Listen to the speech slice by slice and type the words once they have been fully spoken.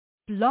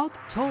Blog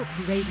Talk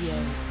Radio.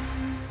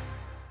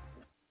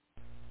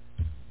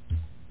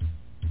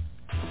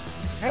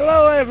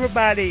 Hello,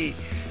 everybody,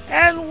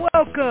 and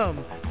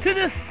welcome to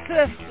the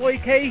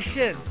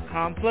cessploitation,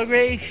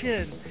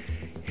 conflagration.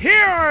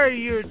 Here are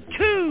your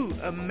two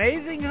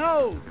amazing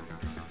hosts,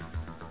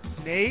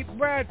 Nate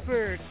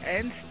Bradford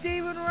and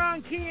Stephen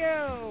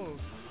Ronquillo.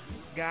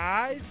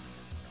 Guys,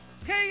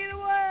 take it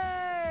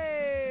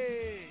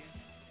away.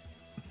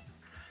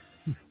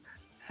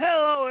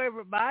 Hello,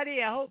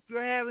 everybody. I hope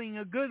you're having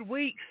a good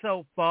week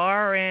so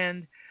far,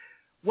 and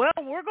well,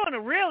 we're going to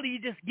really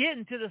just get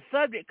into the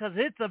subject because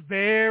it's a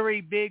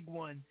very big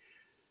one.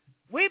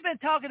 We've been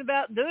talking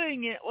about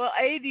doing it,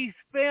 80s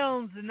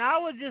films, and I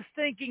was just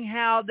thinking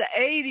how the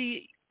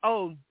 80s...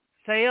 Oh,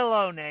 say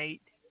hello,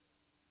 Nate.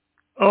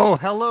 Oh,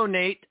 hello,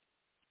 Nate.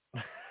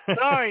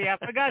 Sorry, I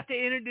forgot to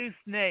introduce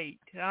Nate.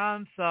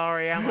 I'm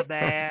sorry, I'm a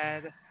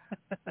bad.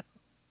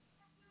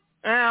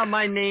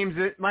 My name's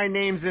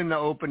in the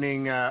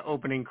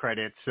opening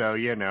credits, so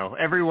you know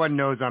everyone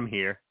knows I'm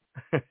here.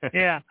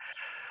 Yeah.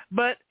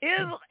 But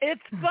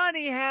it's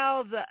funny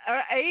how the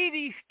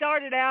 80s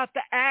started out,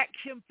 the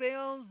action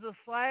films, the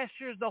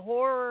slashers, the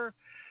horror,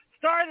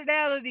 started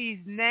out of these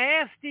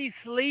nasty,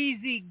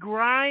 sleazy,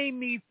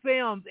 grimy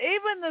films.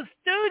 Even the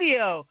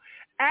studio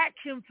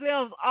action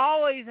films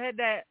always had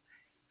that,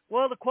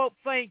 to quote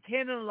Frank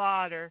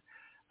Henenlotter,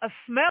 a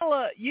smell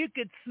of, you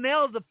could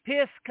smell the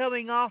piss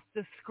coming off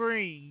the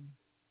screen.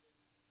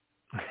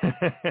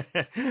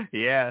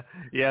 yeah,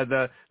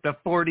 the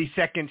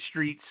 42nd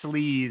Street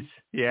sleaze,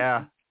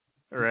 yeah.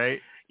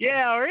 Right.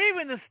 Yeah, or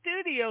even the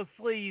studio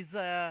sleaze.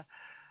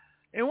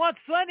 And what's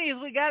funny is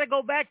we got to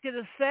go back to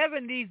the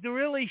 70s to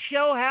really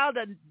show how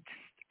the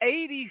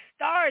 80s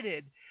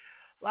started.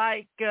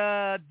 Like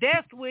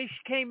Death Wish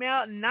came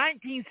out in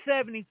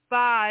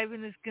 1975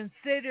 and is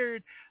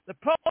considered the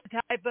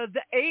prototype of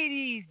the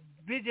 80s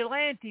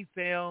vigilante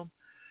film.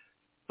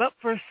 But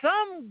for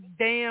some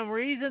damn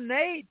reason,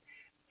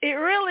 you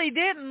really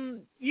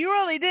didn't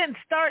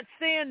start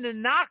seeing the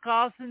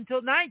knockoffs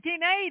until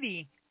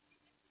 1980.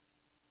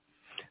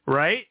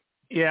 Right?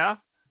 Yeah.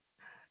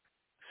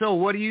 So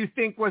what do you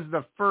think was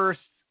the first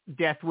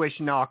Death Wish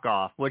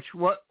knockoff? Which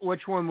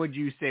one would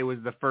you say was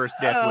the first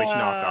Death Wish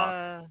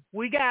knockoff?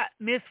 We got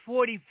Miss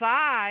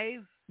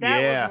 45.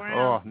 That was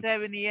around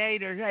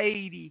 78 or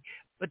 80.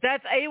 But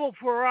that's Abel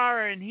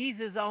Ferrara, and he's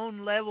his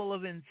own level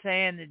of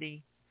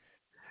insanity.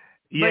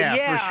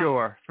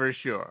 Yeah, for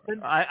sure.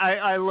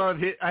 I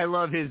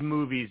love his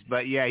movies,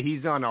 but yeah,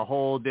 he's on a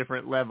whole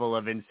different level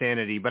of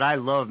insanity. But I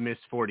love Miss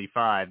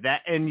 45.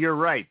 And you're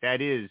right,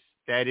 that is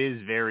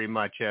very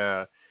much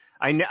I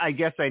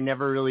guess I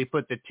never really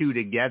put the two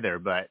together,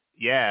 but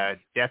yeah,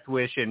 Death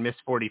Wish and Miss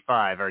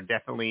 45 are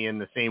definitely in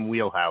the same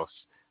wheelhouse.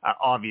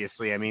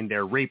 Obviously, I mean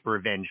they're rape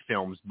revenge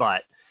films,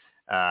 but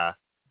I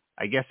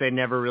guess I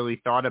never really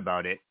thought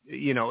about it.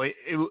 You know,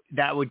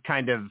 that would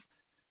kind of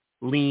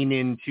lean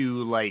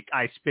into like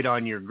I Spit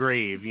on Your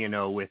Grave, you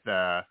know, with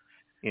and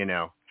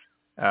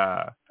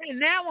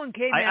that one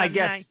came out in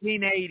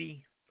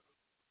 1980.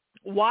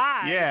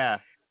 Why? Yeah.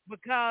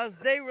 Because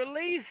they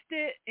released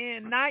it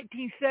in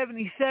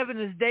 1977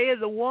 as Day of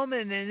the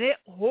Woman, and it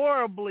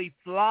horribly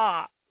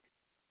flopped.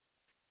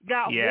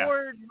 Got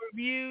horrid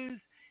reviews,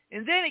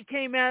 and then it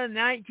came out in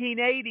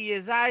 1980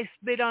 as I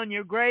Spit on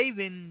Your Grave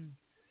and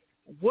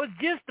was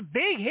just a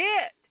big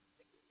hit.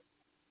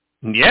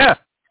 Yeah.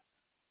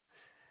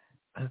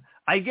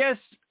 I guess.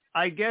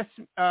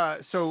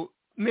 So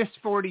Miss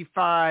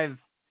 45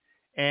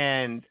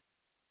 and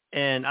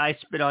I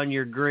Spit on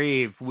Your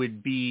Grave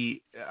would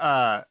be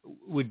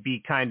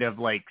kind of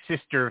like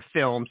sister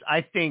films.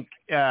 I think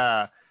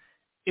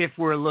if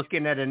we're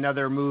looking at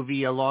another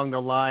movie along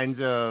the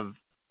lines of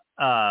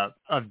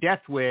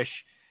Death Wish,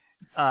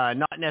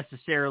 not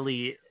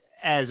necessarily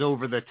as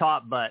over the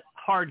top, but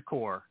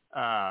hardcore.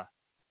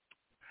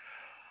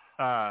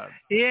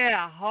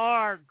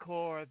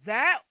 Hardcore.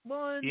 That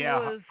one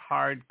was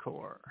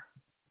hardcore.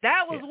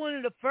 That was one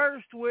of the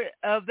first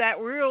of that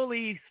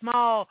really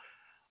small,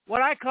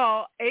 what I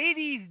call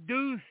 80s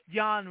deuce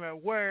genre,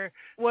 where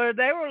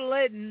they were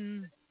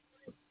letting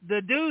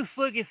the deuce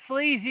look as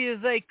sleazy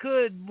as they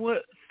could,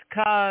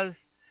 because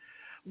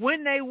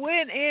when they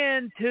went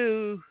in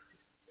to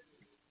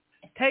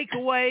take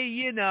away,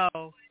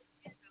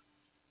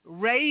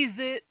 raise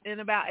it in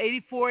about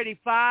 84,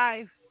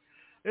 85,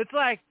 it's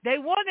like they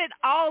wanted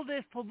all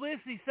this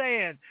publicity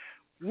saying,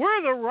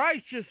 we're the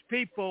righteous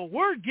people.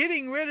 We're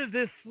getting rid of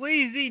this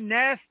sleazy,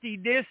 nasty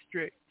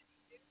district.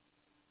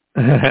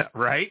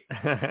 Right?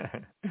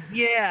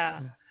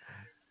 Yeah.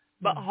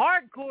 But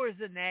hardcore is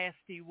a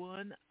nasty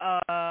one.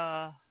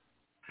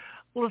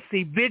 Let's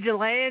see.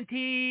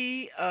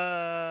 Vigilante,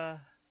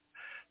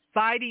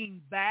 Fighting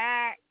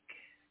Back.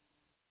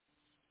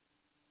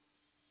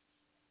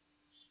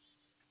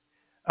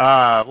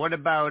 What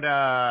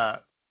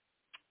about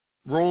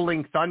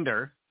Rolling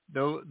Thunder?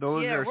 Those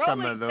are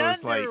some of those.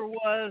 Rolling Thunder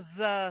was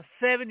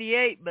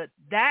 78, but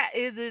that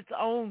is its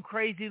own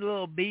crazy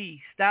little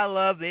beast. I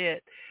love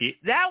it.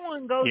 That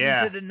one goes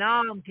into the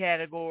nom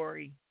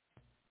category.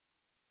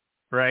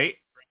 Right?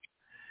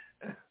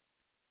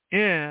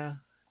 Yeah.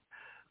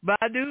 But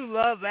I do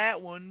love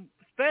that one,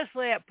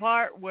 especially that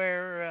part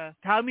where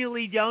Tommy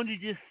Lee Jones is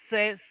just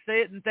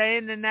sitting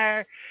standing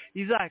there.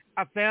 He's like,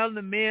 I found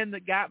the men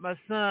that got my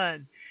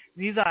son.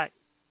 And he's like,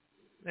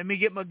 let me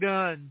get my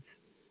guns.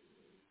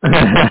 And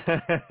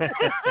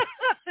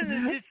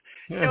it just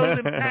shows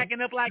him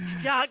packing up like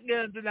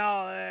shotguns and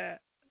all that.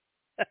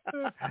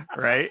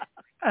 Right?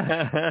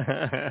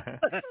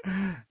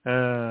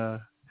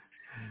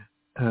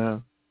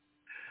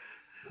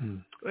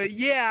 But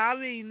yeah, I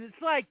mean,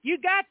 it's like you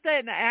got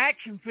that in the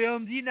action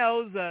films, you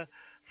know, the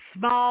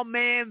small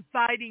man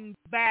fighting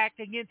back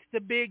against the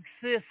big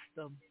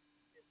system.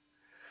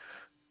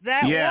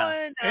 That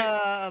one,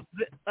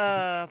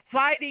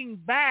 Fighting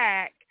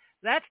Back,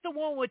 that's the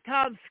one with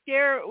Tom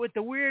Skerritt with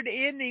the weird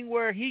ending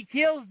where he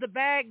kills the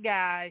bad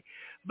guy,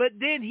 but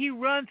then he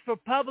runs for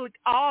public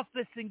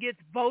office and gets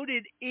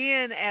voted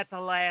in at the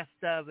last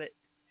of it.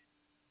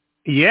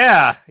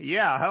 Yeah.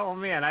 Oh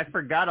man, I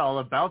forgot all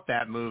about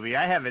that movie.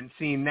 I haven't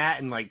seen that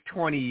in like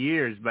 20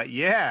 years, but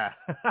yeah.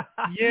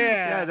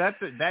 Yeah.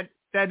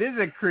 That is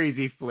a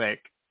crazy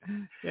flick.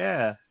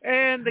 Yeah.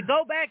 And to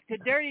go back to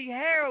Dirty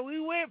Harry,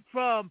 we went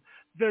from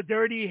the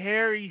Dirty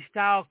Harry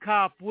style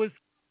cop if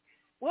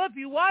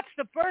you watch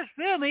the first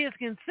film, he is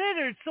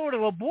considered sort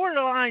of a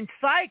borderline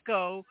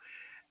psycho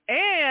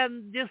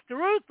and just a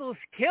ruthless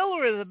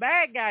killer of the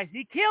bad guys.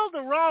 He killed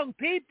the wrong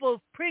people,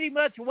 pretty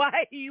much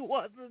why he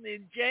wasn't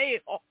in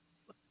jail.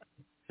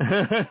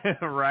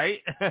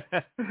 Right?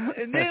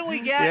 And then we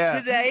got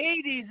to the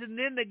 80s, and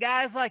then the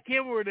guys like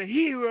him were the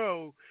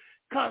hero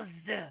because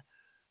the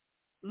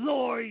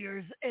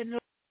lawyers and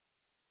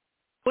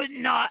would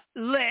not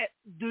let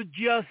the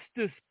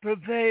justice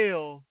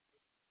prevail.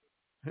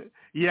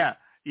 Yeah.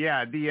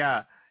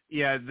 That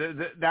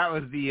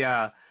was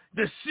the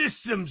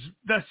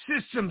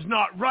system's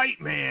not right,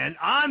 man.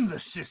 I'm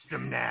the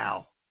system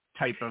now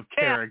type of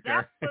character.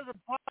 Yeah, that was a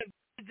part of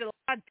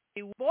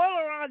Vigilante.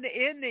 Boiler on the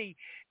ending.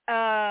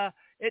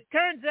 It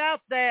turns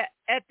out that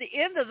at the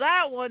end of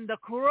that one, the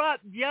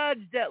corrupt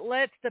judge that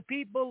lets the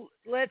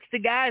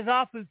guys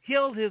off who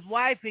killed his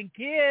wife and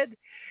kid,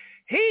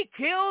 he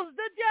kills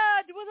the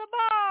judge with a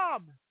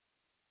bomb.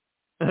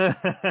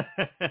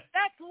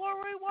 That's where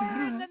we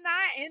were in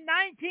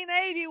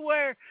 1980,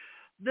 where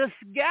this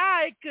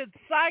guy could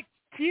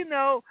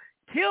kill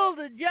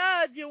the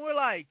judge, and we're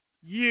like,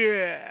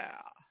 yeah.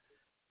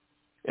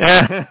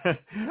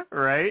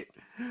 Right?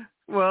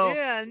 Well,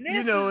 yeah, and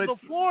this is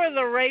before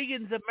the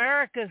Reagan's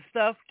America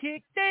stuff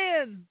kicked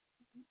in.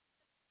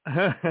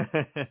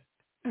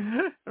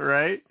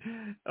 Right?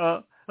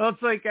 Well,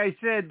 it's like I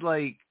said,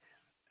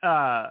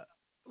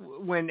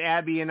 when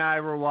Abby and I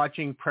were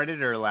watching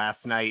Predator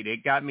last night,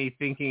 it got me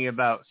thinking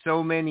about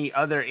so many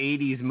other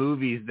 80s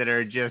movies that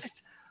are just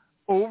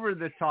over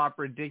the top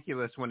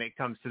ridiculous when it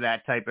comes to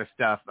that type of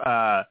stuff.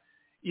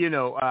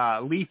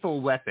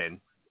 Lethal Weapon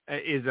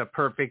is a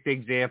perfect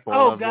example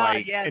of God,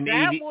 like yeah, an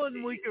that 80...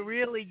 one we could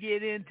really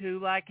get into,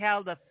 like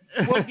how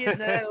we'll get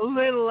into that a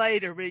little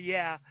later, but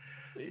yeah.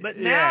 But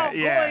now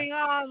going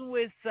on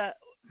with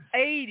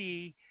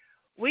 80,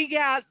 we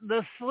got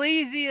the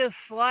sleaziest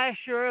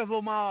slasher of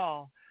them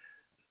all.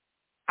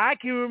 I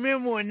can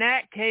remember when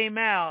that came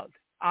out,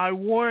 I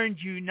warned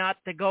you not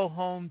to go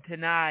home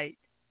tonight.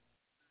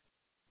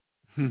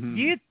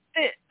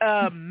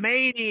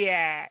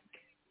 Maniac.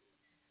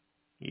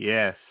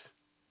 Yes.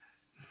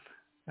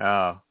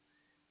 Oh.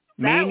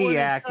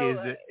 Maniac is...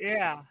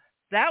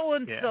 That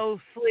one's so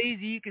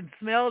sleazy you can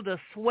smell the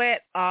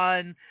sweat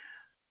on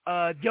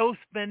Joe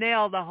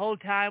Spinell the whole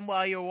time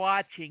while you're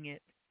watching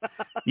it.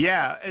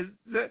 Yeah,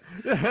 the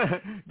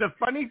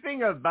funny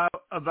thing about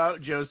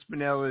Joe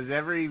Spinell is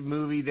every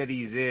movie that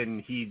he's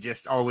in, he just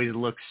always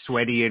looks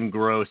sweaty and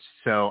gross.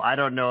 So I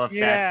don't know if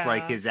that's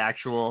like his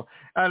actual.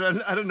 I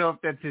don't know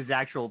if that's his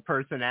actual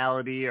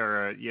personality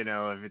or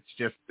if it's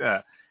just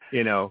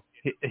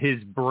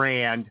his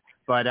brand.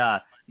 But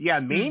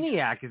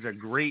Maniac is a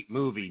great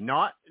movie.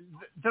 Not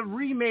the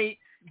remake.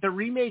 The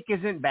remake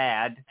isn't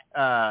bad.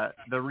 But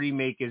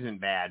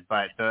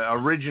the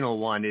original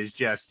one is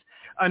just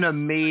an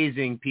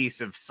amazing piece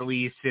of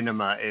sleaze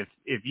cinema.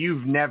 If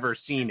you've never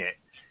seen it,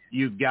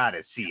 you've got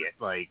to see it.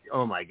 Like,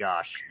 oh my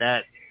gosh,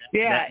 that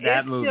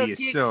movie is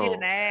so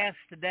kicking ass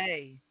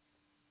today.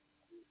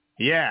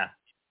 Yeah.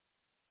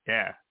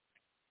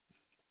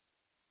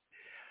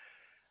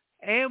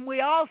 And we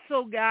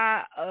also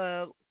got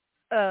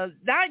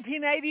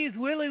 1980s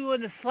really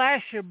when the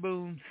slasher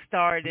boom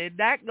started.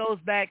 That goes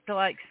back to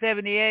like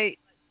 78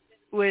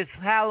 with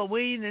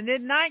Halloween, and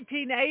then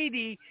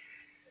 1980.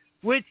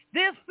 Which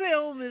this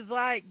film is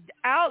like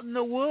out in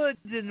the woods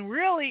and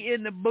really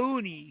in the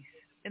boonies.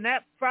 And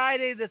that's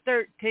Friday the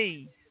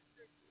 13th.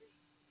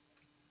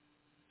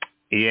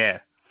 Yeah.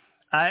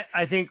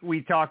 I think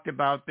we talked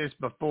about this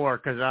before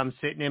because I'm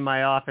sitting in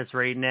my office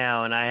right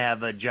now and I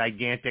have a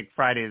gigantic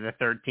Friday the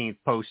 13th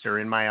poster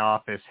in my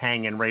office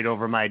hanging right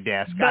over my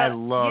desk. But, I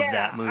love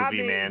that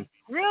movie, man.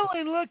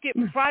 Really look at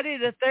Friday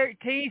the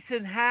 13th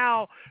and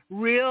how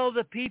real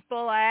the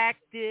people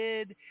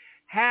acted,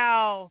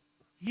 how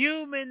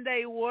human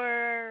they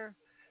were,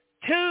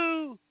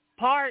 to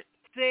Part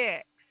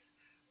 6,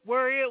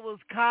 where it was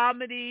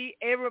comedy.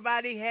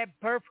 Everybody had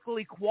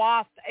perfectly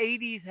coiffed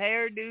 80s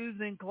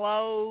hairdos and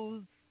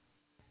clothes.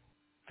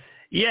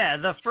 Yeah,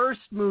 the first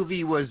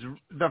movie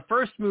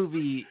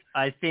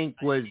I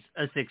think was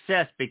a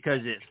success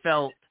because it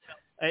felt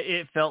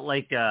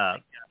like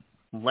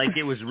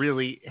it was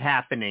really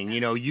happening.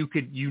 You know, you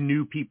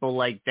knew people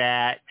like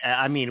that.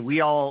 I mean,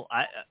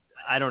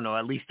 I don't know,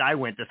 at least I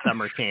went to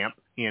summer camp,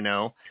 you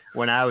know,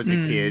 when I was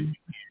a kid.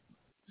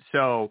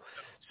 So,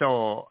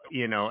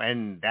 you know,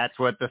 and that's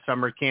what the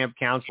summer camp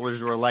counselors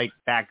were like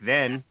back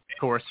then. Of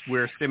course,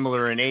 we're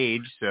similar in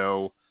age,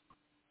 so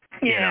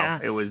you know,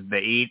 it was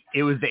the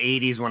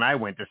 80s when I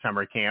went to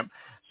summer camp.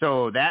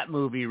 So that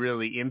movie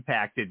really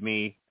impacted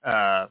me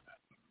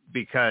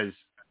because,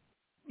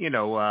 you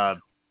know,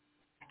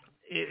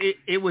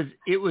 it was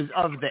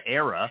of the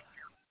era.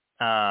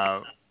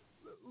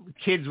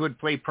 Kids would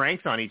play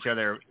pranks on each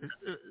other.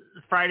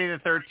 Friday the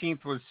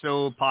 13th was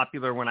so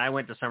popular when I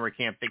went to summer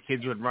camp that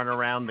kids would run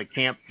around the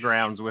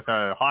campgrounds with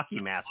a hockey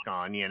mask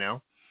on, you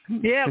know?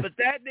 Yeah, but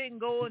that didn't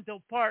go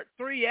until Part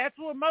 3. That's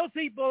what most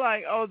people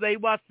like. Oh, they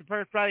watched the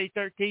first Friday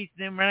the 13th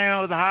and then ran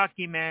out with a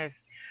hockey mask.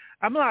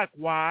 I'm like,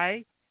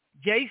 why?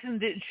 Jason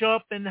didn't show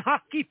up in the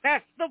hockey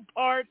mask till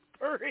Part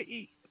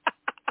 3.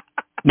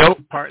 Nope,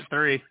 Part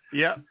 3.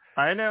 Yep,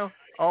 I know.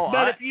 Oh,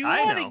 but if you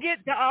want to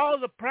get to all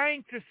the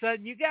pranks or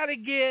something, you got to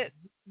get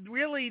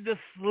really the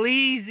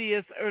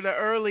sleaziest or the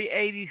early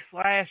 80s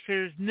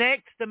slashers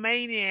next to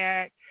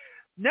Maniac.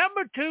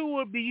 Number 2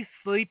 would be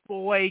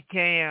Sleepaway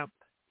Camp.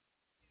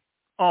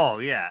 Oh,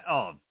 yeah.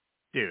 Oh,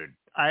 dude.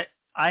 I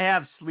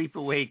have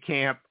Sleepaway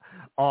Camp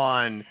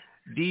on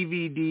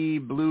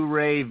DVD,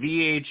 Blu-ray,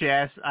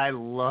 VHS. I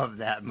love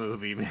that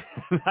movie, man.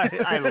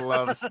 I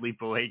love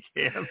Sleepaway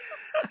Camp.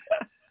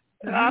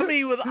 I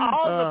mean, with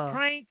all the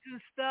pranks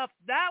and stuff,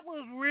 that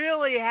was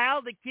really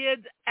how the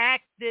kids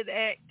acted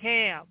at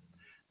camp.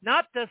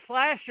 Not the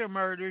slasher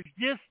murders,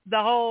 just the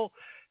whole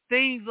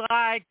things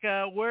like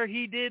where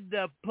he did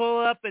the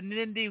pull-up and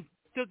then he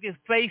took his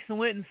face and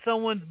went in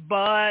someone's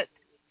butt.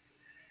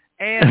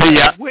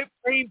 And whipped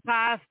cream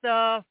pie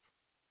stuff.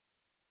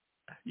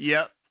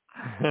 Yep.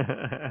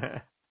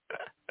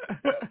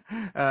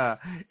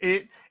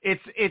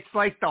 It's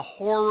like the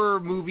horror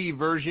movie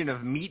version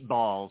of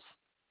Meatballs.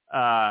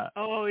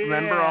 Oh yeah.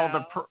 Remember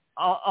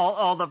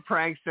all the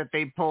pranks that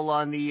they pull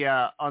on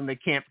the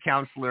camp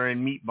counselor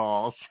in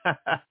Meatballs.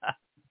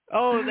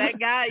 Oh, that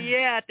guy!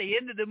 Yeah, at the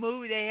end of the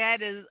movie,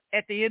 at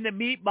the end of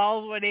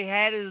Meatballs where they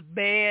had his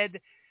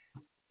bed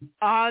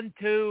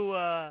onto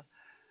a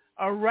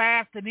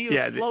raft and he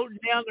was floating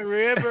down the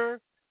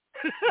river.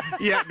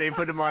 Yeah, they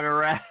put him on a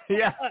raft.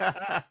 Yeah.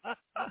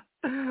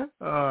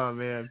 Oh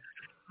man.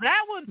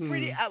 That one's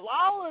pretty.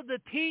 All of the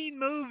teen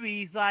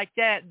movies like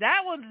that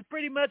one's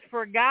pretty much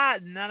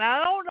forgotten, and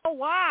I don't know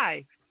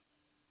why.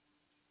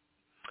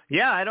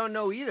 Yeah, I don't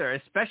know either.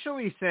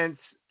 Especially since,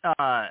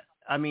 I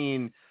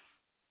mean,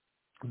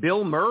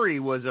 Bill Murray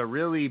was a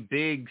really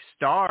big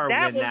star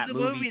when that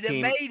movie that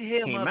made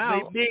him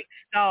a big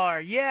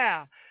star.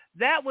 Yeah,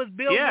 that was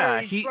Bill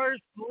Murray's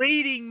first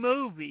leading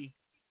movie.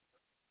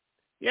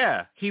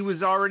 Yeah, he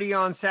was already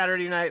on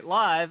Saturday Night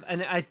Live,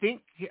 and I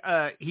think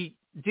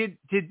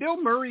Did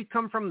Bill Murray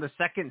come from the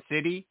Second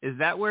City? Is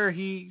that where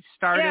he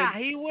started? Yeah,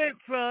 he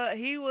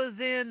was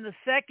in the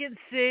Second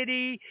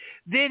City,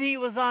 then he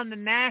was on the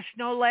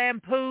National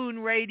Lampoon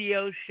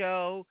radio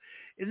show,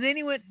 and then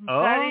he went from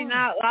Saturday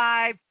Night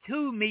Live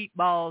to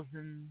Meatballs.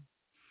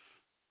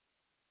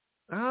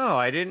 Oh,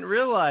 I didn't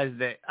realize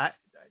that.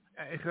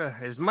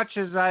 As much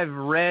as I've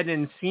read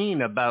and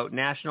seen about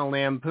National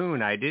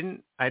Lampoon, I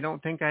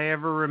don't think I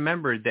ever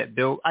remembered that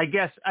Bill. I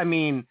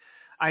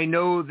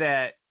know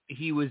that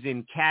he was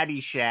in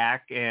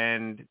Caddyshack,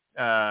 and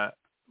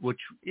which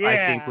I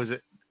think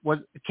was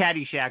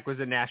Caddyshack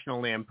was a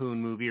National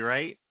Lampoon movie,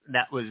 right?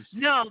 That was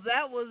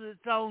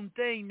its own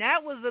thing.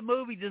 That was a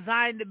movie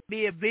designed to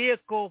be a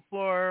vehicle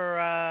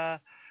for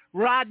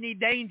Rodney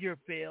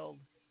Dangerfield.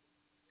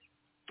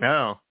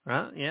 Oh,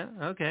 yeah,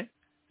 okay.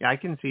 Yeah, I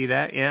can see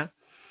that, yeah.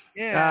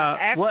 Yeah,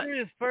 after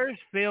his first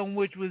film,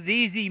 which was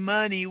Easy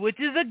Money, which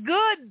is a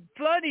good,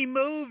 funny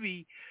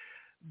movie,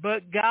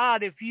 but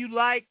God, if you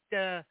like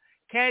the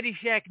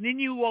Caddyshack, then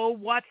you will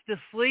watch the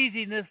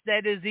sleaziness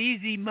that is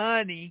Easy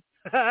Money.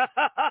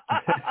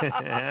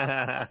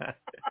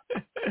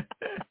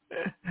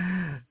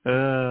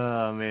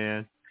 Oh,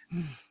 man.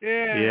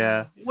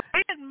 Yeah. We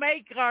didn't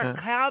make our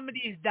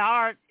comedies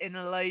dark in the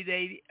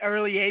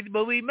early 80s,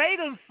 but we made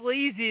them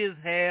sleazy as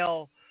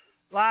hell.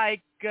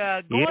 Like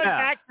going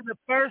back to the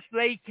first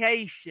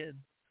Vacation.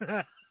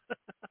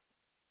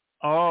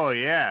 Oh,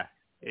 yeah.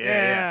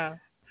 Yeah.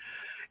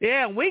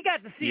 Yeah, we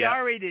got to see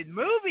R-rated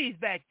movies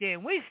back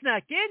then. We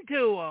snuck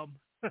into them.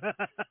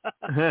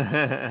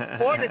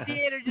 Or the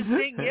theater just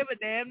didn't give a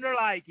damn. They're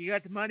like, you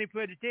got the money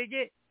for the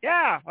ticket?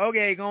 Yeah.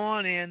 Okay, go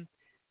on in.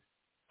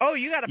 Oh,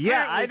 you got a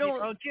parent with you,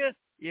 don't you?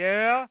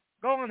 Yeah.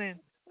 Go on in.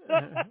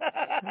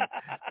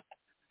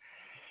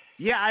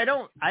 Yeah,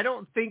 I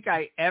don't think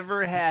I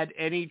ever had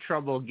any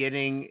trouble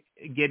getting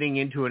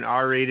into an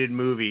R-rated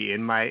movie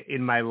in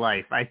my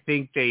life. I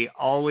think they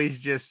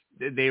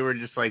were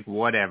just like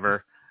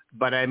whatever.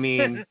 But I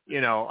mean,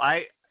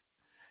 I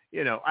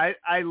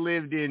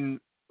lived in,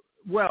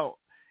 well,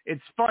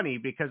 it's funny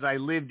because I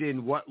lived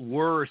in what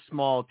were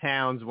small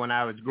towns when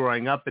I was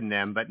growing up in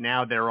them, but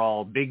now they're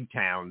all big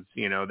towns.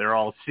 They're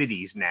all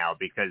cities now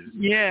because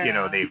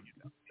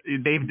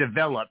they've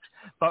developed.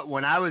 But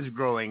when I was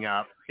growing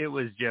up, it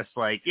was just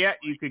like, yeah,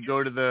 you could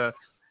go to the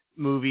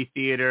movie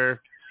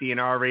theater, see an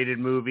R-rated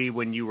movie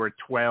when you were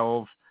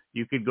 12.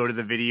 You could go to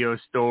the video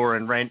store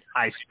and rent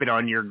I Spit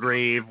on Your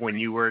Grave when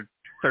you were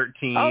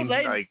 13. Oh,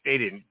 they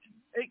didn't.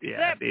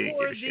 Except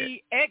for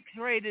the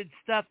X-rated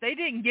stuff, they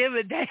didn't give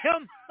a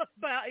damn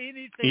about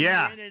anything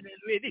rented in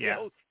a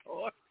video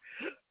store.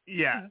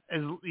 Yeah,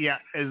 as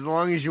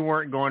long as you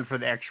weren't going for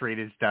the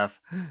X-rated stuff,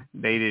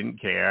 they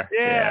didn't care.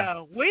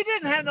 Yeah, we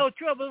didn't have no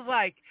trouble. It's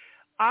like,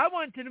 I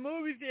went to the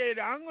movie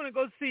theater. I'm going to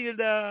go see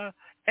the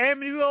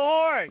Amityville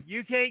Horror.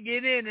 You can't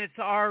get in. It's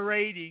R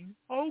rating.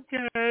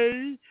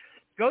 Okay.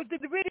 Go to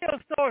the video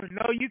store.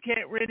 No, you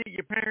can't rent it.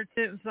 Your parents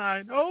didn't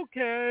sign.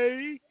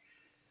 Okay.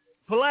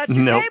 Pull out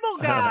your cable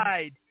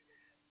guide.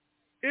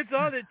 It's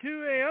on at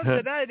 2 a.m.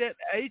 tonight at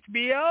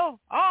HBO.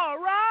 All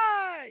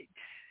right.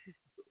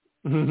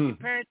 Your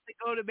parents to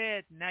go to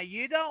bed. Now,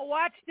 you don't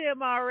watch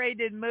them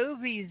R-rated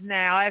movies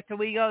now after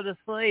we go to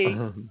sleep.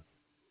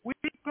 We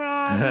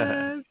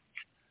promise.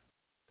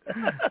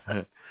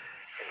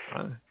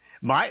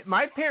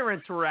 My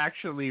parents were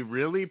actually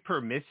really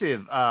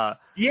permissive. My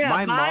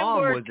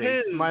mom was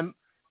too.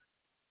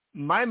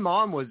 My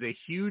mom was a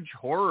huge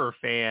horror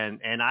fan,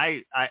 and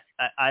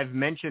I've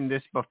mentioned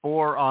this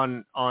before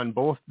on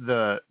both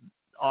the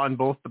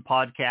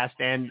podcast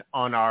and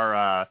on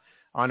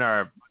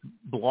our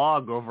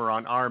blog over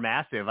on R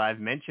Massive. I've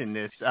mentioned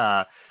this.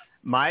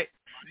 My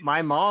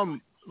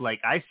mom,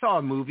 like, I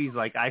saw movies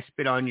like I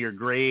Spit on Your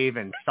Grave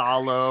and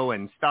Solo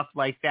and stuff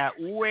like that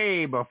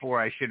way before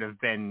I should have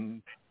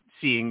been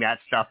seeing that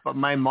stuff. But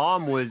my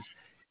mom was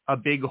a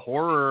big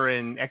horror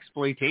and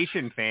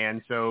exploitation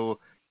fan, so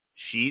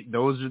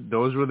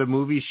those were the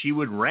movies she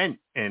would rent,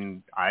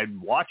 and I'd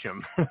watch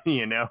them.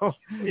 Yeah.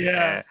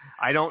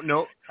 I don't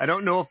know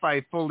if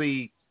I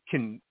fully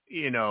can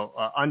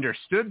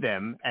understood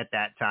them at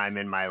that time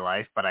in my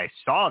life, but I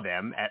saw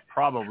them at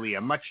probably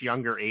a much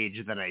younger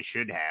age than I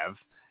should have.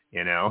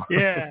 Yeah.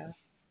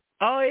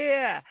 Oh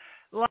yeah.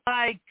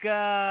 Like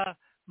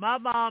my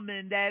mom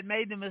and dad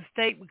made the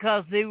mistake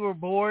because they were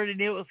bored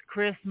and it was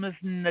Christmas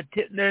and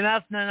there's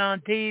nothing on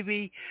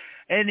TV.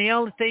 And the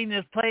only thing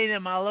that's playing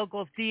in my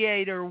local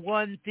theater,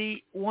 one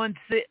theater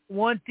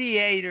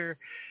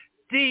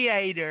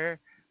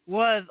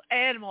was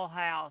Animal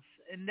House,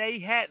 and they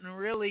hadn't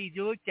really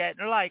looked at it.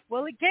 They're like,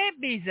 well, it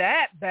can't be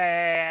that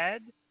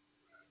bad.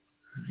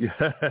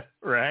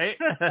 Right?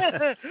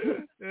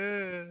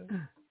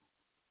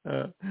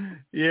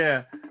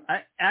 Yeah.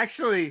 I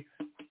actually,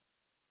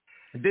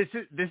 this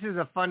is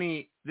a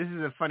funny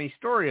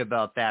story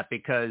about that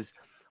because,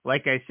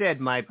 like I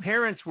said, my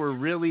parents were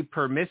really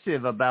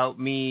permissive about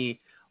me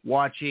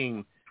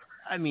watching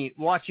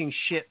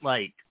shit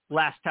like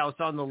Last House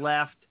on the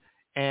Left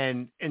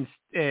and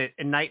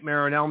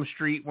Nightmare on Elm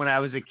Street when I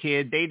was a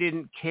kid. They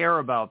didn't care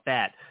about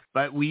that.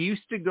 But we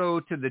used to go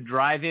to the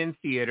drive-in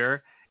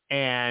theater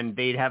and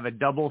they'd have a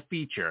double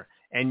feature.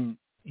 And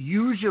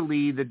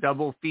usually the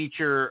double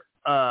feature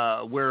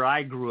where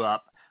I grew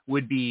up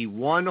would be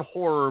one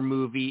horror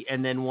movie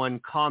and then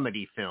one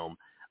comedy film.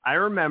 I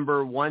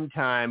remember one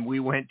time we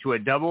went to a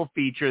double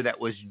feature that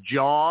was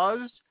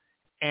Jaws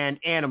and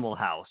Animal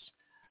House.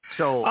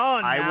 So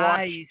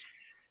nice.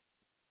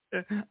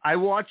 I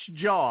watched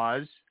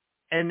Jaws,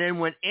 and then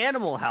when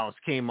Animal House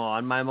came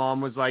on, my mom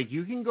was like,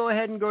 "You can go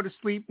ahead and go to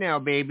sleep now,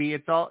 baby.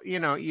 It's all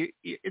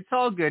it's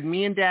all good.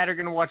 Me and Dad are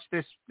gonna watch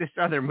this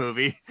other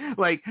movie."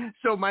 Like,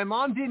 so my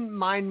mom didn't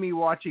mind me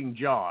watching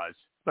Jaws,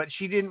 but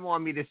she didn't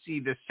want me to see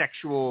the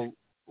sexual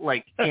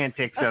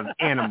antics of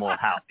Animal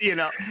House,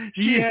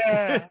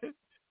 Yeah.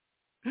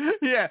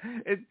 Yeah,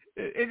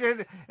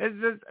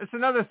 it's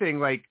another thing.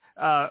 Like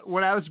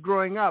when I was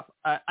growing up,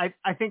 I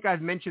think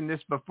I've mentioned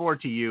this before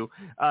to you.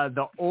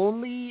 The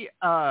only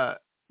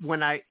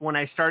when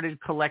I started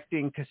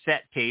collecting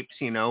cassette tapes,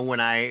 when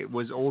I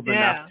was old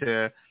enough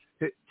to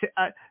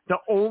the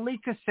only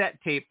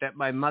cassette tape that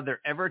my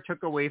mother ever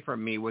took away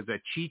from me was a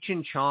Cheech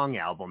and Chong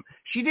album.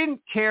 She didn't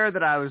care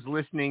that I was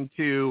listening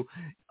to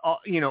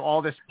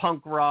all this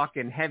punk rock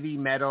and heavy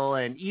metal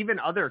and even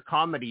other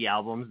comedy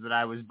albums that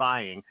I was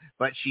buying,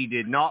 but she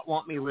did not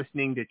want me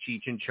listening to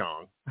Cheech and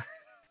Chong.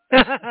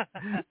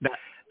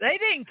 They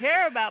didn't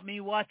care about me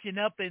watching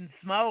Up in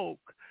Smoke.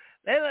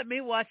 They let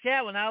me watch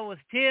that when I was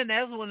 10.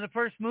 That was one of the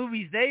first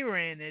movies they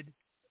rented.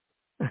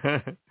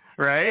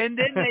 Right. And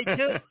then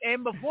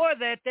and before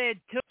that, they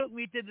took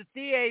me to the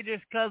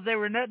theaters because there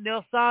were nothing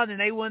else on and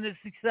they wanted to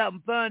see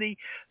something funny.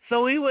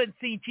 So we wouldn't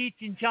see Cheech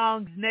and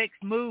Chong's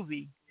next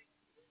movie.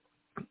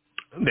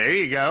 There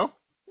you go.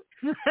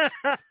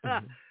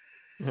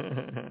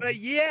 But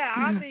yeah,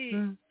 I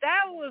mean,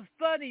 that was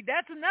funny.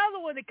 That's another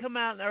one that come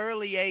out in the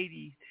early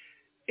 80s.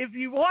 If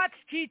you watch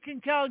Cheech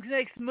and Chong's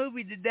next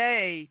movie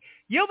today,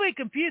 you'll be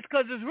confused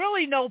because there's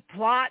really no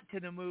plot to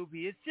the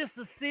movie. It's just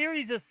a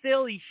series of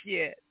silly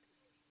shit.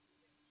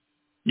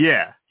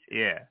 Yeah.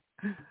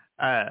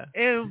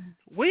 And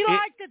we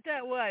liked it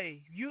that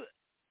way.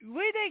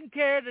 We didn't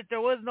care that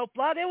there was no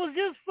plot. It was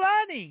just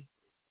funny.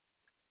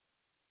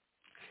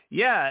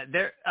 Yeah,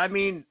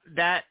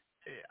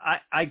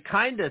 I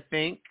kind of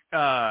think,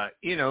 that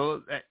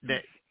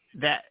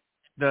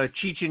the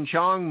Cheech and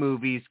Chong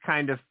movies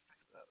kind of,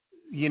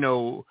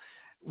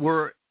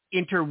 were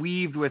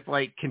interweaved with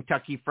like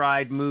Kentucky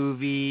Fried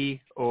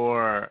Movie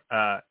or,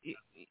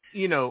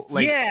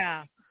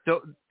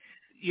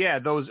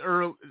 those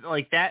early,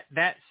 like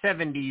that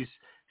 70s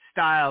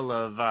style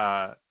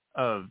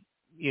of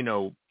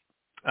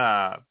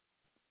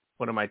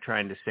what am I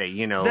trying to say?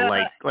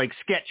 Like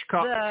sketch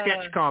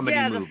comedy movie.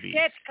 Yeah, the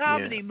sketch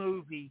comedy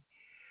movie.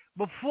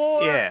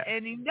 Before,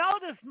 and you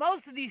notice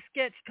most of these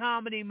sketch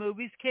comedy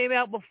movies came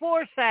out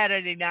before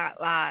Saturday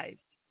Night Live.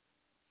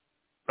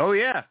 Oh,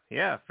 yeah,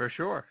 for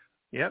sure.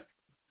 Yep.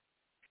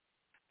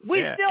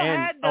 We still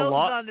had those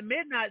on the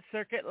midnight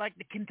circuit, like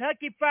the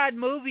Kentucky Fried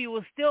Movie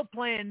was still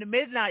playing the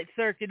midnight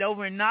circuit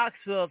over in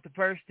Knoxville at the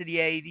first of the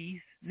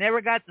 80s.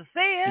 Never got to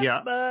see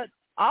it, but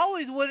I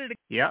always wanted to.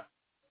 Yeah.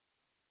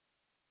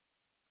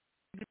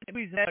 I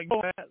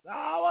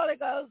want to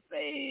go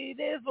see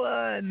this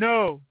one.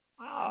 No.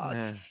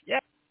 Oh, yeah.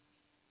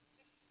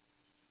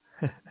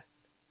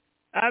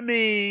 I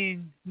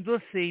mean,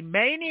 let's see.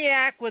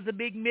 Maniac was a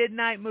big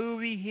midnight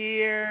movie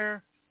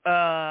here.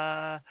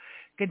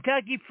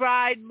 Kentucky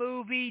Fried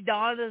Movie,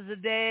 Dawn of the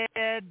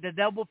Dead, the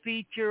double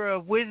feature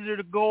of Wizard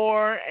of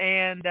Gore,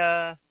 and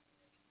The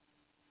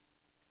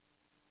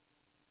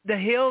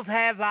Hills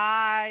Have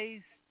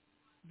Eyes.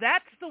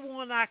 That's the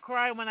one I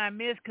cry when I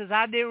miss because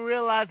I didn't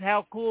realize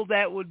how cool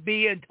that would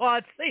be until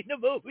I'd seen the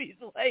movies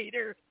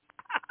later.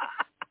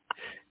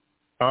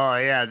 Oh,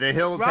 yeah, The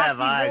Hills Have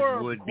Eyes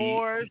Horror, would of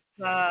course.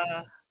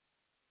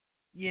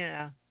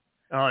 Yeah.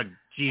 Oh,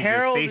 Jesus,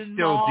 Harold they and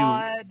still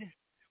Maude. do.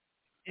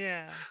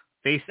 Yeah.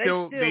 They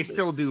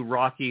still do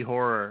Rocky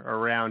Horror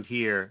around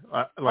here.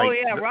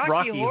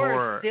 Rocky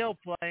Horror is still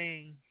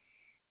playing.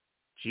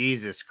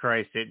 Jesus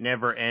Christ, it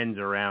never ends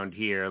around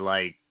here.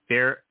 Like,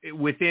 they're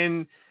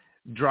within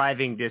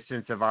driving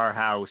distance of our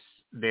house.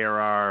 There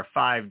are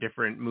 5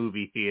 different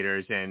movie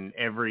theaters, and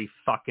every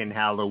fucking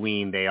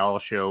Halloween they all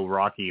show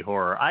Rocky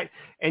Horror.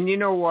 And you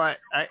know what?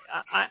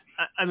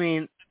 I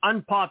mean,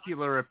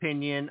 unpopular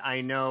opinion, I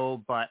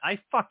know, but I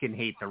fucking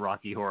hate the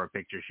Rocky Horror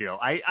Picture Show.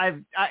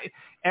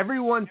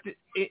 Everyone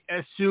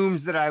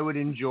assumes that I would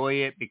enjoy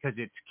it because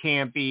it's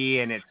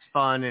campy and it's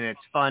fun and it's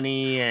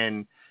funny,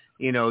 and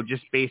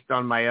just based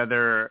on my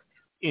other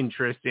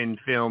interest in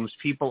films,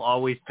 people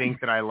always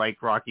think that I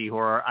like Rocky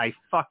Horror. I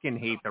fucking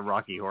hate the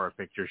Rocky Horror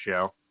Picture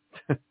Show.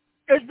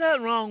 There's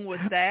nothing wrong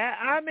with that.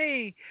 I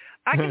mean,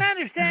 I can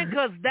understand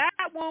because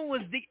that one was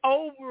the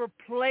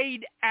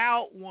overplayed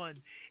out one.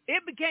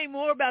 It became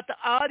more about the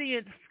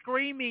audience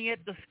screaming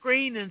at the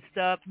screen and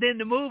stuff than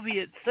the movie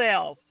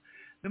itself.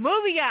 The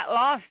movie got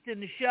lost in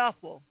the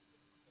shuffle.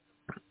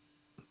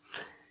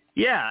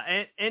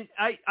 Yeah, and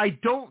I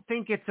don't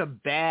think it's a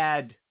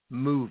bad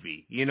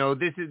movie.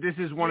 This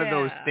is one of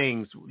those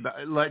things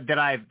that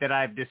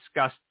I've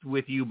discussed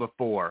with you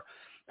before.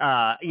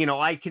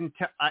 I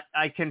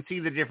can see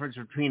the difference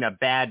between a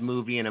bad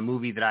movie and a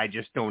movie that I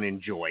just don't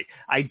enjoy.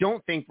 I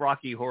don't think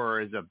Rocky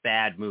Horror is a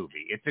bad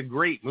movie. It's a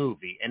great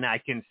movie, and I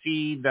can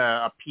see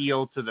the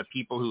appeal to the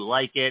people who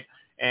like it,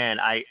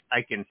 and I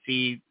can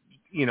see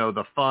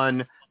the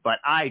fun, but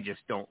I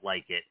just don't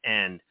like it.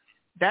 And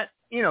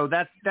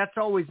that's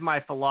always my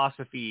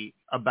philosophy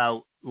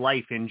about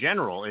life in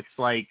general. It's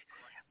like,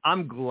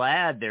 I'm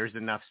glad there's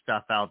enough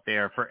stuff out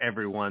there for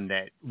everyone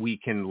that we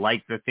can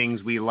like the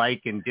things we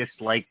like and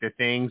dislike the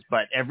things,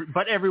 but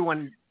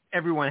everyone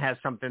has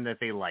something that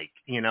they like,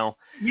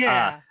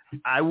 Yeah.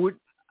 I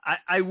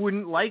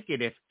wouldn't like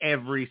it if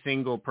every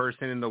single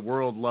person in the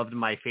world loved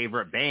my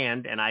favorite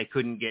band and I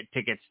couldn't get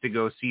tickets to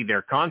go see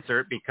their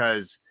concert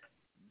because,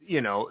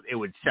 it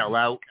would sell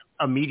out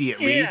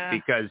immediately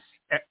because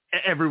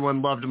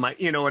everyone loved my,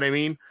 you know what I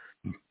mean?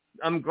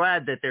 I'm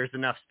glad that there's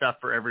enough stuff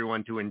for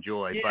everyone to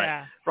enjoy,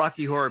 but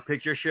Rocky Horror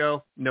Picture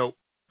Show, nope.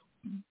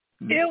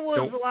 It was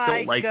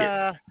don't like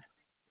it.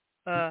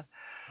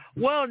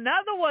 Well,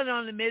 another one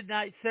on the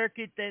midnight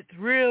circuit that's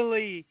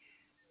really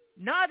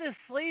not as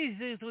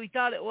sleazy as we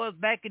thought it was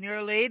back in the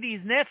early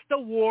 80s, and that's The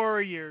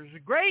Warriors. A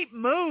great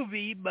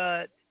movie,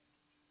 but...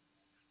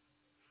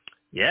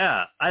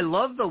 Yeah, I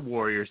love The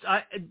Warriors.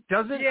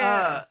 Doesn't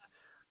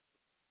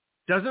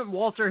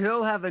Walter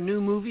Hill have a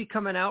new movie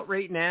coming out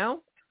right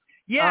now?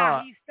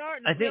 Yeah, he's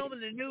starting to film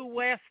a new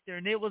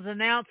Western. It was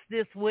announced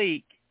this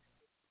week.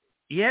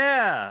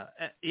 Yeah,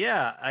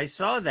 I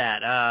saw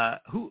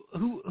that. Who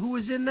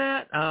was in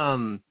that?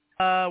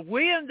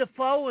 William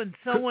Dafoe and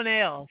someone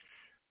else.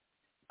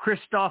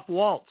 Christoph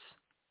Waltz.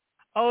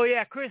 Oh,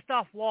 yeah,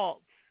 Christoph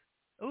Waltz.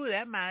 Ooh,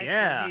 that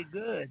might be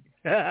good.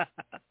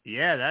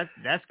 Yeah,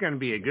 that's going to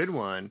be a good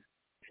one.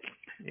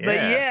 Yeah. But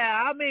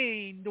yeah, I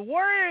mean, the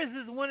Warriors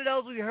is one of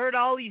those we heard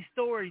all these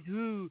stories.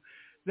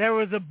 There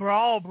was a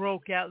brawl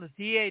broke out in the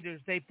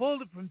theaters. They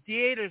pulled it from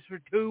theaters for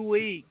 2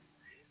 weeks.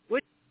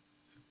 Which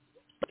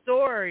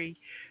story?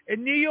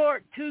 In New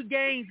York, 2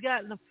 gangs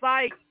got in a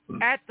fight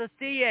at the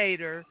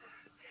theater,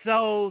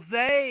 so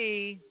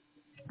they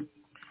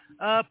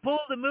pulled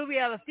the movie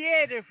out of the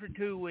theater for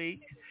 2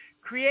 weeks,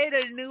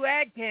 created a new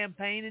ad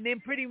campaign, and then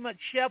pretty much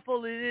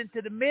shuffled it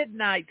into the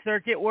midnight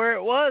circuit where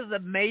it was a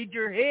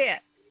major hit.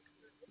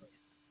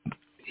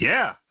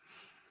 Yeah.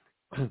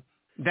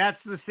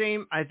 That's the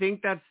same. I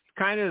think that's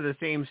kind of the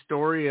same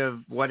story of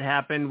what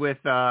happened with,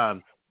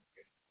 well,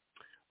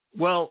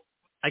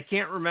 I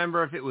can't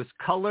remember if it was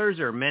Colors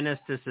or Menace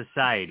to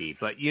Society,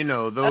 but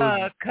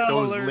Colors,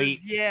 those late.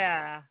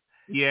 Yeah.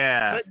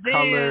 Yeah. But then,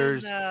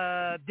 Colors.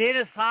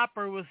 Dennis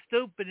Hopper was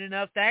stupid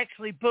enough to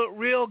actually put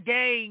real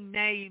gang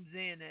names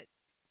in it.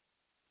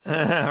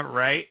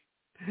 Right.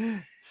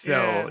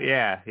 So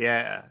yeah.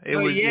 It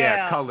was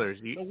Colors.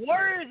 The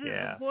Warriors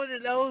is one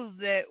of those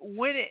that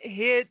when it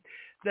hit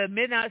the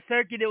midnight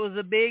circuit, it was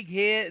a big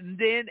hit, and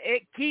then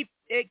it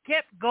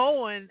kept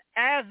going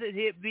as it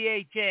hit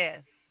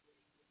VHS.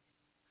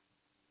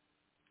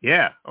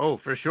 Yeah. Oh,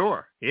 for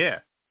sure. Yeah.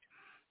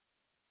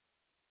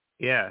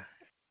 Yeah.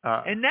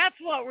 And that's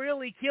what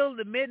really killed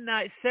the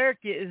midnight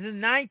circuit is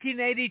in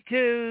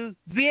 1982,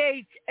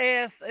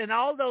 VHS and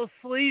all those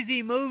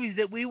sleazy movies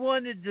that we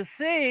wanted to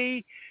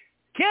see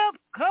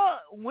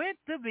went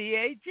to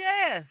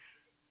VHS.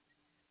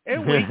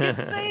 And we could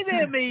see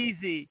them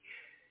easy.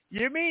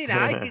 You mean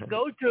I could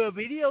go to a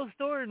video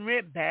store and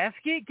rent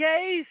Basket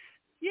Case?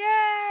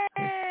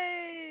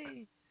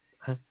 Yay!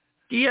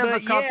 Do you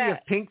have a copy of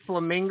Pink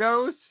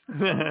Flamingos?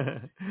 Do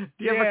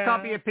you have a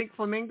copy of Pink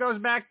Flamingos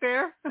back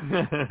there?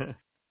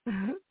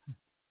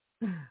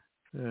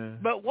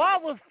 But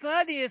what was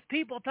funny is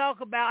people talk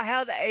about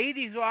how the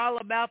 80s were all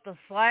about the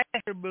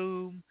slasher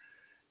boom,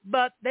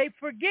 but they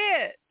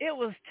forget it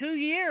was 2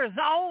 years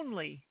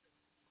only.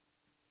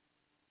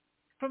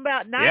 From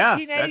about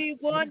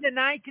 1981 to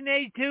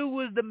 1982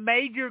 was the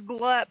major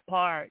glut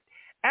part.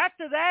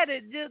 After that,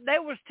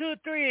 there was 2 or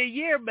 3 a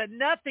year, but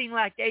nothing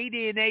like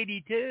 80 and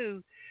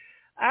 82.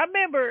 I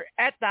remember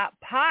at the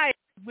Pipe,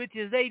 which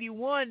is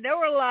 81, there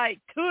were like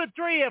 2 or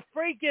 3 a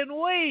freaking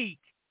week.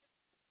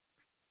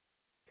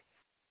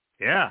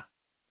 Yeah.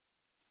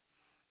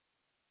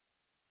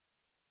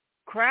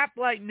 Crap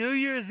like New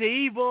Year's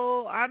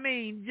Evil. I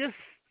mean, just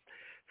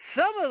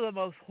some of the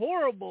most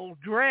horrible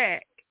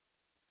dreck.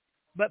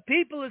 But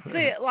people would see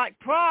it like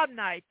Prom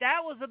Night.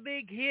 That was a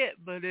big hit,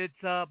 but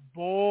it's a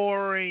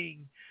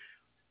boring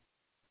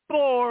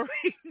movie.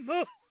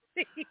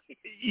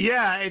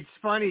 Yeah, it's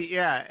funny.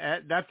 Yeah,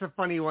 that's a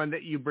funny one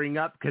that you bring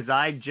up because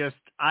I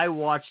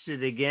watched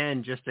it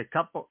again just a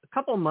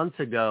couple months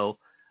ago.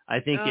 I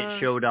think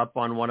it showed up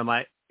on one of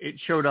my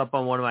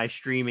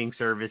streaming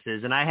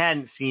services, and I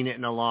hadn't seen it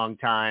in a long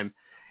time.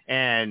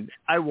 And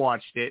I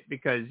watched it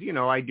because,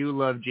 I do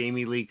love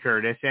Jamie Lee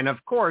Curtis. And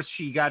of course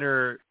she got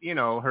her,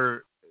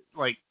 her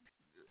like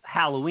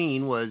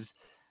Halloween was,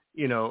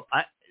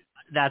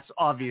 that's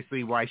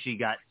obviously why she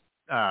got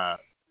a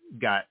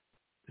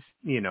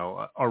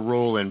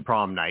role in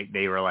Prom Night.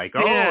 They were like,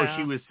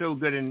 she was so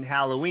good in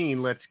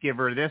Halloween. Let's give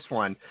her this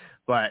one.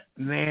 But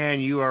man,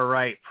 you are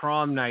right.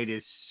 Prom Night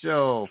is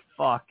so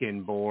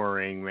fucking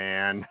boring,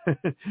 man.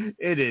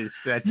 It is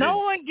such No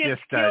one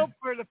gets killed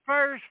for the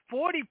first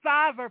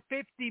 45 or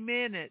 50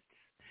 minutes.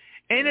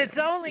 And it's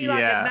only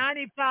like a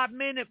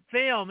 95-minute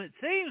film. It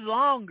seems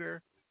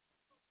longer.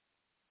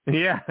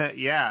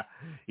 Yeah.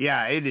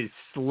 It is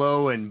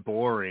slow and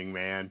boring,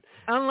 man.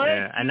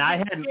 Unless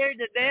you're scared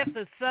to death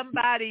of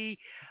somebody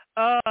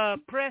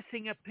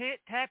tapping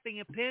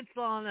a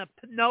pencil on a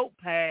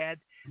notepad.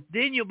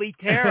 Then you'll be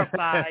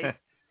terrified.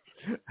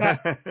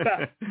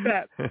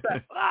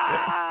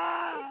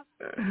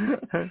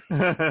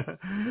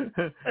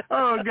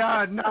 Oh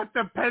God! Not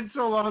the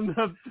pencil on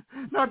the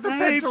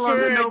notepad.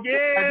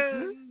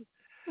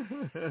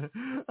 And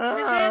then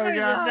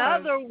there's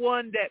another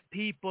one that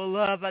people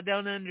love. I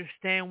don't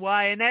understand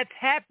why, and that's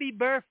Happy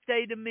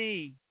Birthday to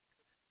Me.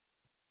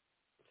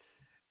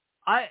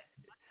 I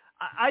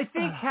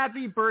think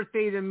Happy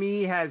Birthday to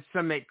Me has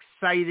some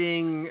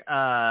exciting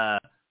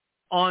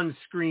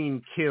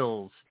on-screen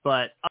kills,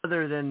 but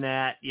other than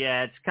that,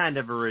 it's kind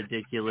of a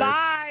ridiculous.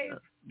 5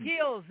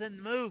 kills in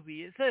the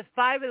movie. It says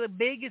 5 of the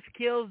biggest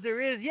kills there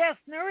is. Yes,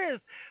 there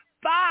is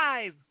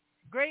 5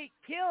 great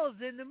kills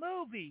in the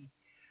movie.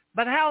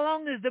 But how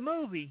long is the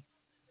movie?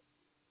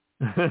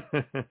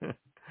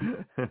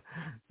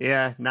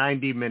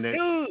 90 minutes.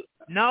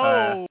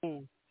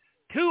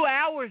 2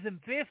 hours and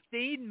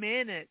 15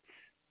 minutes.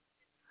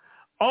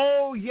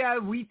 Oh yeah,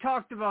 we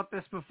talked about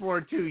this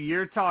before too.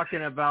 You're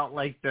talking about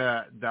like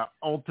the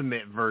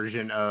ultimate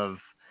version of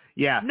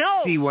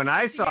No, see, when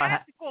I saw the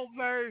theatrical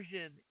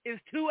version is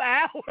 2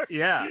 hours.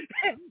 Yeah.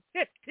 And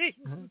 15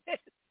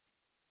 minutes.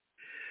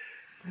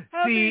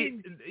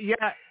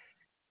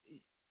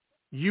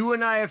 you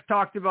and I have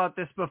talked about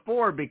this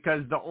before,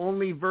 because the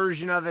only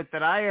version of it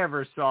that I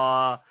ever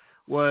saw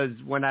was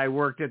when I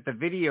worked at the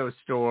video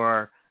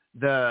store.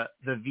 The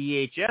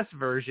VHS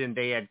version,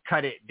 they had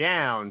cut it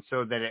down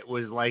so that it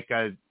was like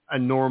a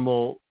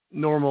normal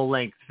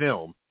length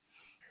film.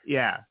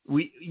 Yeah,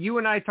 you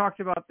and I talked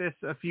about this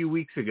a few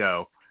weeks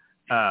ago.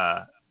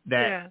 You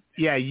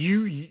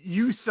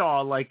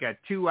saw like a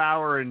 2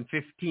 hour and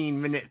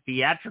 15-minute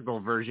theatrical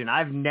version.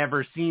 I've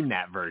never seen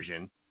that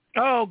version.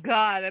 Oh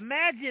God!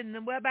 Imagine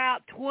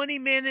about 20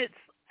 minutes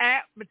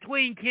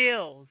between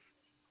kills.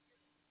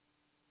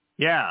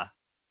 Yeah.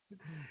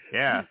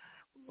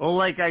 Well,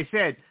 like I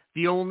said,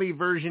 the only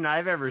version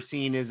I've ever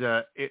seen is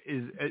the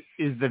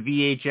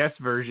VHS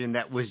version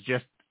that was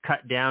just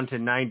cut down to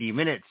 90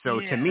 minutes.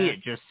 So to me,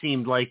 it just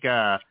seemed like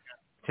a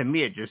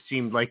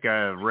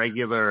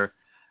regular,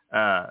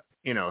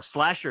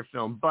 slasher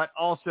film. But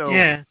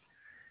also,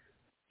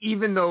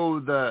 even though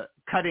the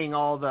cutting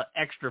all the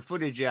extra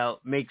footage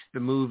out makes the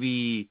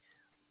movie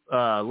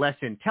less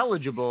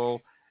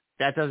intelligible,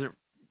 that doesn't.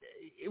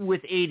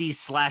 With 80s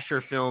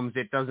slasher films,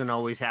 it doesn't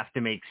always have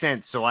to make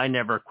sense, so I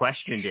never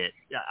questioned it.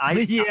 I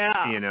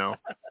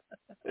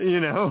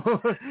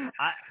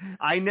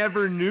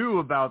never knew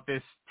about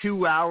this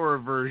 2 hour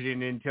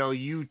version until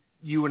you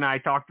and I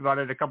talked about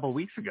it a couple of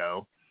weeks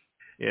ago.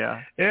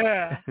 Yeah.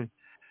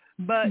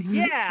 But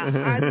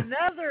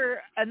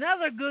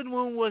another good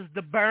one was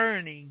The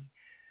Burning,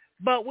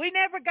 but we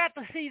never got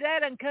to see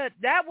that uncut.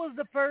 That was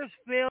the first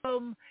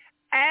film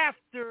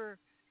after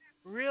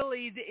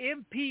really the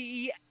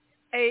MPAA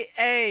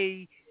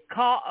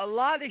caught a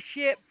lot of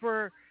shit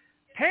for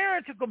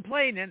parents are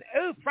complaining,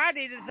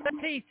 Friday the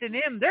 13th and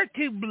them, they're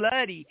too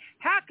bloody.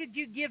 How could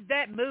you give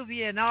that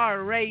movie an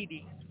R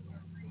rating?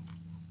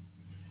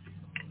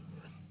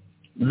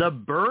 The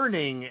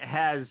Burning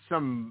has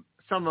some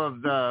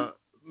of the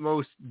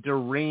most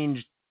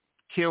deranged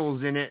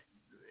kills in it.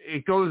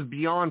 It goes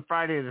beyond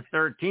Friday the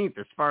 13th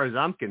as far as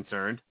I'm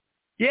concerned.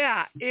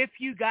 Yeah, if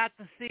you got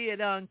to see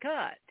it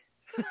uncut.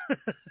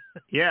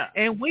 Yeah.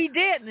 And we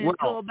didn't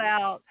until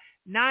about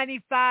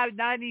 95,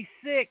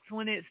 96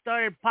 when it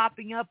started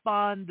popping up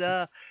on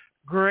the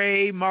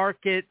gray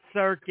market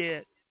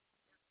circuit.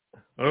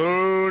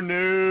 Oh,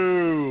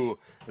 no.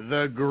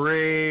 The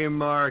gray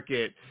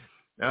market.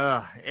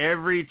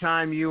 Every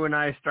time you and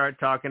I start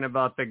talking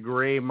about the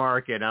gray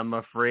market, I'm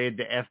afraid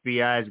the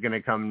FBI is going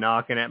to come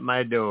knocking at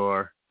my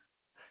door.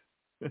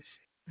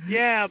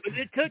 Yeah, but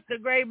it took the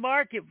gray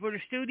market for the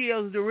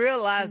studios to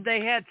realize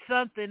they had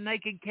something they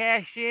could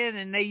cash in,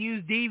 and they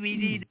used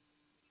DVD.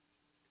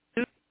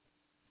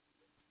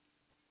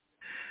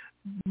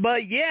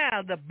 But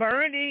yeah, The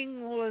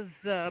Burning was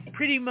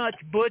pretty much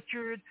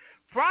butchered.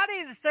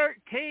 Friday the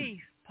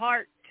 13th,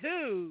 Part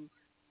 2.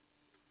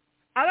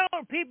 I don't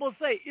know, people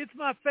say it's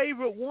my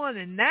favorite one,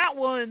 and that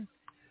one,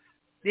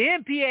 the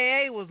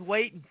MPAA was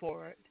waiting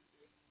for it.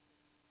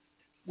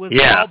 With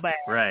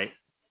fallback. Right.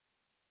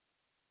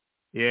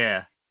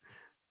 Yeah.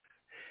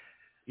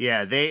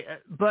 Yeah,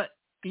 but,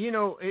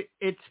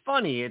 it's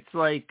funny. It's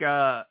like,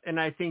 and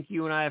I think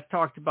you and I have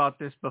talked about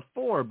this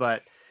before,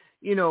 but,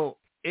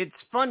 it's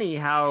funny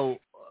how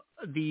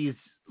these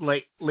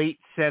late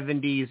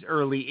 70s,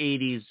 early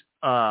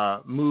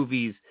 80s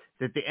movies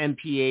that the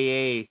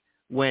MPAA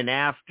went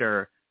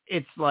after,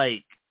 it's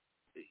like,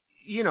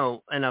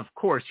 and of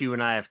course you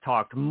and I have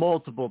talked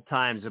multiple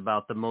times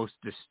about the most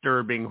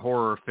disturbing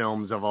horror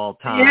films of all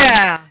time.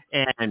 Yeah.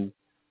 And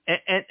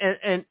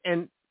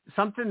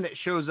something that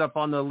shows up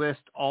on the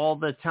list all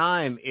the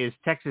time is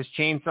Texas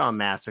Chainsaw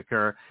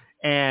Massacre.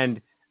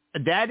 And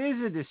that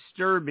is a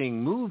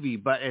disturbing movie,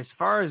 but as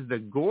far as the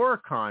gore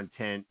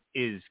content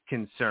is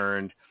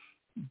concerned,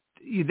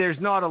 there's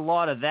not a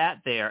lot of that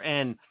there.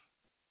 And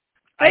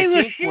I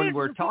think when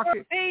we're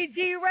talking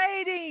PG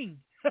rating,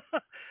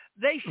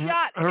 they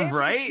shot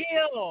every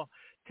kill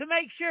to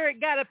make sure it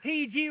got a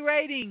PG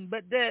rating,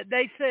 but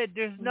they said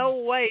there's no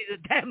way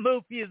that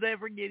movie is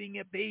ever getting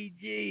a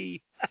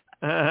PG.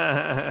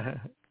 But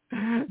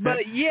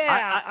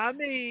yeah,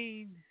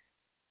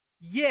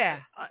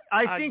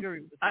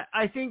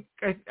 I think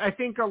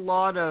a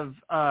lot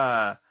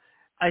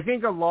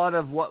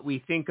of what we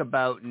think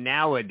about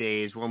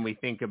nowadays when we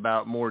think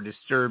about more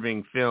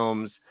disturbing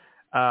films,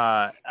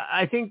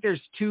 I think there's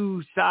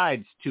two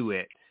sides to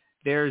it.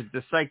 There's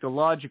the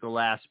psychological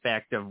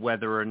aspect of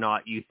whether or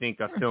not you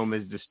think a film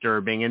is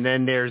disturbing, and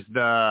then there's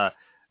the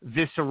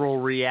visceral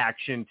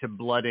reaction to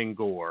blood and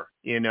gore,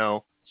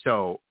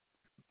 So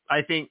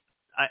I think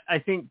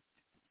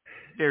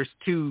there's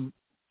two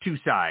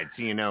sides,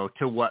 to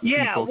what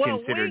people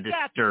consider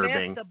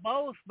disturbing. Got the best of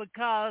both,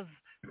 because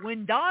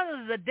when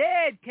Dawn of the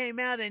Dead came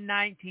out in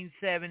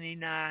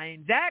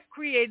 1979, that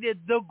created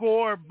the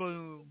gore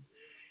boom.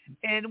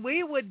 And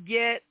we would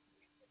get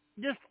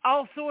just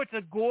all sorts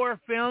of gore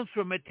films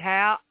from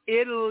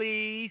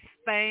Italy,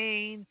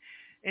 Spain,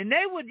 and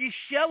they would just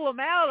show them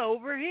out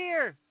over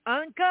here,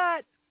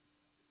 uncut.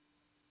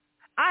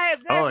 I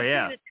have never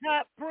seen a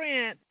cut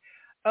print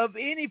of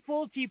any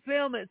Fulci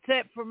film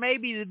except for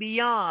maybe The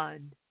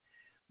Beyond.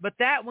 But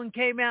that one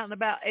came out in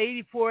about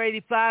 84,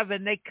 85,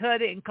 and they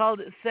cut it and called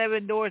it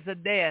Seven Doors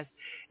of Death.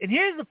 And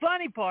here's the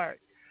funny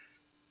part.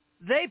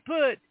 They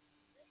put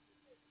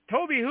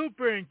Toby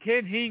Hooper and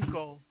Ken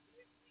Hinkle,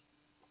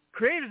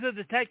 creators of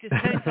the Texas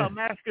Chainsaw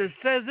Massacre,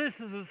 says this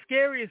is the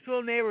scariest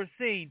film they ever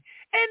seen.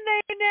 And they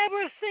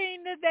never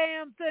seen the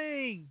damn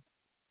thing.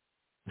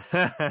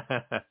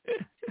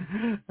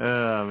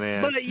 Oh,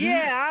 man. But,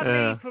 yeah, I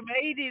mean, from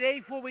 80 to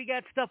 84, we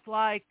got stuff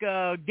like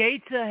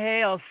Gates of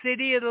Hell,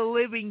 City of the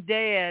Living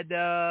Dead,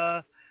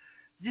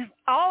 just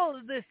all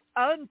of this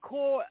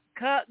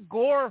uncut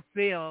gore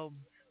film.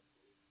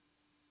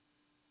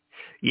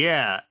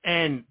 Yeah,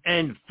 and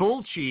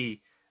Fulci,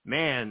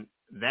 man,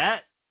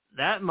 that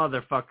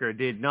motherfucker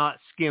did not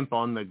skimp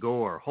on the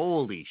gore.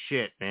 Holy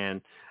shit,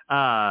 man.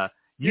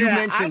 You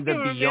mentioned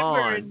The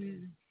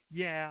Beyond.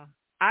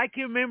 I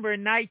can remember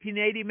in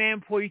 1980, man,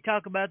 before you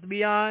talk about The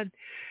Beyond,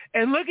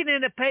 and looking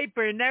in the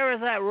paper, and there was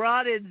that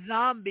rotted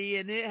zombie,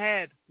 and it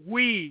had,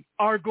 "We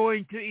are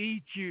going to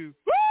eat you."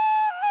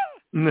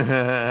 Yep. Ain't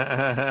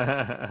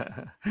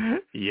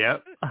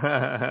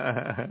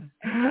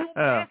no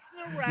messing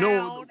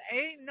around.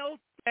 Ain't no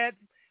pet.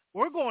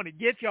 We're going to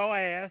get your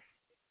ass.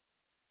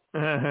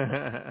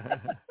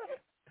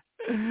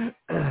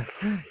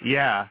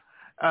 Yeah.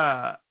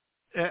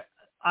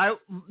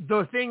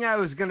 The thing I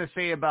was going to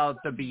say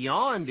about The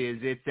Beyond is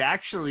it's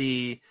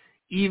actually,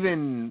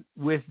 even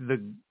with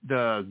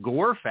the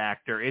gore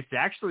factor, it's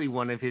actually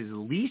one of his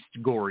least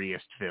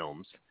goriest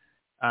films.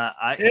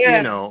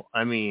 You know,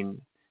 I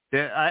mean,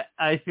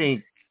 I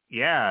think,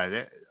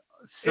 yeah,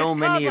 so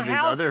many of his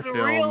other films.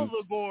 Real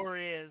the gore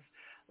is.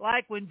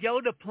 Like when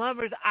Joe the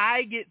Plumber's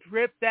eye gets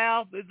ripped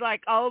out, it's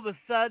like all of a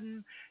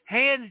sudden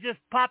hands just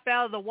pop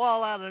out of the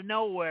wall out of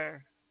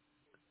nowhere.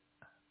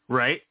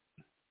 Right.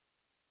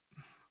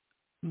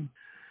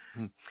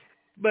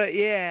 But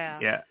yeah.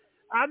 Yeah.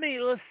 I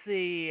mean, let's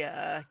see,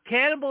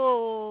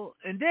 Cannibal,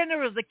 and then there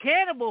was the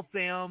Cannibal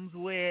films,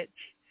 which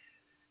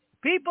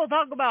people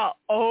talk about,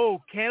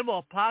 Cannibal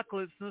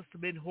Apocalypse must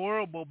have been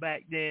horrible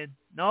back then.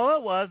 No,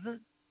 it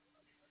wasn't.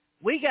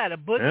 We got a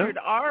butchered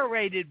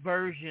R-rated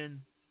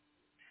version,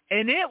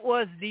 and it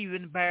wasn't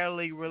even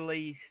barely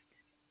released.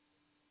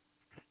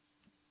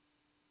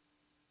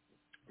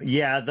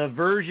 Yeah, the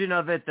version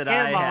of it that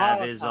Cannibal I have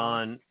Holocaust. is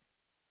on...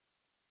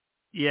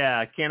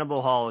 Yeah,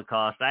 Cannibal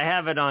Holocaust. I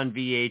have it on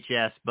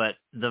VHS, but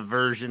the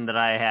version that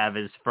I have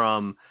is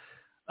from,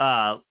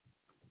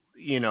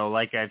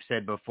 like I've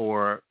said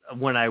before,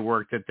 when I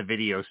worked at the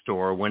video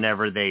store,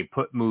 whenever they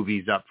put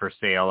movies up for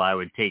sale, I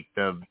would take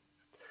the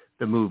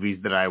movies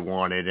that I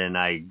wanted, and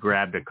I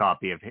grabbed a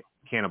copy of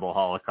Cannibal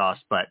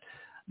Holocaust, but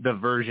the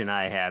version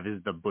I have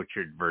is the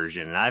butchered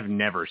version, and I've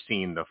never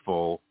seen the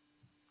full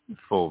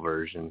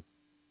version.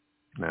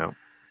 No.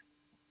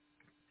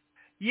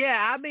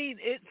 Yeah, I mean,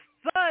 it's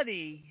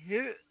funny.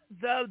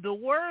 The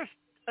worst,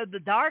 the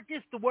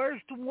darkest, the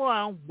worst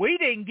one, we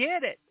didn't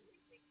get it.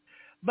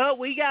 But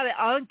we got an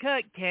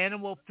uncut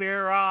Cannibal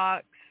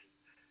Ferox.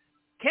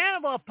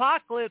 Cannibal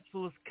Apocalypse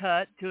was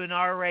cut to an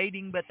R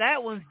rating, but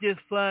that one's just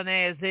fun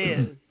as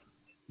is.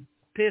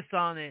 Piss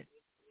on it.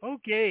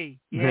 Okay,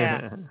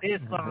 yeah,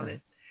 piss on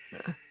it.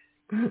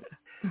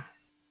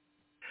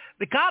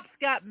 The cops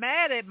got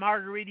mad at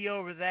Margarita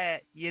over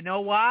that. You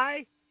know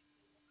why?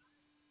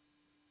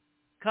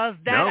 Because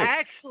that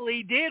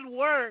actually did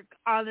work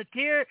on the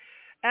tear. It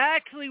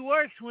actually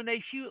works when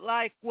they shoot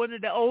like one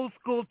of the old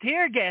school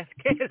tear gas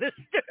canisters.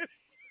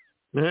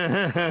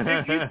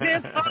 If you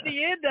piss on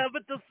the end of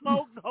it, the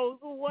smoke goes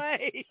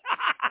away.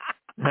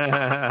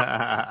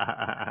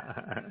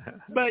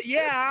 But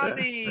yeah, I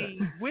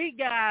mean, we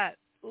got,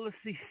 let's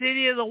see,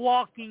 City of the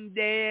Walking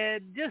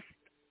Dead, just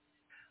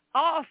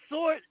all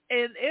sorts.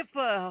 And if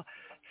a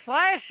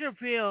slasher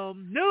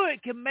film knew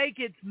it can make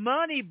its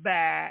money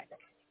back,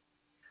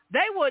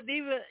 they wouldn't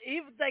even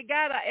if they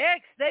got an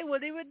X, they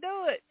wouldn't even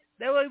do it.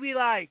 They would be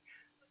like,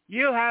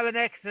 "You have an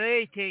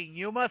X-18.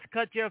 You must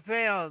cut your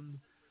film.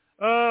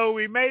 Oh,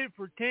 we made it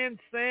for 10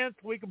 cents.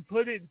 We can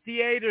put it in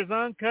theaters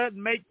uncut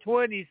and make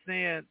 20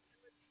 cents.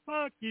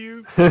 Fuck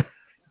you."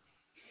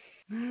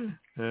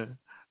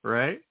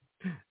 Right?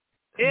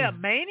 Yeah,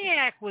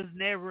 Maniac was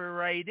never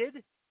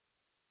rated.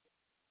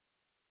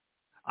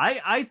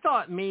 I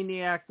thought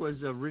Maniac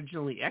was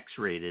originally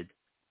X-rated.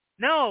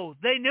 No,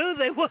 they knew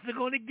they wasn't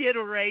going to get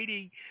a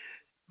rating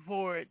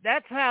for it.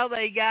 That's how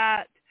they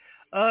got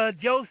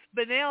Joe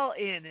Spinell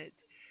in it.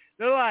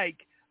 They're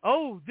like,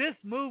 "Oh, this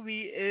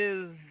movie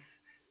is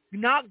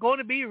not going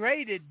to be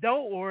rated.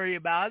 Don't worry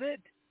about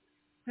it."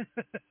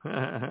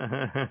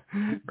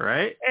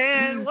 Right?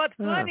 And what's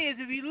funny is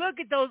if you look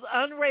at those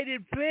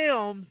unrated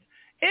films,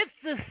 it's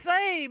the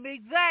same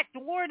exact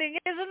wording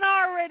as an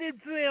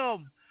R-rated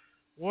film.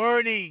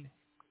 Warning.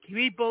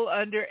 People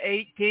under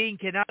 18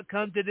 cannot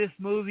come to this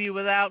movie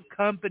without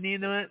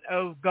accompaniment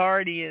of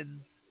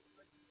guardians.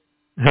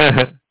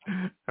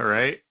 All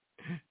right.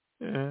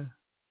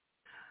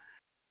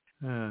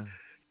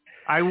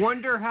 I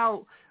wonder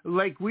how,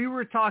 like we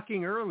were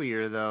talking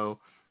earlier, though,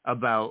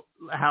 about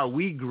how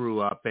we grew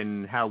up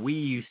and how we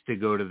used to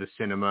go to the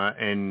cinema.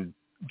 And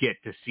get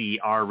to see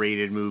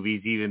R-rated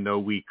movies, even though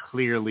we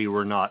clearly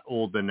were not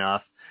old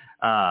enough.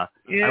 I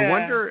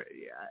wonder,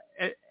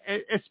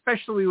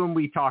 especially when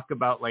we talk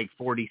about like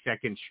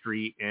 42nd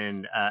Street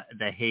and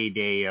the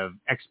heyday of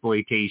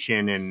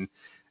exploitation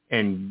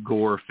and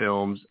gore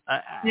films.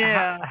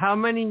 How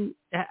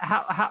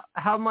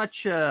much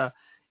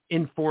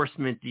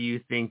enforcement do you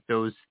think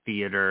those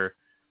theater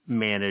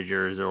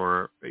managers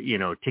or,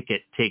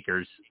 ticket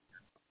takers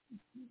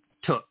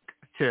took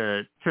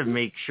to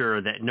make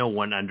sure that no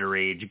one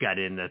underage got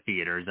in the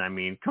theaters? I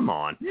mean, come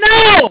on.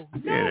 No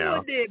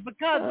one did,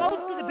 because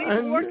most of the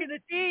people working the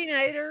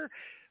theater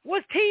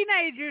was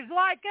teenagers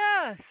like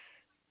us.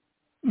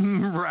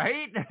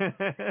 Right?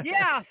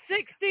 Yeah,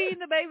 16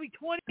 to maybe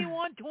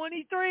 21,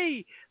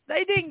 23.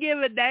 They didn't give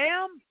a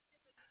damn.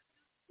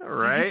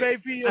 Right. Did you pay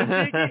for your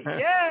ticket?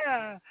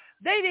 Yeah.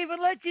 They'd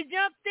even let you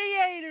jump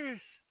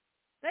theaters.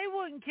 They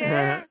wouldn't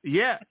care.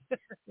 Yeah.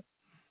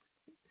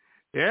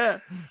 Yeah.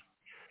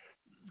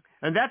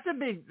 And that's a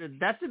big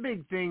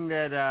thing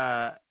that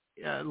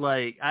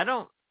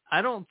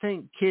I don't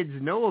think kids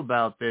know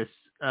about this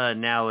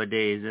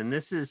nowadays. And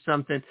this is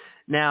something,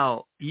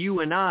 now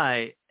you and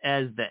I,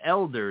 as the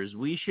elders,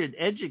 we should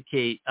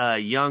educate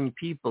young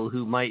people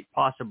who might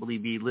possibly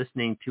be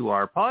listening to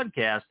our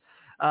podcast.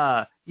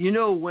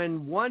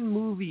 When one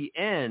movie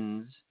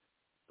ends,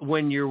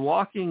 when you're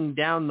walking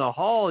down the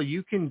hall,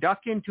 you can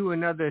duck into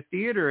another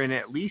theater and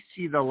at least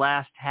see the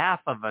last half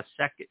of a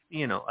second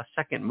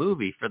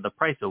movie for the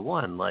price of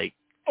one. Like,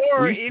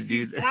 or if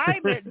you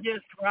time it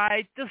just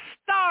right, the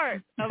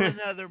start of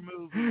another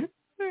movie.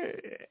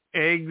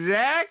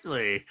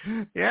 Exactly.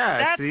 Yeah.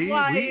 That's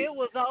why it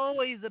was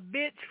always a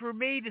bitch for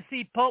me to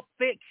see Pulp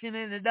Fiction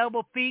in a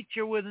double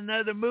feature with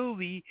another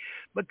movie,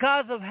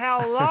 because of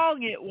how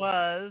long it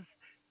was.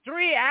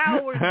 3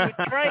 hours with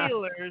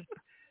trailers.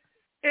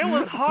 It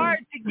was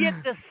hard to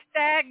get the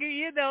stagger,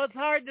 it's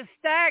hard to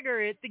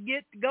stagger it to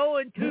get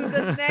going to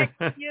the next,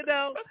 I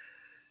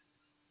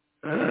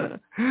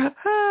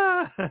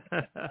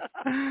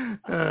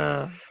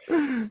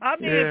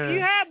mean, if you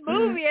have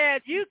movie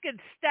ads, you can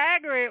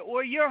stagger it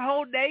where your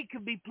whole day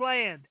could be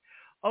planned.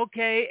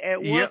 Okay,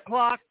 at 1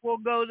 o'clock we'll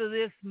go to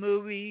this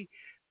movie,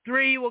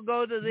 3 we'll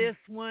go to this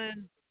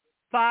one,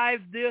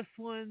 5 this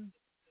one,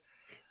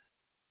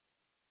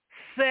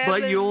 7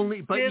 But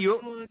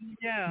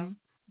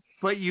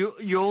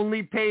you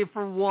only pay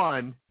for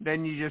one,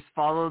 then you just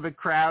follow the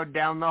crowd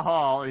down the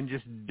hall and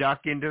just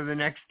duck into the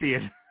next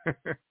theater.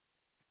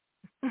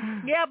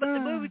 Yeah, but the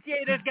movie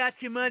theater's got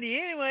your money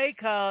anyway,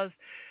 because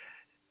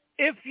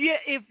if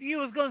you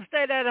was going to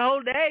stay there the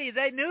whole day,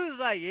 they knew it was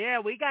like, yeah,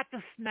 we got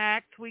the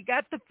snacks, we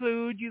got the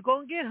food, you're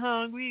going to get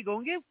hungry, you're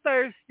going to get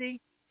thirsty,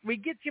 we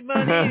get your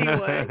money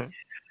anyway.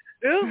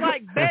 It was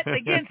like betting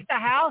against the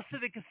house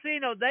at the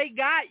casino. They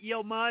got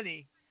your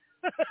money.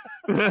 It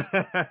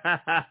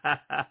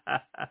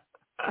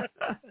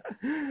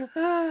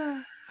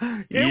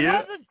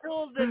wasn't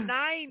until the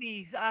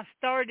 90s I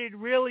started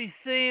really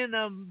seeing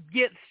them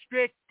get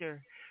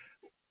stricter.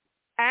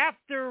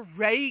 After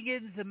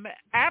Reagan's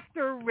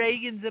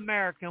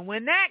America,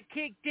 when that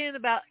kicked in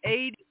about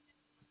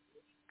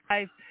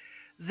 85,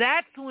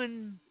 that's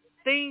when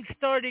things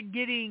started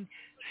getting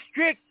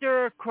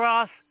stricter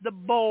across the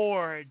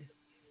board.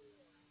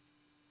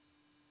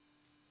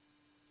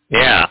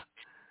 Yeah.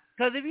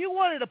 Because if you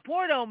wanted a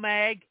porno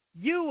mag,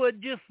 you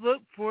would just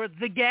look for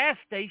the gas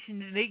station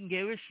that didn't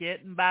give a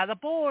shit and buy the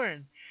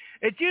porn.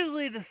 It's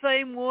usually the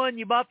same one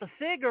you bought the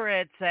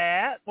cigarettes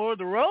at or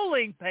the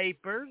rolling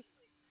papers.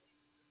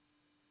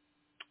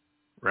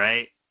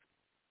 Right.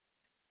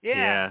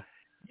 Yeah.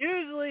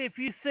 Usually if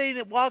you seen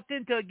it, walked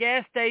into a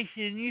gas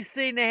station and you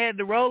seen they had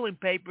the rolling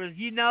papers,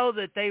 you know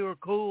that they were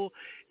cool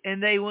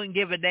and they wouldn't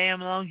give a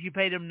damn as long as you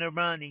paid them their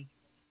money.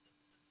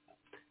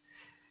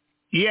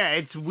 Yeah,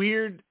 it's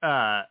weird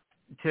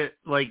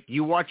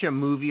you watch a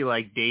movie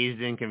like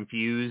Dazed and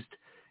Confused,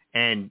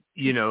 and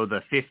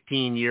the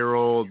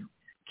 15-year-old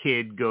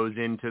kid goes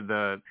into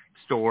the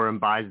store and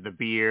buys the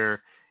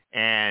beer,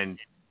 and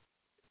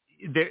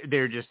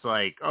they're just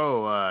like,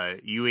 oh,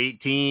 you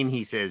 18?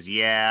 He says,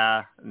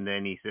 yeah, and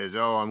then he says,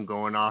 oh, I'm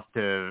going off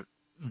to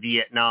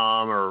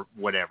Vietnam or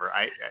whatever.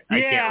 I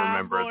can't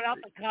remember. I'm going off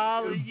to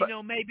college,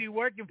 maybe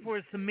working for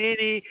a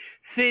city.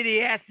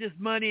 That's just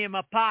money in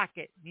my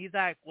pocket. And he's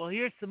like, well,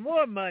 here's some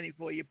more money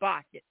for your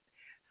pocket.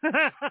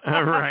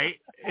 Right.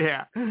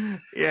 Yeah.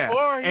 Yeah.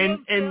 Or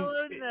him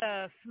selling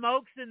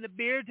smokes and the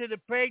beer to the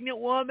pregnant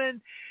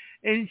woman,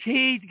 and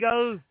she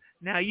goes,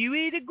 now you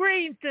eat a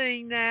green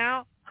thing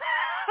now.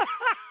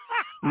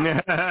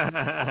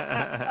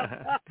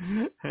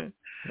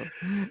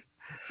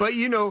 But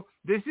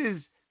this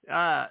is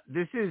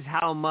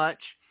how much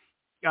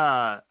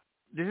the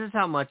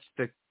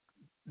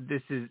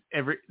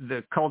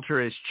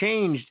culture has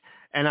changed,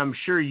 and I'm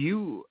sure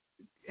you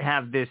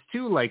have this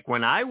too. Like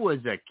when I was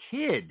a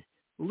kid,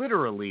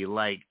 literally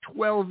like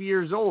 12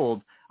 years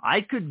old,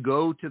 I could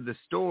go to the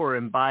store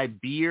and buy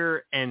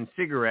beer and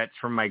cigarettes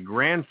from my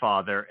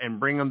grandfather and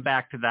bring them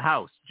back to the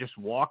house. Just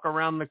walk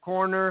around the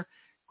corner,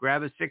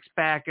 grab a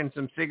six-pack and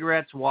some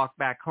cigarettes, walk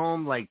back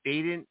home. Like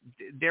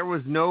there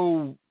was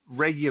no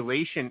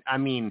regulation. I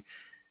mean,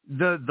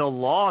 the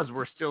laws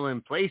were still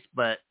in place,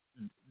 but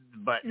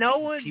no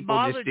one people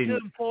bothered just didn't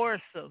to enforce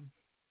them.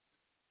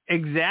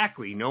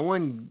 Exactly. No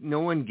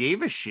one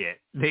gave a shit.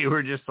 They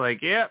were just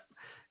like, yep.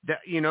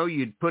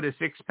 You'd put a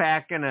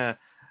six-pack and a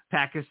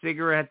pack of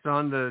cigarettes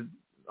on the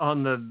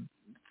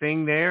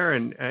thing there,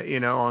 and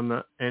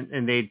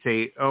and they'd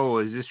say, "Oh,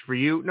 is this for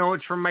you?" "No,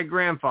 it's from my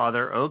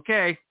grandfather."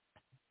 "Okay."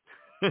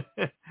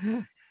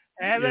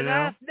 Have a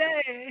nice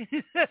day.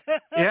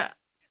 Yeah.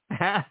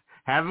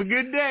 Have a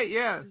good day.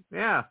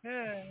 Yeah.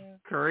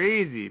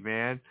 Crazy,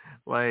 man.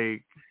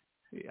 Like,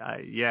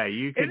 yeah,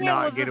 you could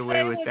not get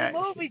away with that.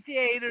 The movie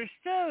theaters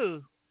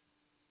too.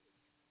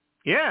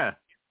 Yeah,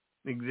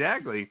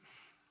 exactly.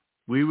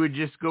 We would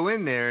just go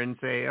in there and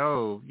say,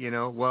 "Oh,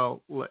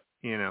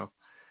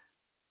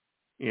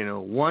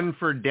 one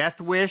for Death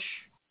Wish."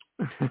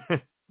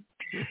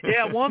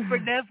 Yeah, one for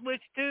Death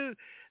Wish too.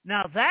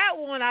 Now that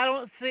one, I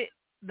don't see.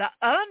 The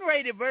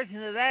unrated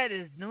version of that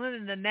is one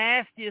of the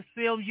nastiest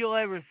films you'll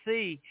ever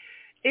see.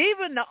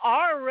 Even the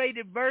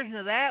R-rated version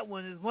of that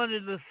one is one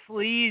of the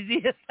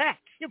sleaziest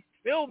action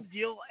films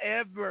you'll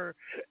ever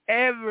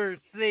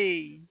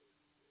see.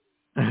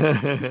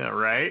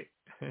 Right?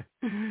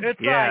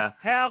 It's like,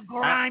 how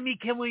grimy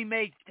can we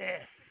make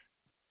this?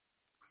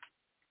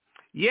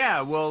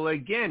 Yeah, well,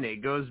 again,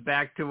 it goes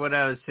back to what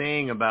I was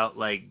saying about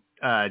like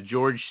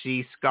George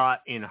C.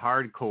 Scott in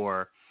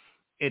Hardcore.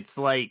 It's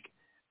like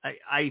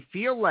I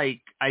feel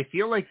like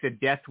the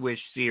Death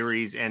Wish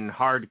series and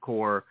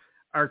Hardcore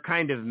are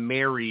kind of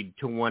married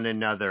to one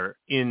another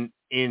in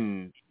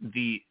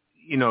the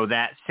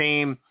that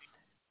same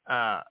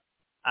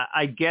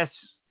I guess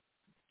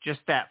just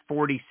that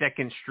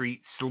 42nd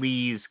Street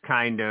sleaze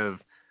kind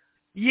of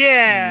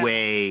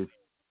way,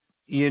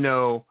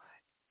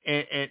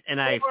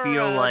 and I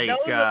feel like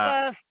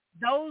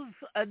those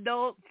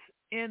adults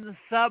in the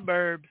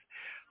suburbs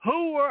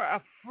who were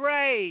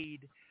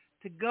afraid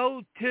to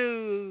go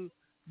to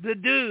the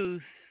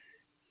Deuce,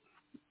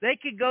 they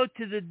could go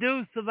to the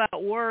Deuce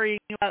without worrying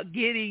about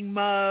getting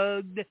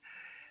mugged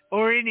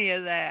or any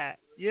of that,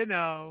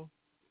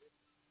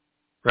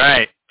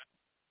 Right.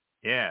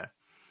 Yeah.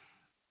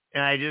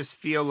 And I just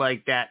feel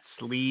like that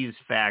sleaze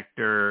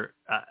factor,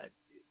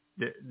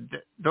 the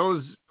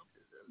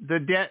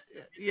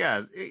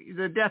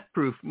Death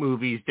Proof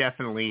movies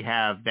definitely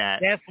have that.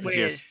 Death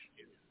Wish.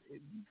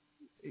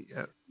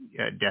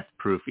 Death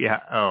Proof. Yeah.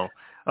 Oh.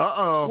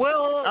 Uh-oh.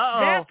 Well,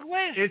 Death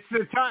Wish. It's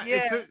the time.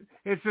 Yeah.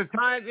 It's the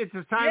time in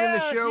the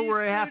show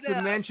where I have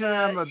to mention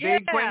I'm a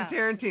big Quentin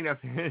Tarantino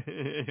fan.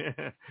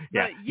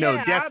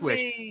 Death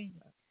Wish.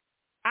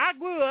 I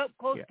grew up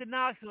close to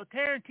Knoxville.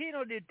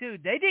 Tarantino did too.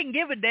 They didn't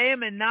give a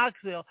damn in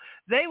Knoxville.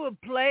 They would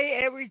play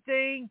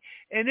everything,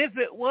 and if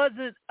it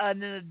wasn't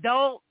an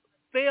adult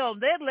film,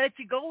 they'd let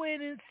you go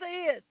in and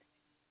see it.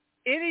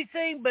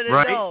 Anything but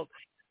adult.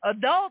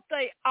 Adult,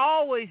 they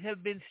always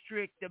have been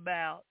strict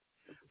about.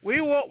 We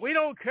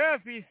don't care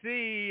if you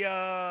see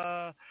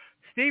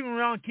Stephen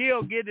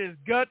Ronquillo get his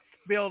guts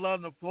spilled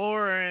on the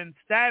floor and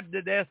stabbed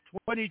to death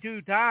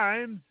 22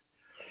 times.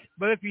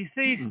 But if you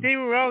see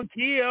Stephen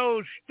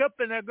Ronquillo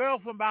stooping a girl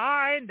from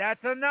behind, that's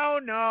a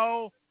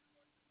no-no.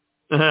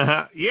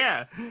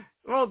 Yeah.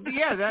 Well,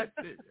 yeah, that's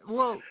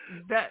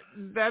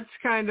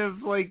kind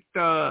of like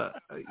the,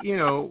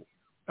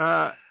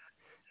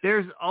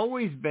 there's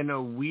always been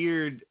a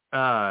weird,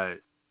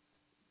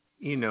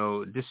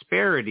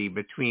 disparity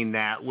between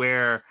that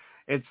where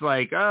it's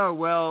like, oh,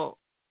 well,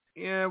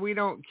 yeah, we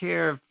don't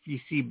care if you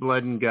see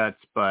blood and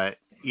guts, but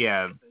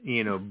yeah,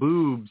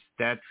 boobs,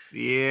 that's,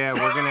 we're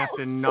going to have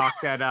to knock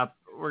that up.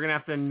 We're going to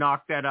have to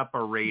knock that up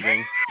a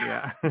rating.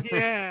 Yeah.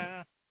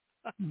 Yeah.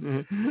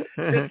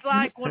 It's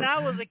like when I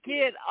was a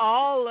kid,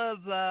 all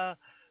of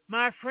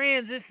my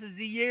friends, this is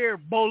the year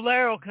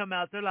Bolero come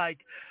out. They're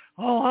like,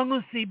 oh, I'm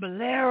going to see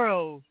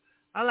Bolero.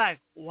 I'm like,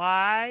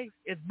 why?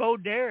 It's Bo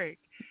Derek.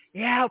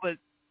 Yeah, but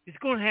it's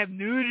going to have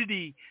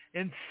nudity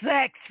and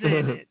sex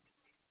in it.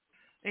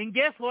 And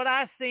guess what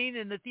I seen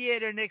in the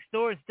theater next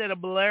door instead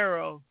of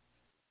Bolero?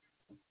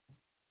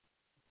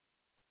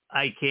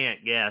 I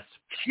can't guess.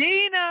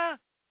 Sheena,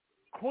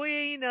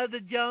 Queen of the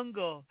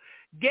Jungle.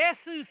 Guess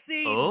who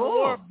seen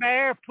more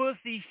bare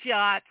pussy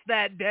shots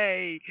that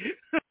day?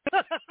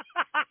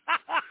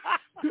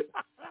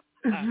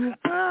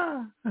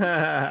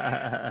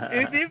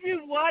 If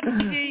you watch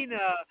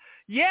Sheena,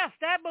 yes,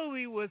 that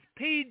movie was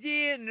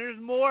PG and there's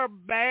more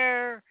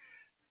bare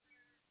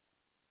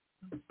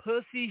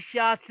pussy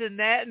shots in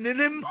that and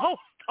in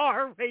most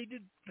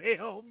R-rated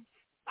films.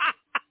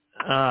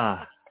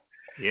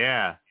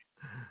 Yeah.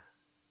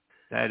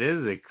 That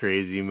is a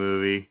crazy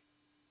movie.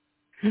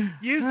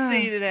 You've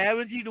seen it,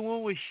 haven't you? The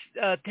one with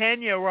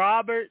Tanya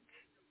Roberts?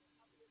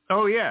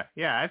 Oh, yeah.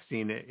 Yeah, I've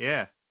seen it.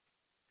 Yeah.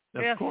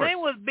 Of course.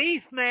 Same with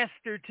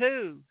Beastmaster,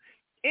 too.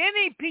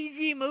 Any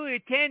PG movie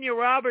with Tanya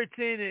Roberts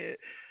in it,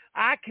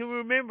 I can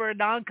remember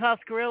Don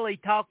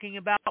Coscarelli talking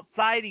about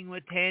fighting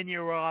with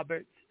Tanya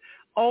Roberts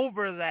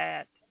over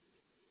that.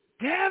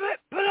 damn it,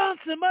 put on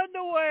some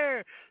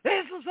underwear.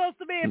 This was supposed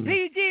to be a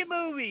PG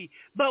movie.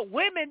 But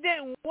women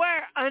didn't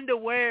wear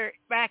underwear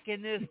back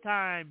in this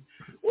time.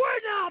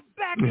 We're not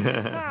back in this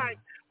time.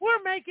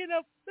 We're making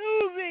a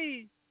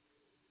movie.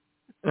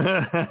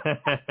 And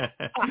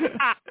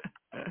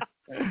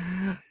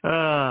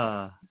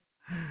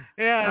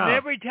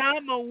every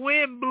time a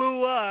wind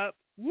blew up,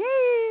 woo!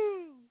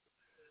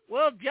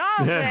 Well,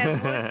 Jaws had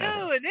one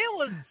too, and it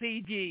was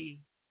PG.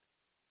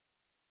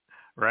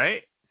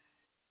 Right?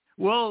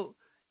 Well,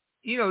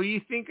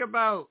 you think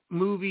about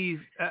movies,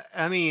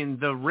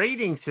 the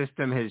rating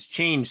system has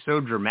changed so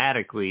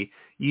dramatically.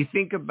 You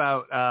think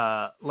about,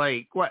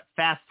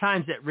 Fast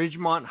Times at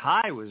Ridgemont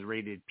High was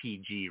rated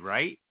PG,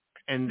 right?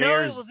 And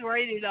no, it was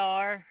rated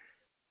R.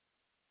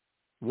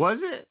 Was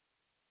it?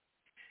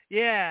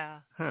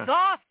 Yeah. Huh.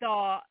 Soft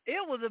R.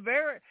 It was a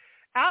very...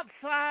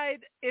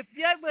 Outside, if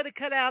you would have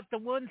cut out the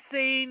one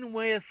scene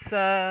with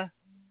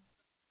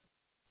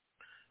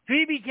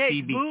Phoebe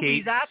Cates'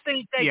 movies, I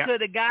think they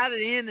could have got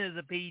it in as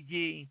a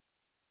PG.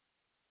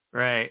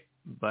 Right.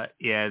 But,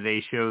 yeah,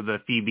 they show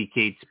the Phoebe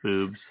Cates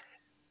boobs.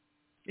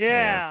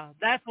 Yeah.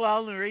 That's the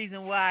only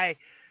reason why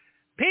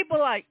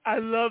people I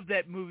love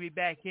that movie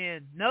back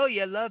in. No,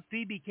 you love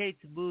Phoebe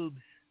Cates' boobs.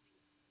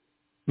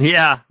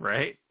 Yeah,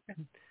 right?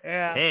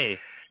 Yeah. Hey.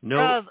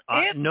 No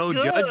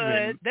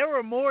judgment. There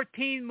were more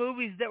teen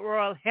movies that were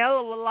a hell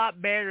of a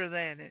lot better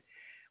than it.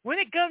 When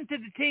it comes to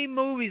the teen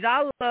movies,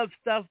 I love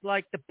stuff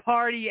like The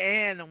Party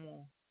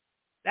Animal.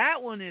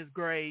 That one is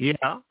great.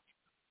 Yeah.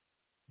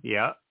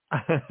 Yeah.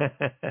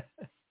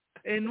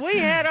 And we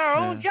had our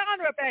own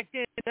genre back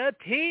then, the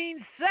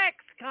teen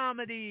sex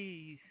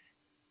comedies.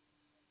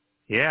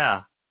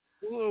 Yeah.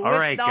 With all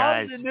right,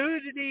 guys. All the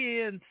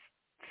nudity and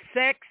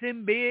sex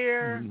and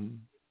beer. Mm-hmm.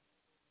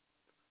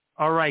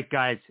 All right,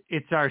 guys,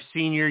 it's our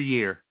senior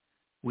year.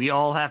 We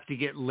all have to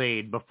get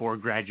laid before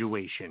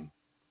graduation.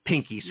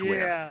 Pinky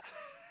swear.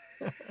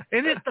 Yeah.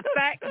 And it's the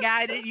fat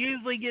guy that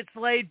usually gets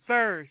laid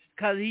first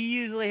because he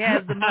usually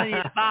has the money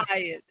to buy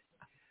it.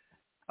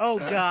 Oh,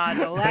 God,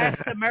 The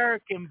Last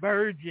American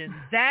Virgin.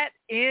 That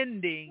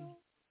ending.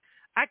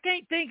 I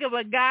can't think of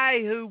a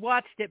guy who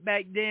watched it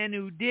back then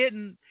who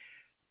didn't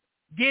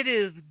get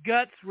his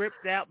guts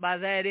ripped out by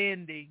that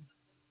ending.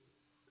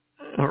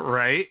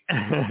 Right.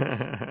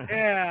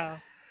 Yeah.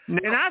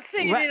 And I've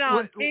seen it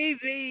on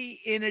TV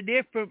in a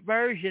different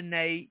version,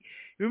 Nate.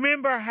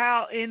 Remember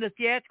how in the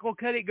theatrical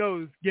cut it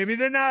goes, give me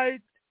the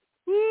night.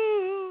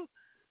 Woo.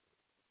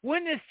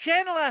 When this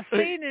channel I've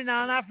seen it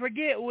on, I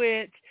forget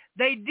which,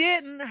 they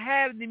didn't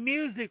have the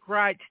music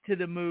rights to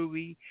the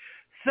movie.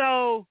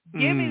 So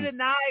Give Me the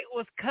Night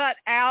was cut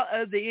out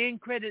of the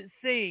end credit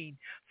scene.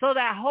 So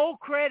that whole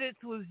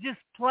credits was just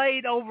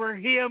played over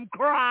him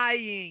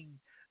crying.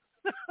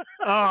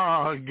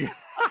 Oh, God.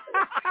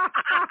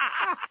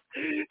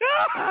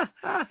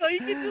 So you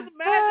can just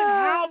imagine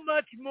how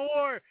much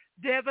more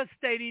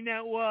devastating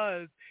that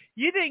was.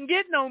 You didn't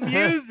get no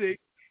music.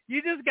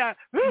 You just got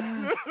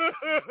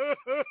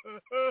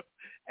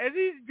as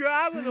he's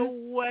driving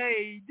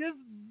away. Just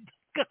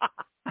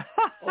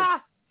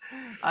God.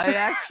 I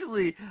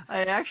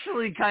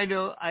actually kind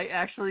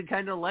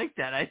of like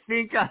that. I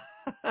think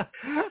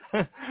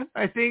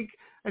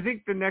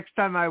the next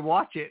time I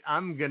watch it,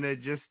 I'm gonna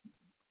just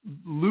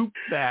loop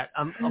that.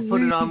 I'll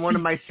put it on one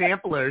of my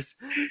samplers.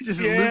 Just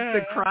loop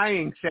the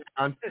crying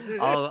sound.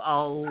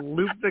 I'll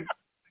loop the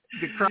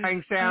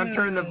crying sound,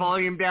 turn the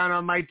volume down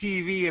on my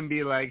TV, and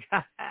be like,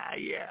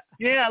 yeah.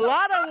 Yeah, a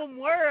lot of them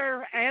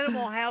were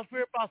Animal House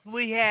ripoffs.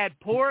 We had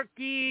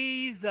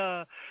Porky's,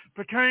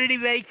 Fraternity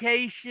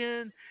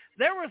Vacation.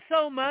 There was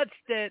so much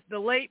that the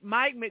late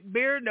Mike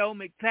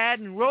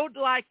McFadden wrote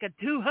like a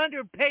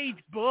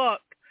 200-page book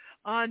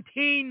on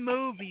teen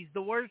movies,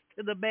 the worst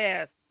to the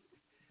best.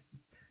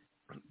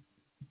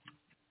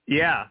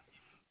 Yeah.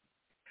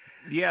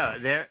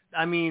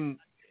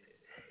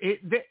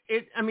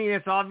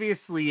 It's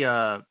obviously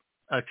a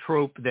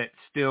trope that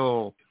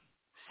still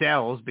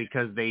sells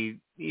because they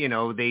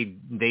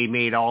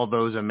made all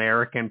those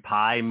American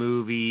Pie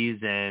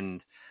movies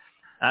and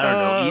I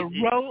don't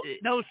know.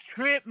 Those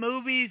trip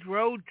movies,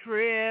 Road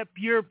Trip,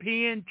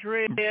 European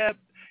Trip,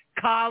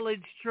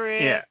 College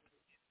Trip.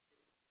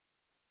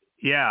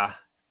 Yeah.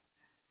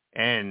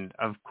 And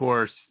of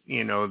course,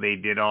 they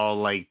did all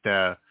like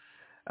the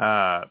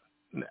I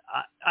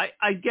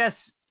guess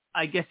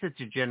it's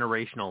a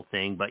generational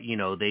thing, but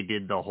they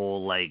did the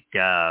whole like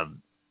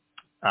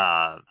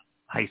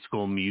High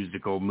School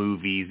Musical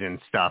movies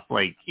and stuff.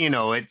 Like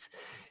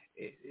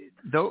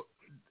though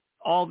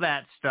all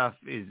that stuff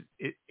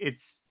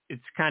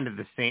it's kind of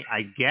the same.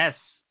 I guess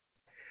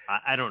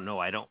I don't know.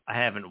 I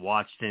haven't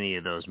watched any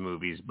of those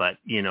movies, but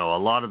a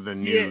lot of the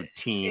new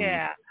teens.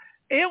 Yeah,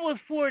 it was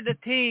for the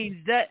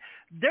teens. That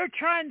they're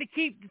trying to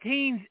keep the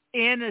teens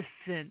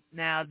innocent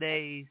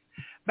nowadays.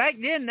 Back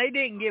then, they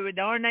didn't give a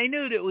darn. They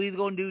knew that we was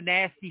going to do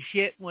nasty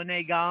shit when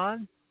they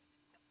gone.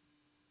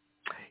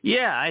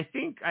 Yeah, I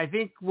think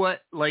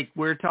what like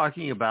we're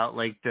talking about,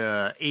 like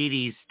the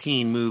 80s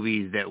teen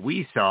movies that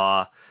we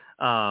saw,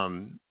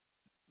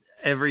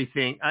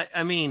 everything.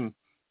 I mean,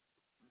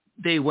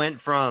 they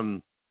went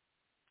from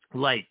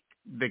like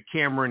the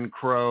Cameron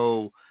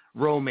Crowe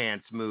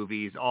romance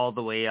movies all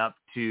the way up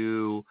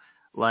to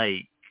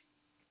like,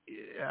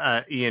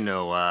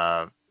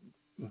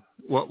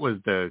 what was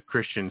the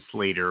Christian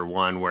Slater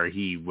one where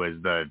he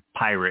was the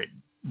pirate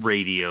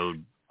radio?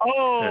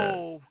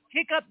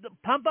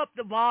 Pump up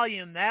the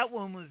volume. That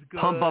one was good.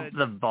 Pump up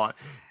the volume.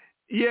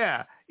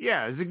 Yeah,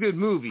 it's a good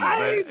movie.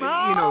 Hey, but,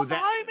 Mom, I'm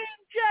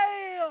in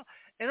jail.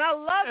 And I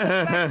love the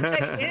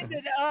fact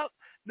that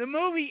the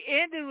movie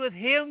ended with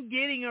him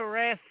getting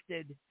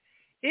arrested.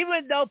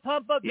 Even though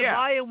Pump Up the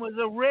Volume was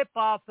a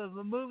ripoff of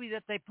a movie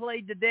that they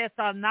played to death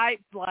on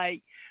Night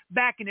Flight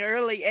back in the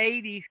early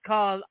 80s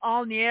called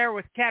On the Air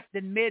with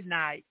Captain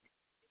Midnight.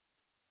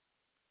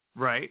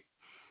 Right.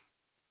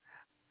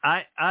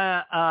 I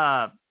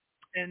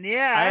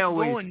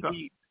always going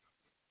deep.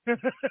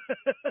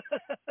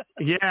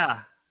 Yeah.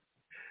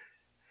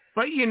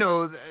 But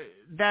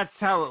that's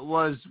how it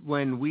was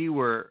when we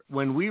were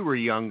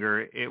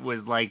younger. It was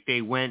like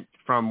they went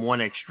from one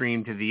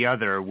extreme to the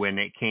other when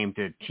it came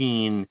to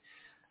teen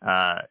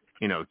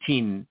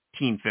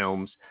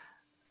films.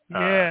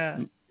 Yeah.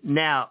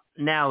 Now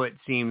it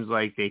seems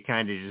like they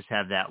kind of just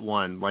have that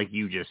one, like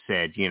you just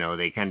said,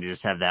 they kind of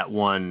just have that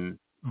one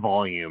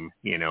volume,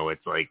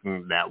 it's like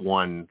that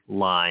one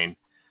line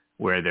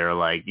where they're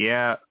like,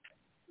 this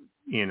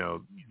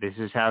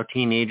is how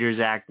teenagers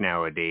act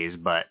nowadays,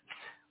 but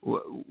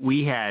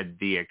we had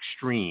the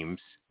extremes,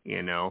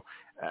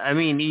 I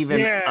mean, even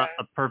a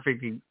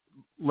perfect,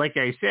 like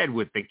I said,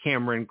 with the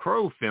Cameron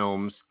Crowe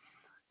films,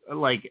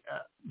 like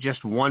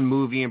just one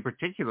movie in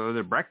particular,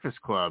 The Breakfast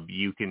Club,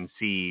 you can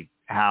see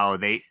how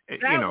they, he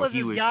was trying to. That was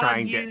a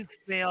John Hughes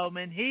film,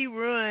 and he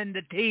ruined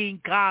the teen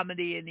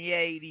comedy in the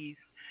 80s.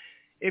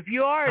 If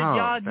you are a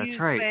John Hughes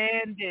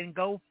fan, then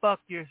go fuck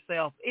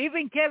yourself.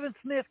 Even Kevin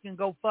Smith can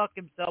go fuck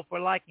himself for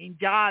liking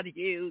John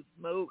Hughes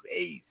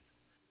movies.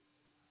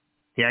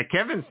 Yeah,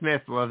 Kevin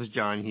Smith loves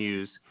John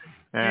Hughes.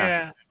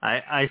 I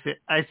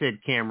said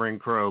Cameron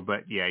Crowe,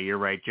 but yeah, you're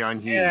right,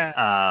 John Hughes. Yeah.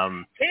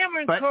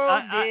 Cameron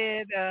Crowe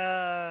did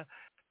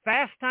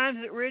Fast Times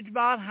at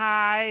Ridgemont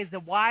High, The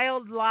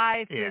Wild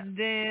Life, and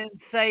then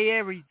Say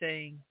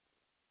Everything.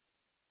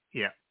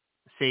 Yeah,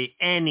 Say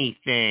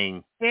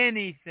Anything.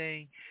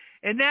 Anything.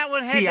 And that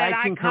one had that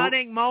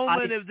iconic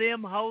moment of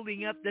them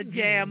holding up the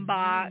jam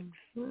box.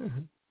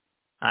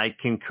 I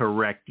can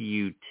correct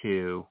you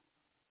too.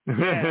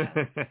 Yeah.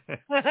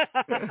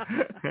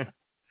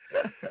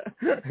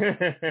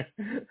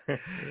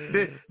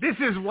 This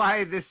is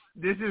why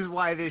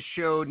this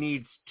show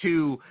needs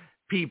two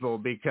people,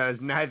 because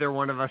neither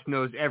one of us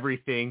knows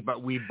everything,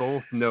 but we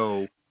both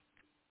know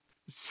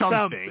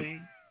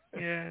something.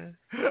 Yeah.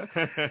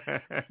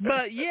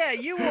 But yeah,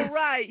 you were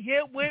right.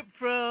 It went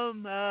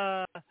from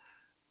the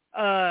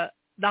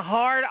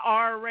hard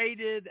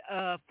R-rated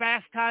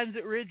Fast Times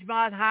at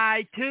Ridgemont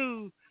High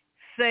to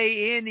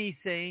Say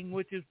Anything,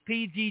 which is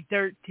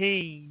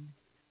PG-13.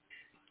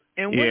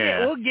 And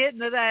we'll get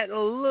into that a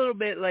little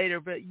bit later.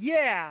 But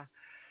yeah,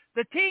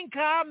 the teen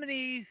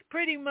comedies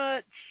pretty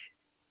much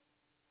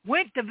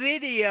went to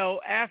video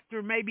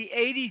after maybe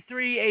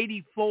 83,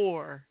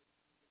 84.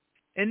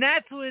 And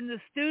that's when the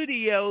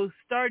studios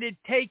started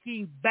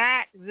taking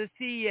back the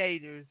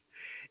theaters.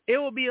 It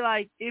will be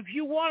like, if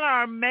you want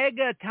our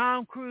mega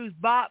Tom Cruise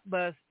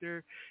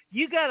blockbuster,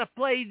 you got to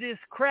play this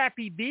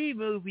crappy B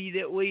movie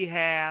that we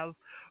have,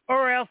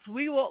 or else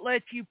we won't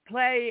let you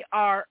play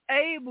our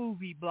A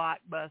movie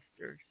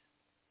blockbusters.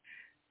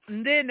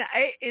 And then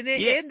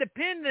the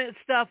independent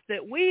stuff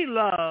that we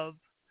love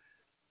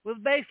was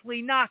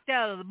basically knocked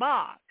out of the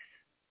box.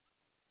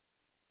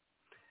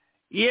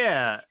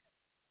 Yeah.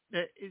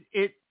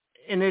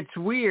 And it's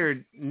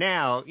weird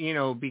now,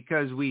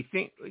 because we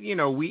think,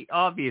 we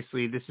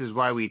obviously, this is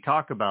why we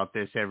talk about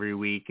this every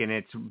week,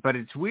 but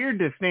it's weird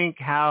to think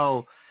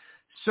how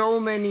so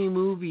many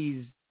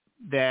movies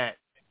that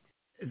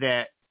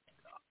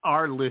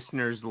our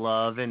listeners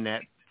love and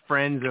that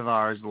friends of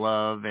ours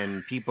love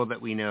and people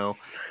that we know,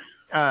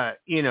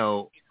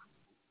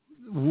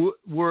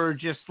 were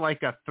just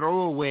like a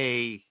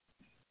throwaway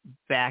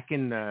back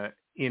in the,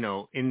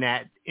 in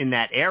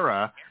that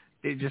era.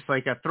 It's just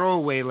like a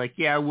throwaway, like,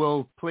 yeah,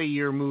 we'll play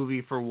your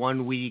movie for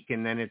 1 week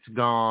and then it's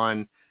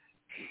gone.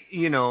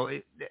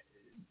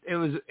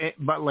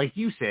 But like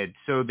you said,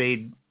 so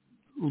they'd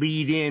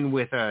lead in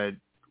with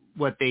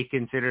what they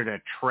considered a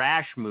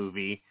trash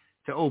movie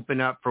to open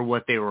up for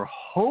what they were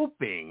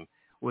hoping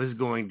was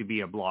going to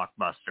be a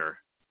blockbuster.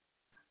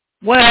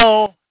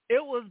 Well,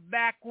 it was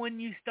back when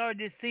you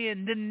started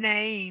seeing the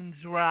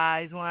names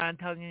rise, what I'm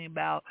talking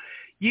about.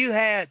 You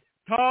had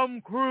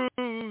Tom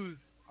Cruise,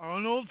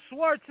 Arnold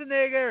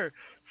Schwarzenegger,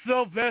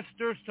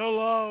 Sylvester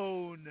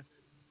Stallone,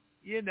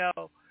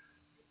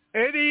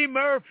 Eddie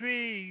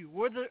Murphy,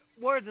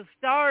 where the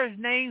stars'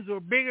 names were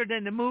bigger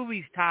than the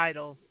movie's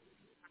titles.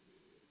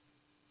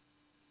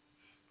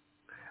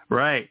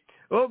 Right.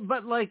 Well,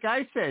 but like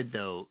I said,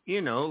 though,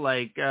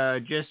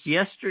 just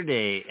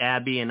yesterday,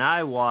 Abby and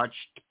I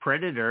watched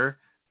Predator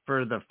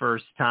for the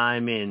first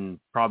time in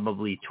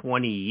probably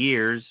 20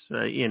 years.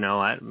 You know,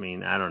 I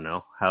mean, I don't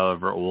know,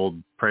 however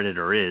old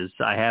Predator is.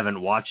 I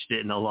haven't watched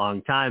it in a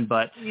long time,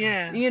 but,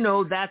 you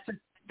know, that's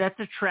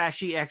a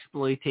trashy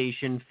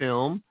exploitation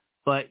film.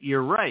 But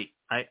you're right.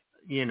 I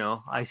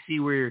see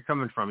where you're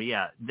coming from.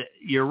 Yeah,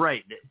 you're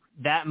right.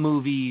 That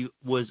movie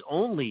was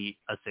only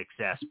a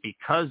success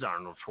because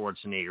Arnold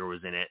Schwarzenegger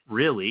was in it,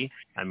 really.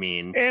 I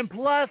mean... And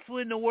plus,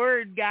 when the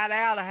word got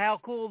out of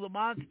how cool the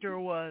monster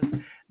was,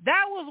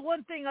 that was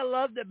one thing I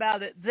loved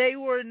about it. They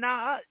were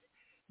not...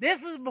 This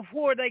was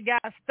before they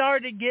got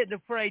started getting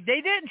afraid.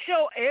 They didn't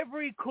show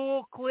every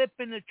cool clip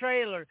in the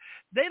trailer.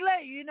 They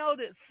let you know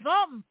that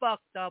something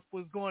fucked up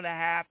was going to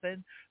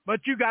happen, but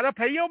you got to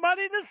pay your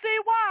money to see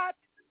what.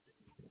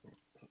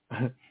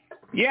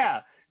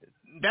 Yeah,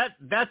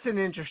 that's an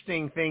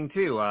interesting thing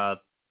too. I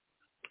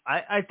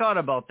thought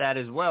about that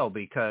as well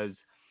because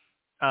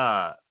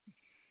I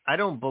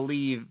don't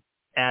believe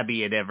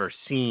Abby had ever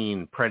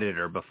seen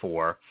Predator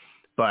before,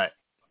 but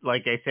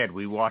like I said,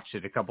 we watched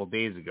it a couple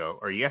days ago,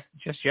 or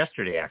just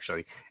yesterday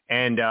actually,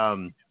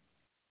 and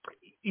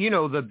you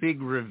know, the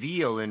big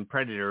reveal in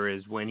Predator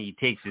is when he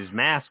takes his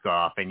mask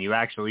off, and you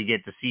actually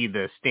get to see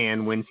the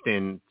Stan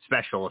Winston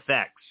special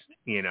effects,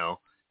 you know,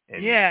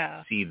 and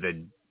see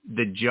the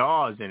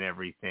jaws and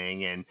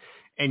everything, and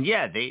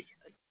yeah,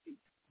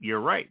 you're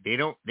right. They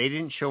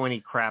didn't show any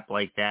crap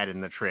like that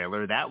in the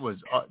trailer. That was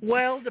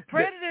well, the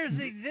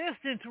Predator's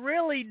existence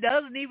really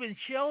doesn't even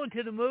show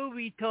into the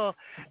movie till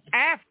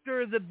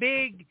after the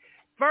big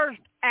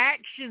first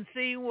action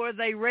scene where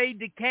they raid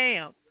the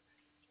camp.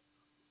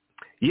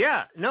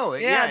 Yeah, no,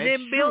 yeah,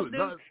 then it's Bill true.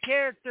 Duke's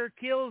character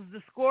kills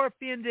the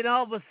scorpion, and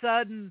all of a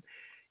sudden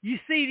you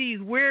see these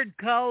weird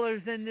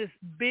colors and this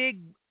big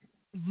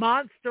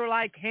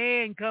monster-like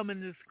hand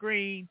coming to the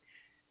screen,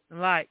 and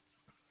like,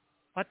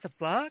 what the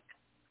fuck?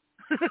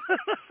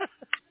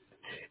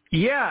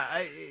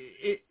 Yeah,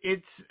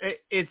 it's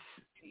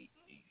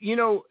you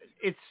know,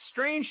 it's a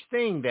strange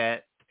thing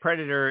that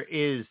Predator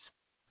is,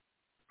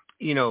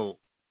 you know,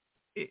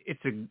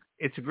 it's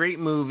a great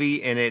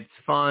movie and it's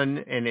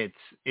fun and it's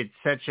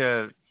such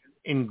a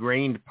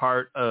ingrained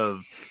part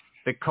of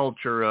the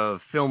culture of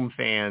film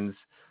fans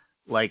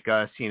like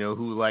us, you know,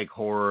 who like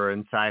horror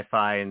and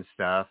sci-fi and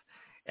stuff.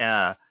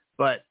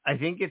 But I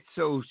think it's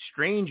so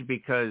strange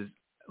because,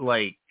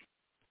 like,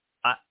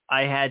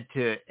 I had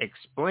to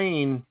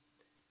explain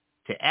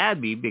to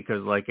Abby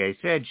because, like I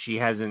said,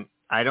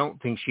 I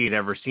don't think she had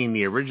ever seen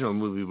the original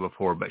movie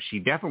before, but she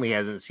definitely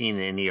hasn't seen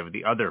any of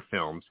the other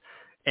films.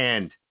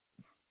 And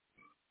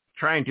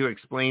trying to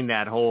explain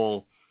that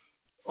whole,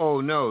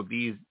 oh no,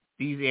 these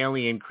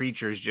alien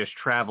creatures just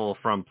travel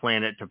from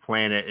planet to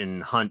planet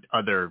and hunt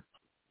other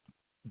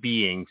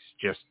beings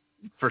just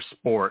for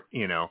sport,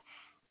 you know.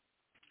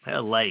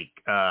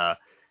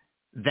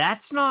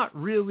 That's not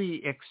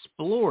really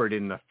explored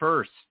in the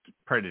first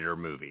Predator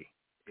movie.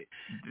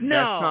 No,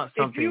 that's not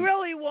something, if you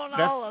really want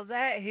all of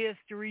that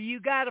history, you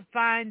got to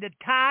find a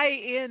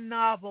tie-in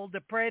novel to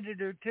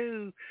Predator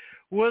 2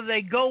 where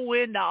they go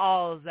into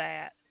all of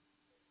that.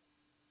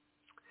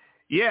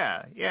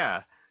 Yeah.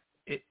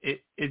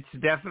 It's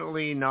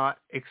definitely not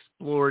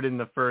explored in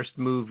the first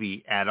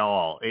movie at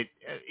all.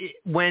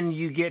 When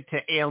you get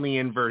to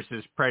Alien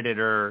versus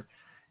Predator,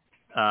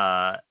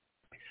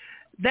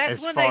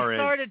 that's when they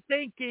started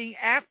thinking,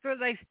 after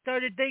they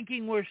started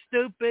thinking we're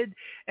stupid,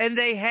 and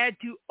they had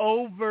to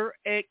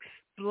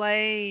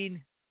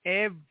over-explain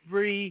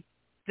everything.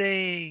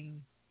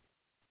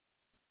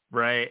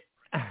 Right.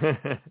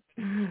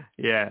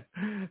 Yeah.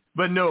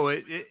 But no,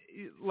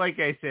 like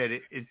I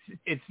said,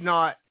 it's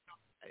not,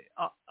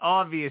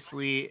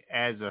 obviously,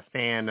 as a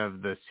fan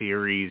of the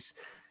series,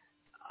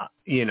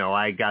 you know,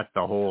 I got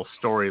the whole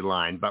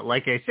storyline. But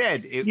like I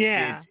said, it's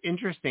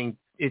interesting.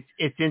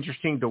 It's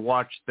interesting to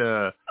watch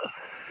the,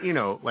 you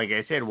know, like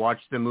I said, watch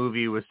the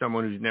movie with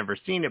someone who's never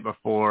seen it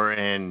before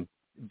and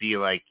be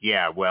like,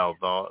 yeah, well,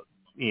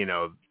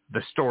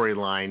 the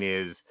storyline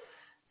is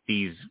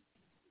these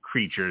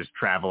creatures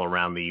travel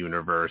around the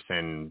universe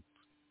and,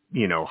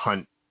 you know,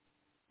 hunt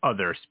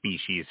other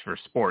species for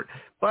sport.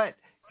 But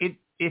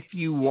if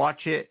you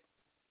watch it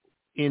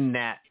in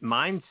that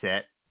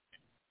mindset,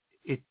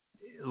 it,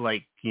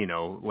 like, you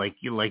know, like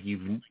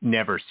you've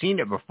never seen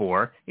it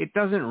before, it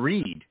doesn't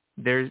read.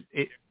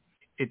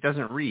 It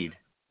doesn't read.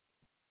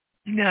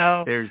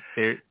 No.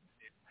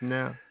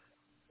 No.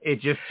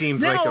 It just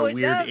seems like a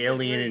weird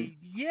alien. Read.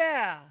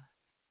 Yeah.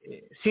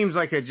 It seems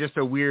like just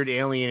a weird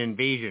alien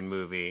invasion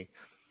movie.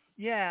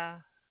 Yeah.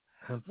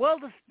 Well,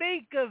 to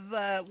speak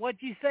of what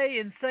you say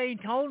insane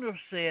tonal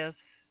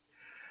shifts,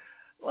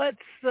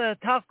 let's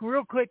talk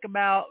real quick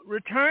about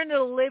Return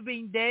of the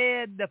Living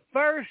Dead, the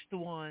first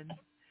one,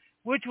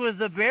 which was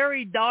a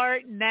very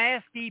dark,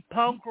 nasty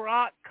punk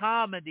rock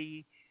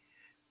comedy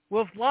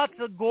with lots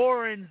of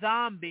gore and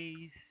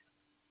zombies,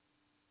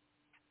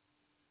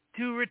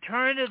 to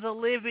Return of the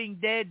Living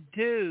Dead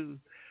 2,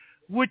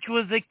 which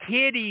was a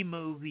kiddie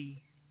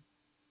movie.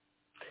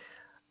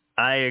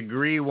 I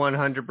agree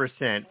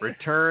 100%.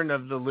 Return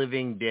of the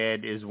Living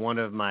Dead is one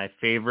of my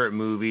favorite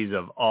movies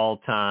of all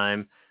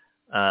time.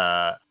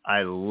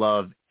 I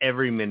love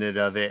every minute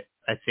of it.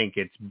 I think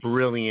it's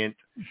brilliant.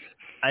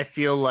 I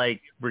feel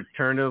like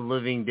Return of the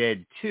Living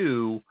Dead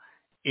 2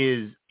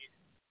 is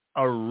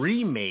a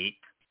remake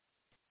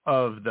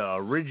of the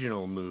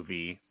original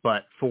movie,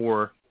 but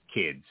for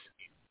kids.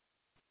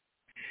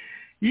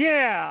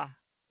 Yeah.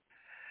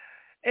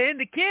 And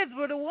the kids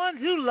were the ones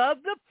who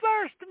loved the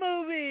first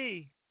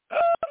movie.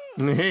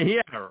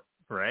 Yeah,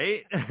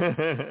 right?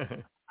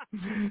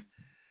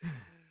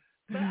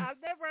 But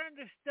I've never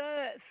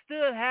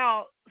understood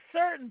how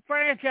certain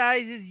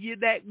franchises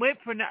that went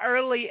from the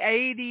early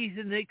 80s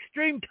and the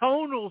extreme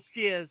tonal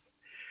shifts,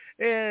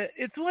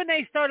 it's when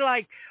they started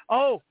like,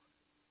 oh,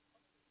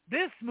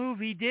 this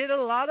movie did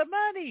a lot of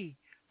money.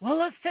 Well,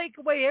 let's take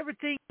away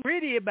everything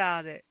gritty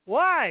about it.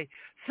 Why?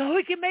 So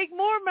we can make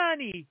more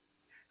money.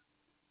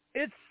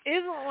 It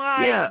isn't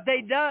like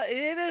it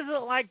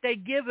isn't like they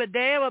give a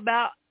damn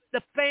about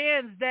the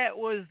fans that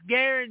was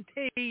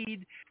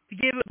guaranteed to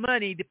give it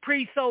money, the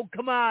pre-sold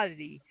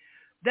commodity.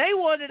 They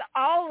wanted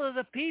all of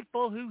the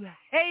people who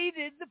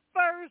hated the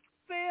first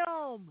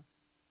film.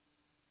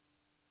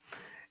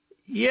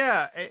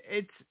 Yeah,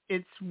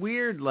 it's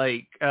weird.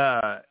 Like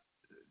a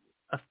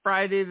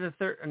Friday the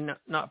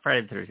not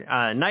Friday the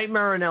 13th.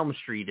 Nightmare on Elm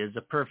Street is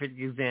a perfect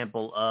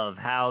example of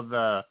how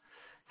the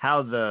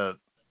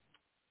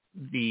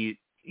the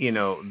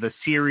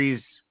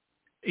series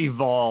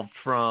evolved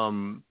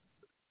from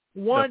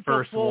one the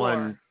first to four.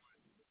 one.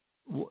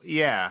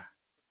 Yeah.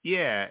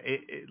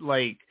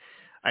 Like,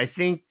 I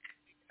think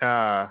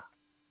I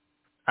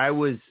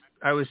was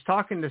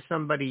talking to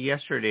somebody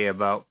yesterday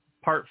about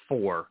part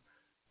 4.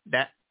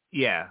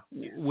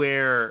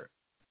 Where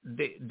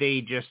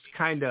they just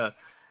kind of,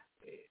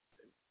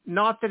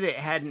 not that it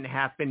hadn't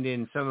happened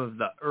in some of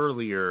the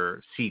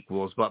earlier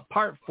sequels, but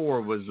part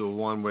 4 was the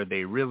one where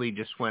they really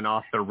just went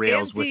off the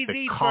rails MTV with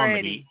the comedy.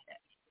 Freddy.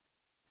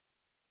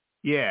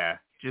 Yeah,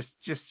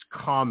 just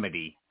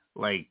comedy.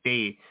 Like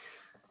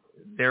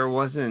there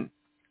wasn't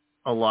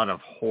a lot of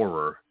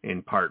horror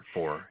in part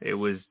 4. It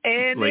was,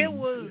 and like, it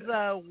was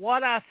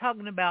what I was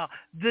talking about: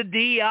 the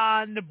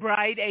Dion, the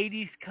bright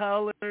 '80s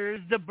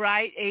colors, the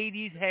bright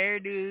 '80s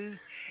hairdos.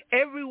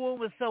 Everyone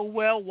was so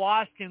well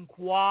washed and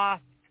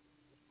coiffed.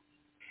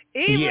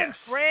 Even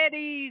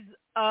Freddy's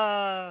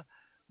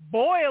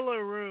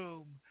boiler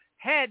room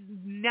had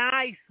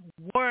nice,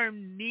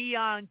 warm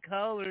neon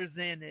colors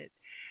in it.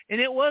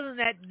 And it wasn't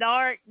that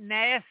dark,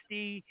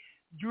 nasty,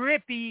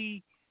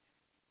 drippy,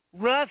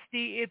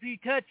 rusty. If you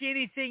touch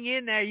anything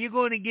in there, you're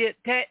going to get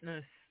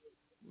tetanus.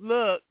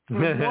 Look,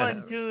 from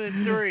 1, 2,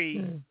 and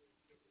 3.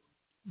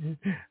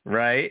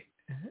 Right.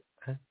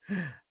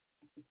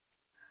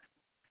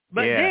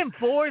 But then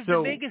 4 is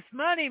the biggest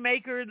money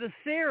maker of the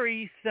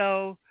series,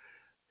 so...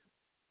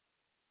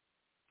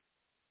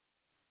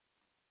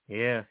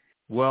 Yeah.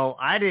 Well,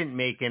 I didn't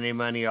make any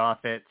money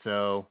off it,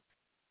 so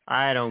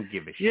I don't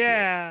give a shit.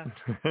 Yeah.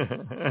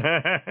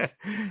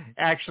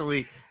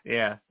 Actually,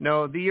 yeah.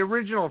 No, the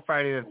original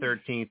Friday the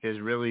 13th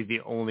is really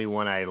the only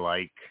one I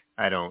like.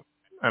 I don't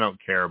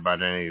care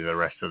about any of the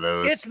rest of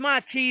those. It's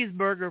my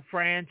cheeseburger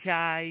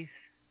franchise.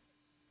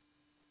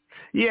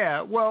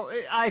 Yeah, well,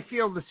 I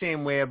feel the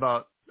same way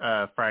about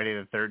Friday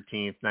the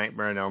 13th,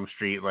 Nightmare on Elm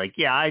Street. Like,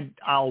 yeah,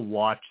 I'll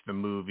watch the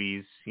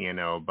movies,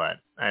 but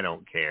I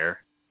don't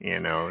care.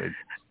 It's...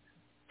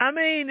 I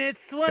mean, it's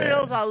one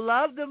of those, I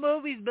love the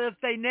movies, but if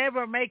they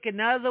never make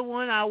another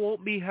one, I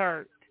won't be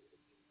hurt.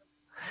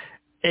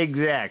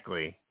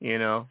 Exactly.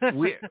 And a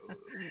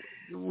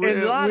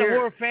lot of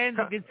horror fans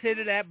would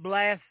consider that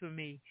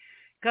blasphemy.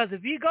 Because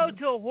if you go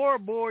to a horror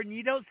board and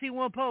you don't see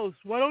one post,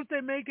 why don't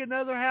they make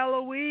another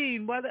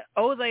Halloween?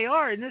 They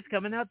are, and it's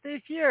coming out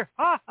this year.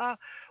 Ha ha.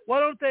 Why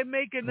don't they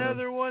make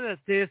another one of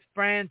this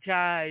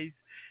franchise?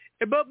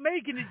 But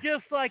making it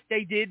just like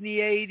they did in the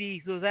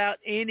 80s without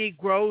any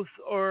growth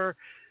or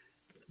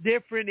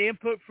different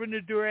input from the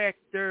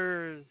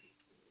directors.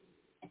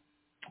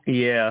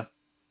 Yeah.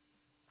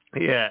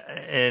 Yeah,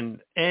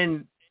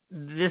 and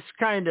this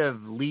kind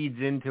of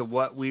leads into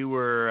what we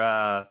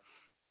were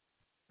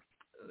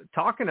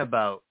talking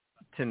about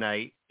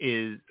tonight,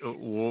 is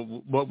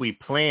what we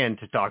plan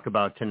to talk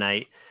about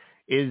tonight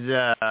is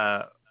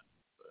a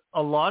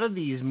lot of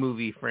these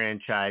movie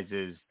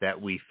franchises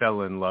that we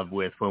fell in love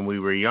with when we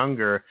were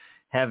younger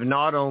have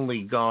not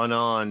only gone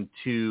on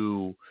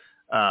to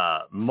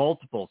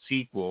multiple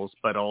sequels,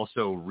 but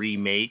also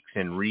remakes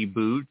and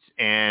reboots.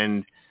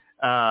 And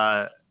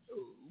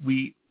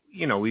we've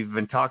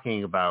been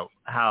talking about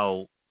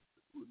how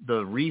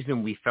the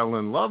reason we fell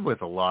in love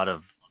with a lot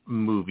of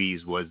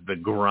movies was the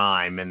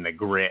grime and the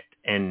grit.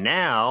 And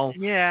now,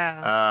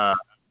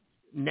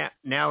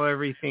 now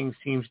everything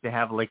seems to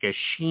have like a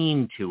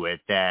sheen to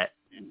it that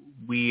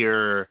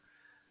we're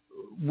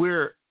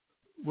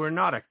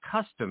not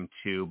accustomed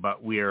to,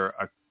 but we're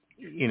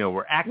acclimating to.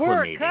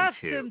 We're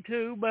accustomed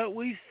to, but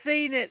we've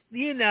seen it,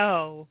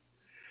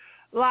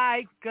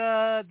 like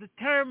the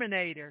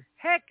Terminator.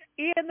 Heck,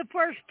 in the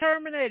first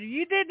Terminator,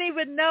 you didn't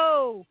even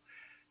know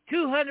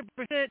 200%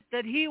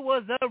 that he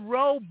was a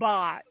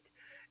robot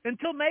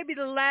until maybe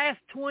the last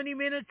 20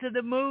 minutes of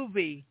the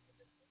movie.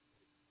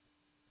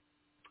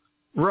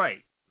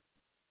 Right.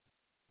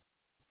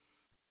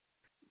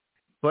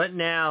 But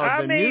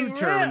now new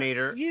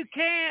Terminator... You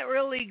can't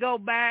really go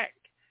back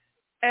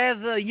as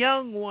a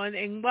young one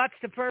and watch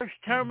the first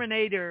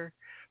Terminator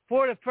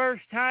for the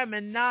first time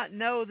and not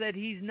know that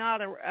he's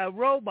not a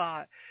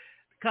robot.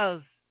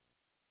 Because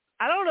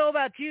I don't know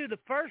about you, the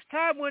first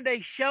time when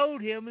they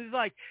showed him, it was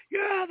like,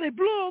 yeah, they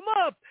blew him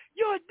up.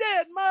 You're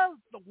dead, mother.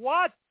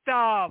 What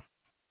the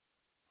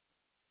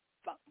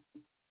fuck?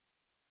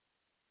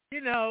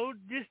 You know,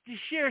 just the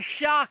sheer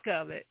shock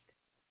of it.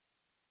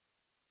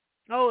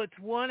 Oh, it's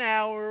 1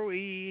 hour.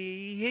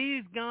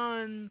 He's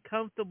gone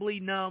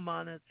comfortably numb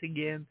on us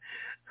again.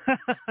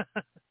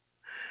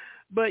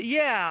 But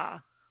yeah.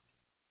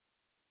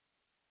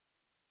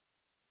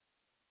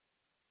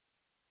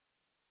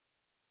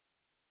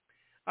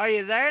 Are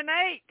you there,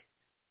 Nate?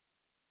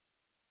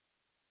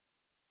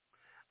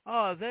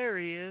 Oh, there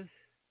he is.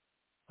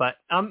 But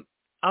I'm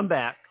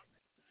back.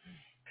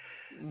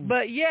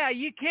 But yeah,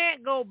 you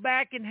can't go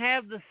back and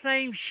have the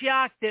same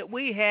shock that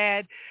we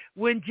had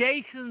when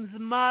Jason's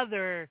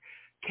mother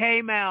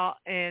came out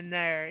in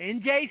there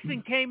and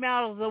Jason came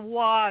out of the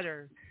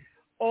water.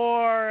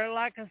 Or,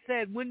 like I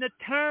said, when the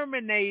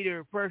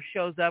Terminator first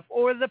shows up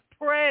or the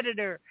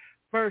Predator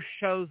first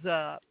shows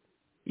up.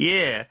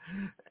 Yeah.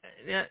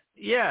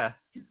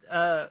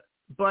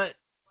 But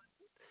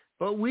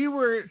we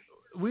were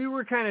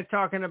kind of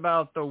talking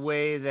about the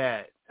way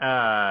that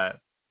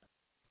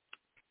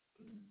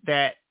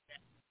that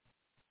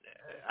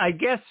I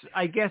guess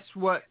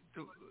what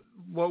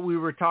we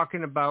were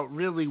talking about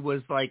really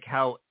was like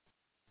how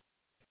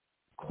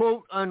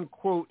quote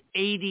unquote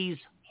 80s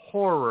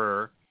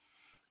horror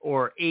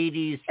or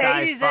 80s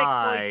sci-fi. 80s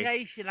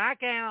exploitation. I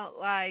count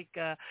like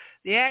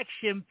the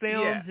action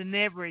films and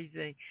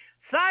everything.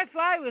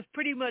 Sci-fi was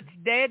pretty much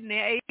dead in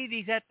the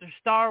 80s after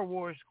Star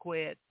Wars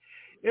quit.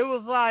 It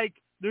was like,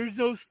 there's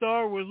no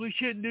Star Wars. We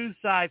shouldn't do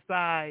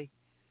sci-fi.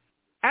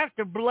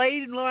 After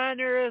Blade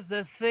Runner,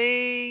 The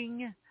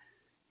Thing,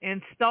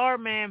 and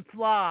Starman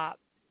flopped,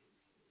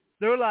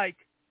 they're like,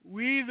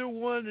 we either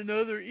want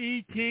another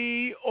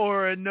E.T.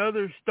 or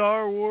another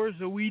Star Wars,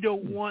 or we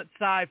don't want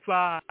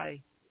sci-fi.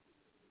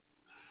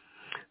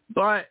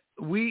 But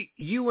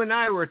you and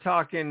I were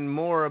talking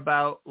more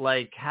about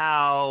like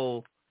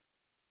how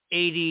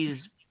 80s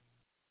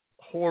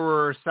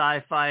horror,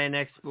 sci-fi, and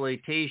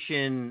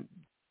exploitation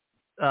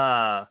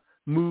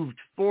moved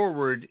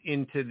forward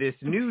into this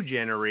new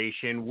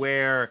generation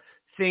where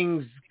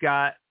things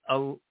got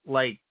a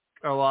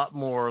lot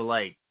more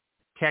like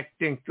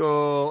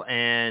technical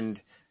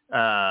and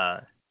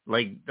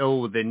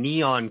the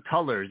neon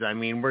colors. I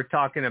mean, we're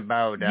talking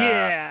about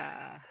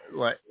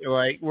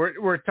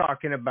we're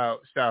talking about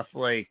stuff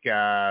like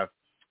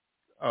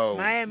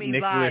Miami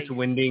Nicholas Vice.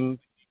 Winding,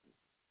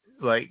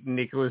 like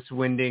Nicholas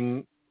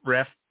Winding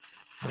Refn's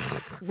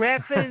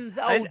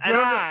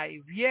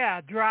Drive.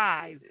 Yeah,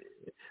 Drive.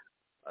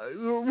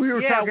 We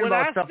were talking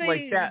about stuff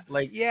like that.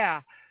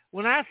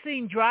 When I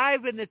seen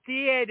Drive in the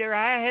theater,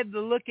 I had to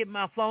look at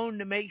my phone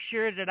to make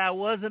sure that I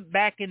wasn't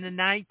back in the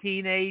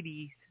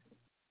 1980s.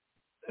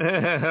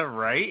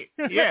 Right?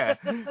 Yeah.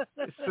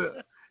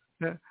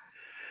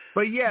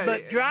 But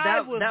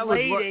Drive was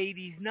late was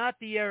 80s, not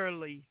the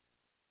early.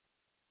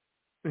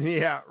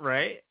 Yeah,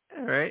 right.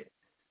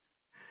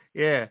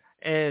 Yeah,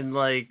 and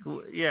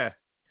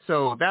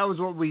so that was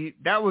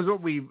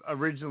what we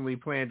originally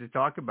planned to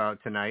talk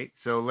about tonight.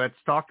 So let's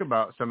talk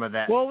about some of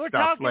that. Well, we're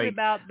stuff, talking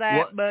about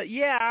that, but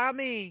yeah, I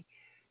mean,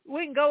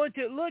 we can go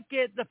into look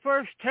at the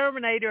first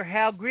Terminator,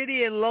 how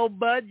gritty and low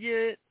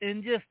budget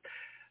and just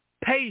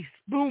pace,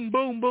 boom,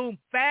 boom, boom,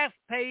 fast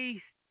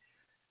paced,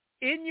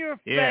 in your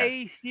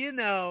face. You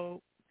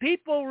know,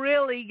 people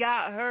really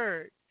got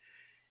hurt.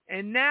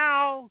 And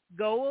now,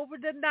 go over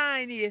the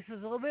 90s, this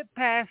is a little bit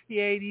past the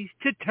 80s,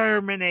 to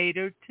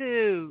Terminator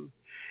 2.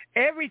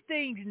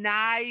 Everything's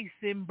nice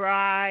and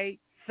bright,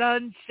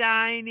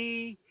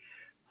 sunshiny,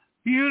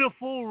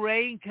 beautiful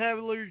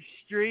rain-covered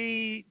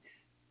streets.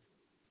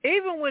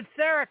 Even when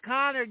Sarah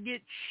Connor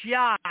gets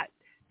shot,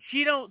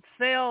 she don't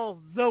sell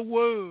the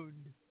wound.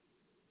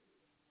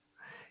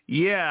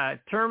 Yeah,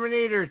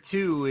 Terminator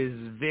 2 is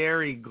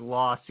very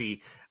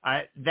glossy.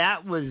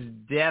 That was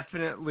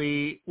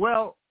definitely...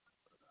 Well...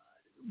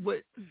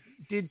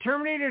 did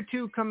Terminator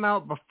 2 come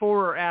out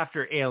before or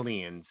after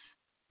Aliens?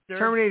 Sure.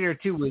 Terminator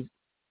 2 was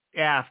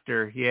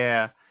after,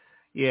 yeah.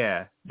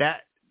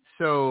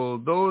 So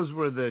those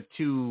were the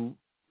two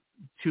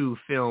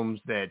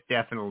films that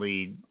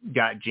definitely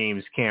got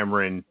James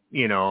Cameron,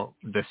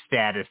 the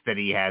status that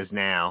he has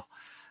now.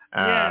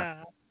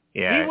 Yeah.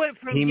 He went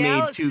from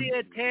Galaxy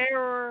of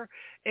Terror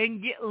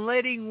and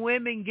letting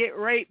women get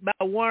raped by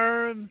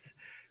worms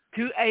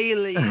to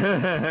Aliens.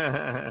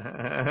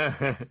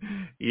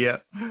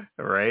 Yep,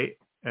 right.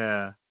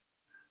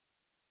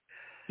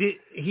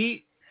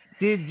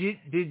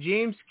 Did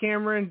James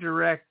Cameron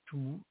direct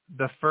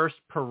the first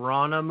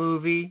Piranha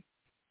movie?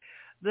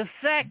 The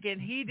second.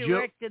 He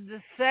directed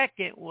the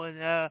second one,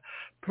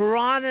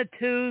 Piranha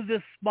 2: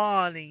 The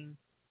Spawning.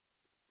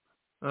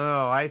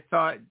 Oh, I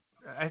thought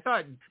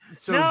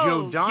so.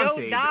 No, Joe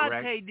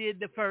Dante did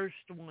the first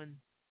one.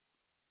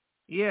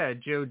 Yeah,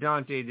 Joe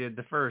Dante did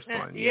the first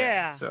one.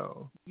 Yeah.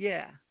 So.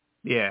 Yeah.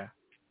 Yeah.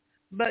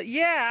 But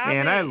yeah,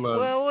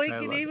 we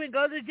can even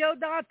go to Joe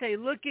Dante.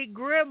 Look at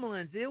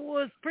Gremlins. It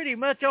was pretty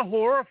much a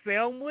horror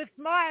film with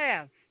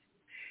laughs.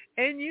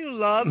 And you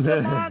love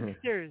the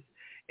monsters.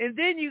 And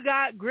then you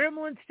got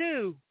Gremlins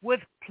 2 with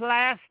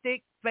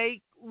plastic,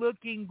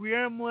 fake-looking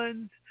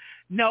gremlins,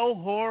 no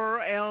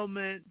horror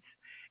elements.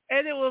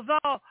 And it was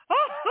all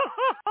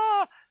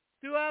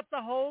throughout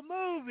the whole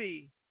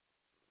movie.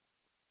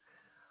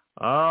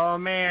 Oh,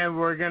 man,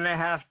 we're going to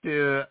have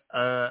to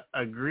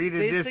agree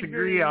to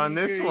disagree on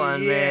this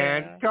one,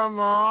 man. Come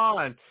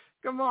on.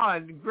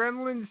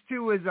 Gremlins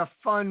 2 is a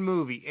fun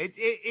movie.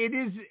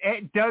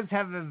 It does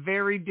have a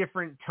very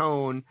different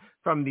tone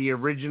from the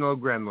original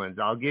Gremlins.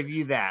 I'll give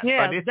you that.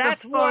 Yeah, but it's that's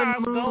a fun where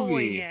I'm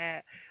movie. going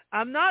at.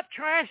 I'm not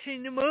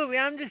trashing the movie.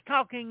 I'm just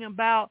talking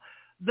about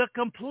the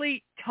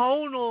complete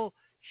tonal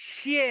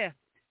shift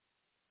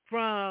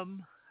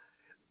from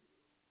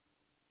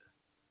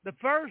the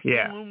first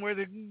one, where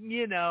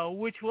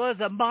which was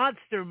a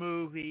monster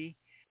movie,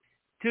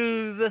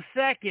 to the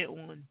second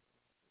one.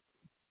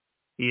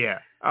 Yeah.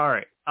 All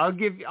right. I'll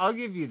give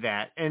you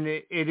that, and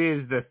it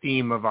is the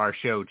theme of our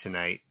show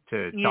tonight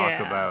to talk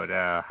about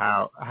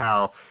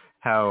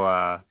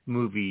how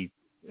movie.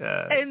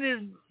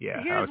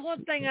 Here's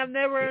one thing I've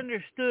never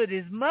understood: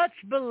 as much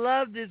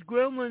beloved as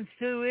Gremlins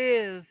 2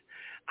 is,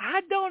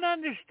 I don't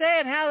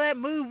understand how that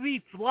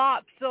movie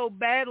flopped so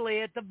badly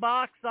at the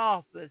box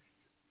office.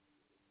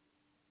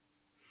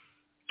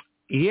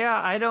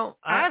 Yeah, I don't.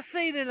 I've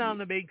seen it on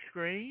the big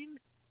screen.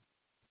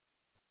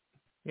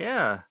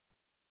 Yeah.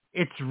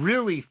 It's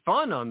really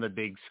fun on the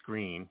big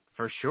screen,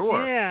 for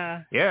sure.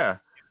 Yeah. Yeah.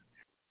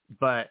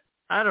 But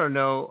I don't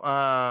know.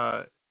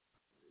 I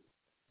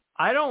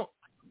don't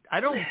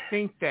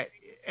think that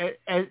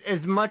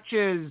as much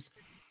as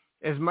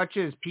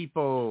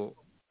people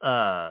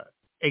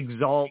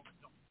exalt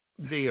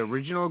the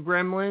original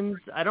Gremlins,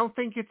 I don't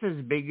think it's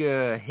as big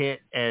a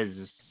hit as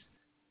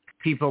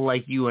people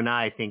like you and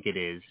I think it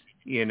is.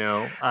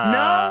 No,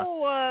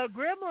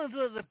 Gremlins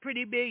was a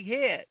pretty big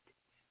hit.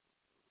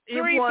 It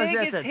was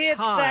at the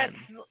time.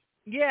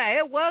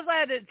 It was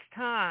at its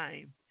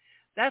time.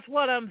 That's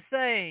what I'm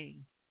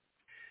saying.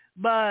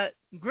 But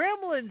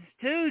Gremlins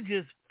 2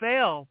 just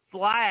fell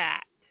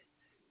flat.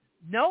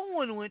 No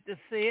one went to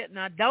see it, and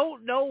I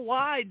don't know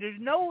why. There's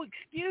no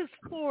excuse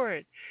for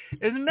it.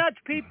 As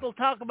much people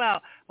talk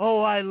about,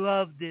 I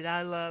loved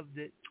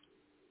it.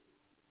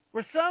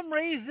 For some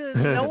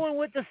reason, no one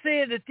went to see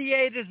it in the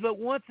theaters, but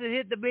once it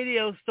hit the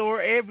video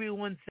store,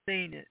 everyone's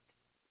seen it.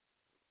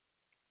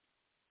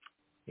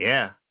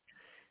 Yeah.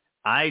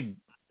 I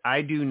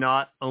do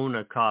not own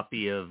a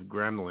copy of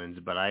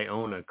Gremlins, but I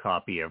own a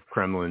copy of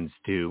Gremlins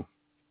 2.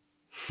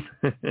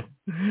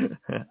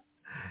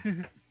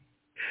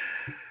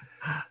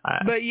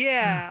 But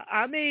yeah,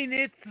 I mean,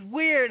 it's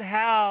weird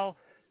how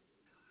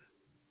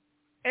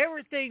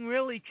everything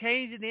really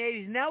changed in the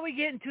 80s. Now we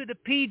get into the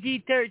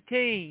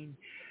PG-13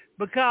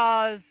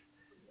 because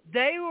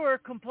they were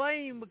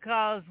complaining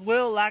because,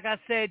 like I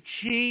said,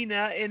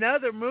 Sheena and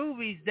other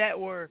movies that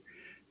were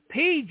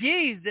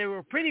PGs, they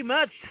were pretty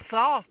much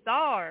soft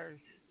R's.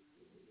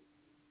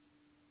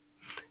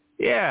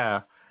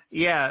 Yeah.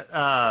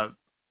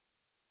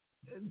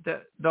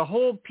 The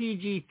whole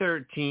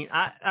PG-13,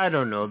 I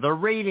don't know. The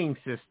rating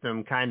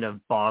system kind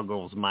of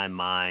boggles my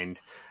mind.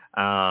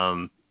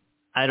 I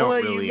don't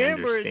really understand. Well, you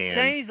remember it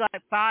changed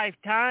like 5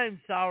 times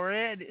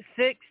already,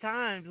 6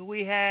 times.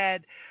 We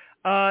had,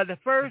 the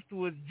first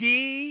was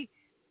G,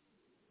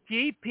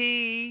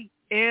 GP,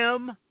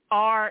 M,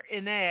 R,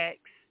 and X.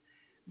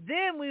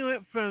 Then we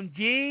went from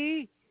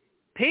G,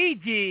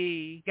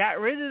 PG, got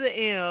rid of the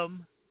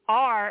M,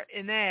 R,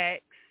 and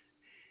X.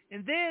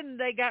 And then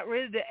they got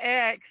rid of the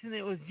X, and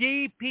it was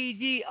G,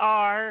 PG,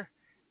 R,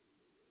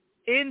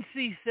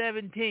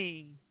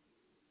 NC-17.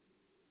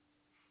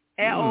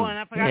 And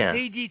I forgot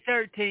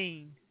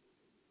PG-13.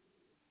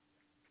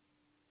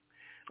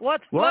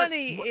 What's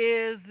funny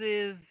is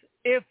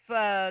if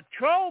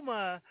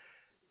Trauma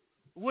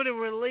would have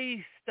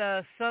released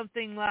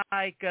something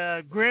like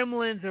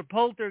Gremlins or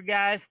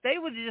Poltergeist, they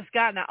would have just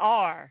gotten an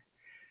R.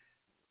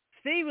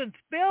 Steven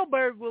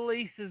Spielberg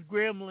releases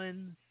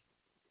Gremlins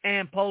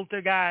and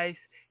Poltergeist.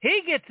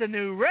 He gets a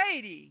new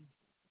rating.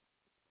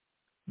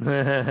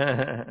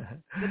 The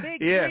big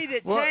 3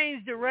 that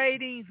changed the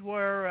ratings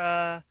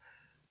were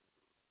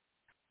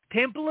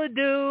Temple of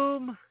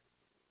Doom,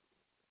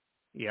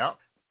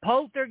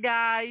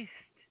 Poltergeist,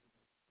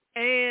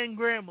 and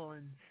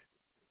Gremlins.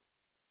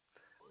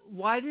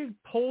 Why did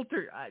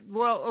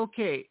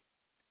okay.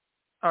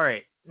 All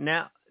right.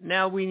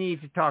 Now we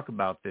need to talk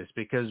about this,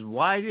 because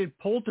why did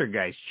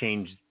Poltergeist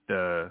change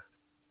the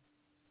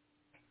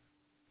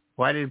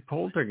Why did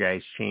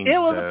Poltergeist change It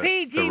was the a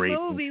PG rating?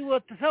 movie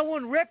with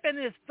someone ripping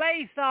his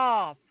face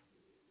off.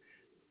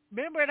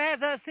 Remember it has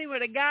that scene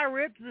where the guy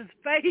rips his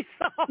face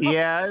off?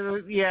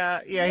 Yeah,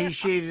 he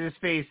shaves his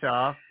face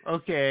off.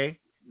 Okay.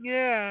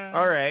 Yeah.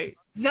 All right.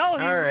 No,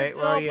 he rips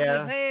Well, off his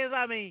hands.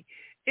 I mean,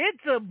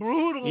 it's a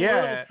brutal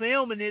little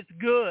film, and it's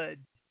good.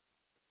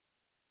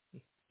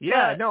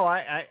 Yeah, no,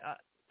 I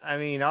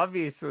mean,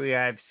 obviously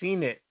I've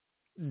seen it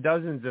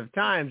dozens of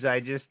times.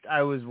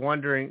 I was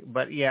wondering,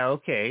 but yeah,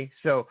 okay.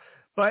 So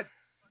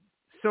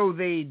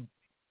they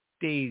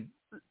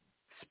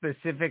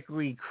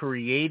specifically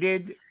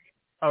created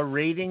a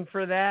rating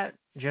for that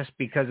just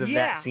because of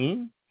that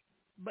scene?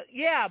 But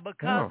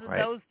because of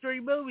those three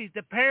movies,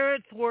 the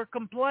parents were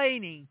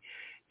complaining.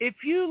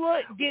 If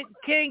you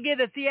can get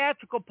a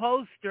theatrical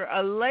poster,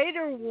 a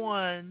later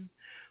one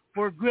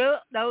for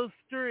those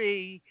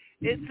three,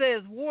 it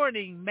says,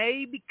 warning,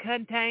 may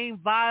contain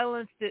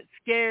violence that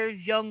scares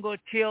younger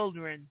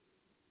children.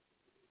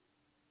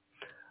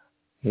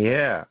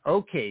 Yeah.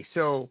 Okay.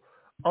 So,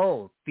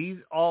 all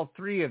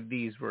three of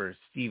these were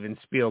Steven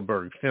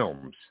Spielberg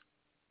films.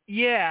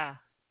 Yeah.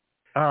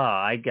 Oh,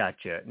 I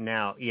gotcha.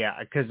 Now, yeah,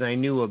 because I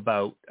knew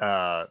about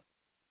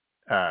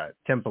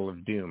Temple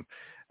of Doom.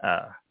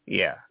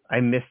 Yeah, I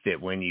missed it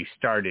when you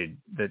started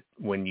at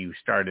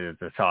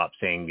the top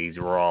saying these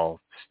were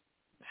all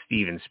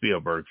Steven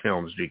Spielberg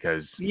films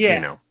because you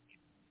know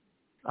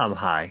I'm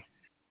high,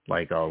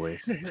 like always.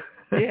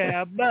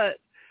 Yeah, but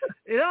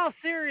in all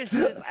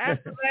seriousness,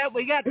 after that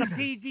we got the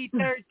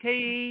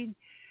PG-13,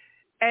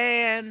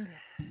 and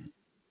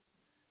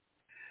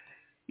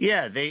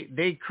yeah,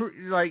 they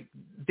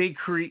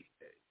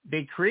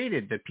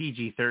created the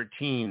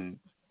PG-13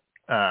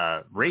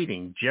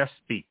 rating just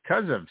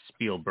because of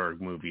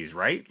Spielberg movies,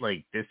 right?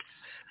 Like this,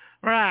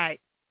 right?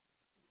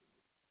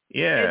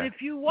 Yeah. And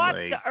if you watch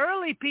the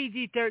early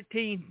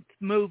PG-13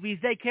 movies,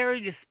 they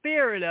carried the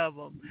spirit of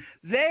them.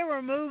 They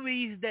were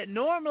movies that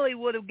normally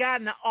would have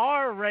gotten an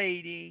R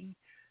rating,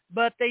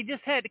 but they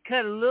just had to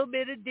cut a little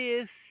bit of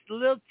this, a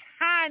little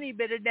tiny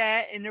bit of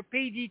that, in their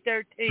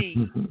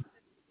PG-13.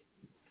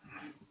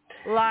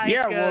 Like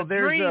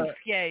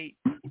Dreamscape.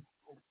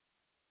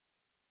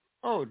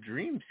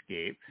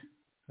 Dreamscape.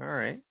 All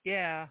right.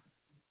 Yeah.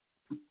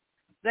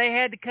 They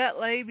had to cut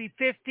maybe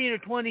 15 or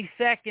 20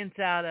 seconds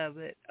out of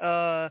it.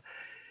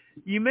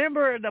 You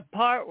remember the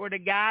part where the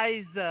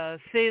guys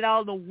said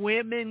all the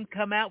women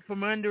come out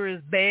from under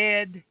his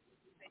bed?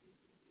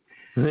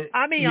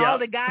 I mean, all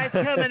the guys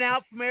coming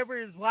out from over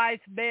his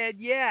wife's bed.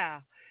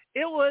 Yeah.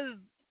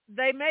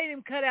 They made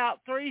him cut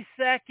out 3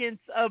 seconds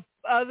of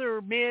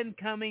other men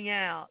coming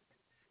out.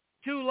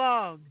 Too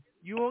long.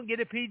 You won't get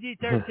a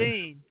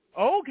PG-13.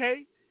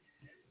 Okay.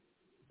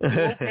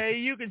 Okay,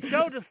 you can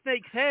show the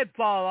snake's head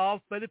fall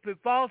off, but if it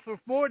falls for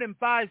more than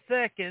 5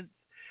 seconds,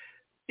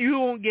 you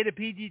won't get a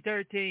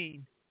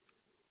PG-13.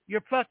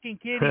 You're fucking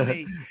kidding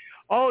me.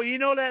 Oh, you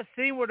know that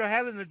scene where they're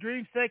having the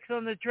dream sex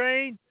on the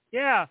train?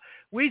 Yeah,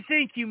 we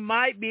think you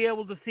might be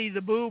able to see the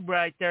boob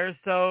right there,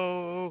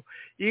 so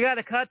you got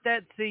to cut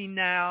that scene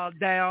now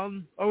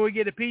down, or we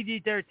get a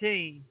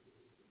PG-13.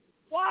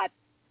 What?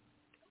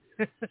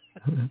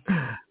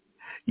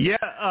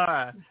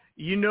 Yeah,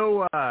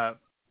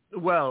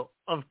 well,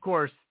 of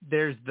course,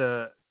 there's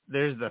the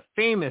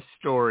famous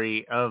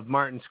story of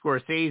Martin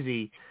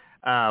Scorsese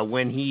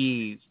when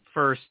he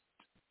first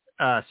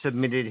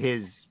submitted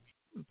his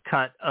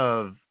cut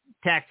of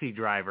Taxi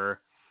Driver,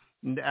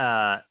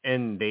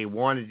 and they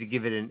wanted to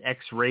give it an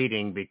X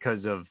rating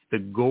because of the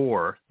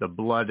gore, the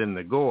blood and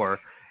the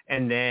gore,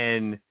 and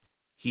then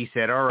he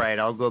said, all right,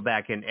 I'll go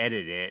back and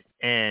edit it,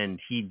 and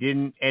he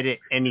didn't edit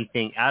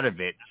anything out of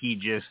it. He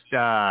just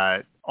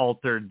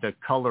altered the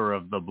color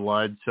of the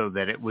blood so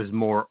that it was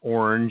more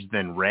orange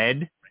than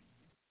red,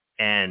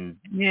 and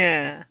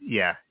and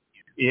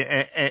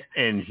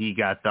he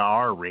got the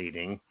R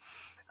rating.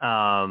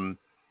 And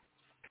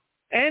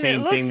same it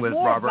looks thing with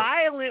more Robert.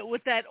 violent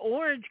with that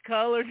orange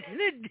color than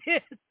it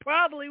did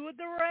probably with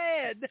the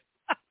red.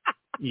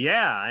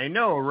 Yeah, I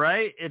know,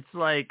 right? It's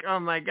like, oh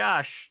my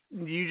gosh,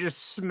 you just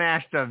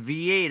smashed a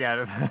V8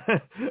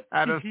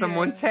 out of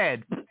someone's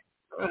head.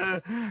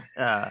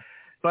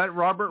 But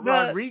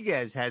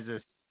Rodriguez has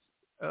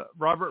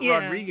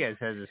Rodriguez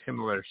has a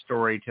similar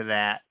story to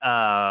that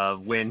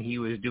when he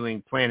was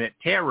doing Planet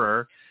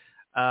Terror.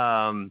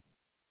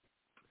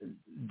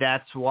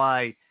 That's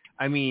why,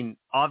 I mean,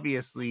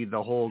 obviously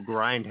the whole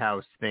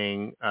Grindhouse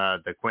thing,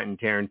 the Quentin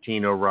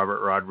Tarantino,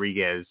 Robert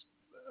Rodriguez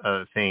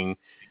thing,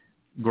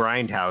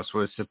 Grindhouse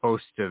was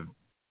supposed to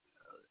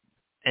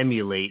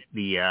emulate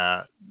the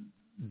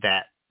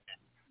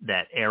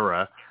that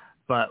era,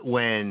 but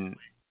when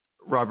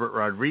Robert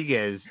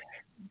Rodriguez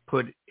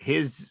put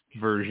his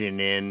version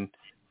in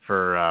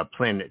for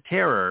Planet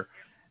Terror,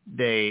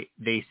 they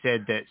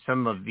said that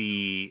some of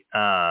the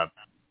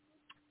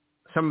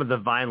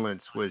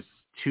violence was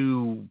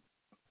too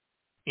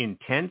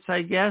intense,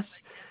 I guess.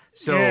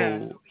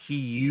 So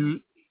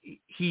he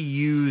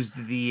used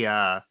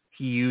the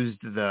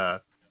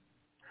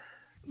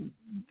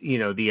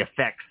the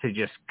effects to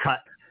just cut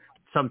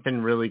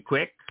something really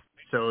quick.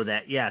 so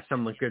that, yeah,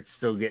 someone could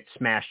still get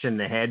smashed in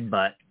the head,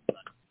 but,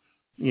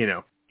 you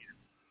know,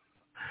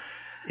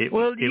 it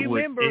wouldn't be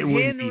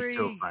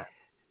so fun.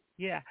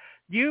 Yeah.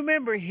 Do you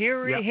remember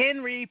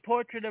Henry,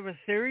 Portrait of a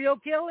Serial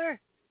Killer?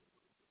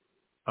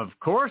 Of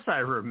course I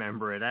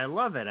remember it. I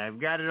love it.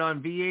 I've got it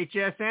on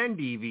VHS and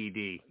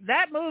DVD.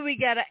 That movie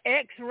got an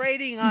X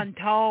rating on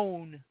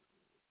Tone.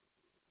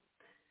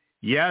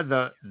 Yeah,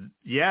 the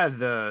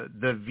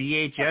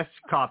VHS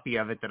copy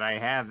of it that I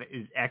have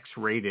is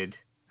X-rated.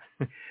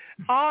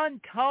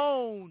 On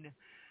Tone.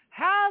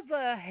 How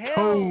the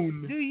hell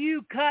do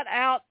you cut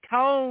out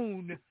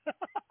Tone?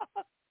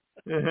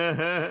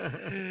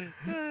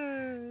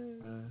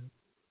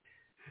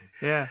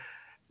 Yeah.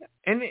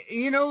 And,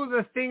 you know,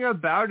 the thing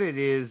about it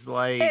is,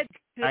 like,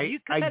 you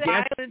cut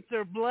violence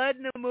or blood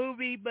in a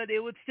movie, but it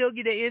would still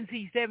get an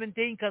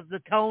NC-17 because the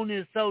tone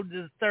is so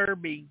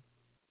disturbing.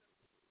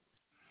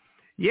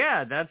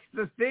 Yeah, that's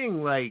the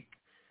thing. Like,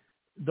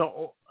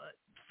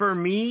 for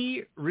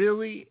me,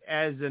 really,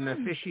 as an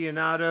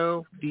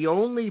aficionado, the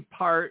only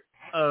part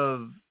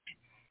of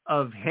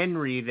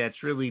Henry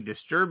that's really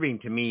disturbing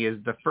to me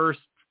is the first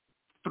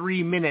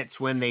 3 minutes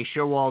when they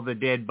show all the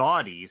dead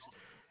bodies.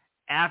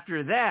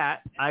 After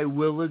that, I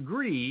will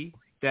agree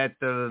that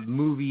the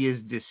movie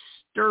is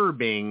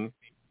disturbing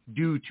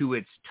due to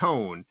its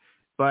tone.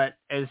 But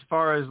as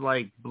far as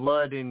like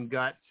blood and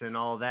guts and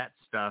all that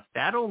stuff,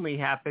 that only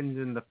happens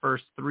in the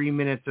first 3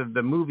 minutes of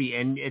the movie.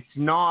 And it's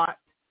not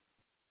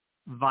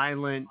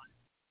violent,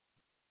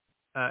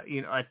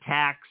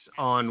 attacks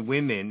on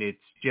women. It's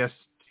just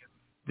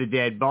the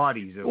dead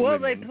bodies of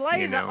women. They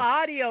play the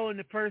audio in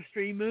the first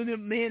 3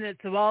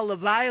 minutes of all the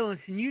violence,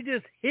 and you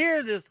just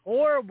hear this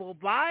horrible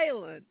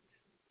violence.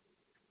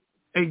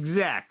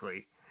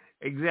 Exactly.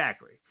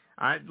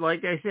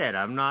 Like I said,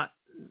 I'm not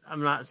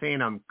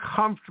saying I'm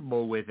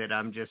comfortable with it.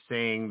 I'm just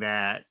saying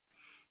that,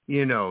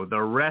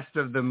 the rest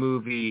of the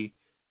movie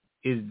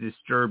is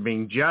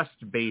disturbing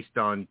just based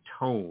on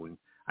tone.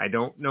 I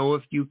don't know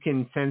if you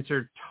can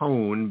censor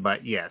tone,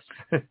 but yes,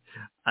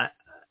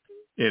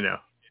 Yeah.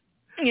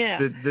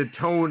 The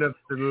tone of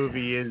the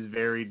movie is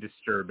very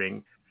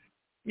disturbing.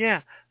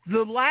 Yeah.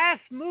 The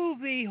last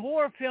movie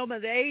horror film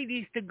of the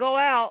 80s to go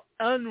out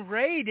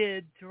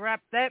unrated, to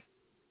wrap that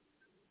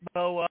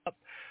bow up,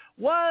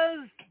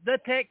 was the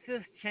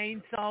Texas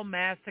Chainsaw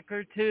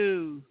Massacre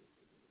 2.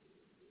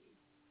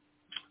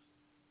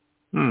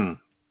 And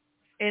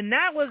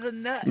that was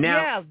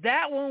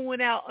that one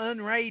went out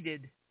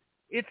unrated.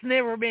 It's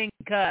never been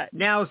cut.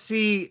 Now,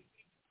 see,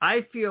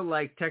 I feel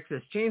like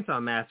Texas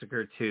Chainsaw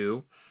Massacre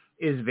 2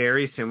 is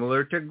very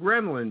similar to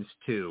Gremlins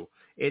 2.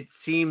 It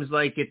seems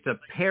like it's a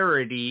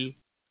parody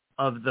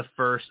of the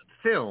first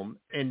film.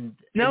 It's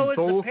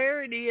a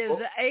parody of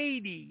the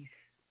 80s.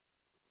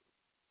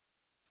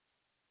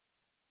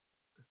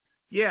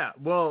 Yeah,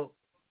 well,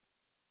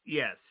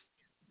 yes.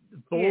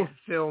 Both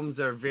films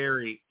are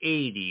very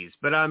 80s,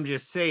 but I'm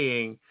just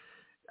saying,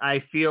 I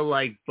feel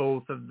like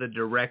both of the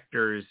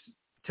directors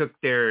took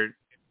their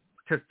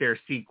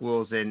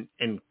sequels and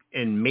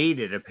made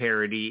it a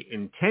parody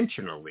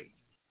intentionally.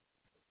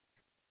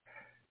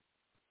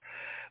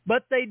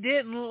 But they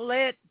didn't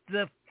let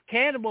the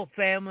cannibal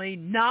family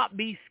not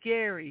be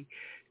scary.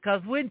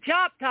 Because when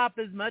Chop Top,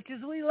 as much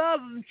as we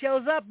love him,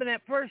 shows up in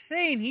that first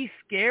scene, he's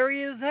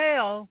scary as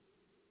hell.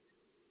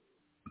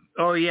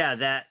 Oh, yeah,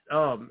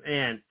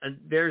 man,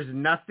 there's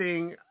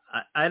nothing,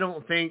 I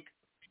don't think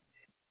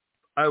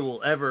I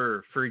will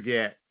ever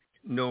forget,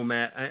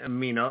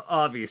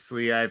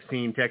 obviously I've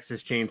seen Texas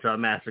Chainsaw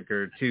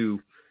Massacre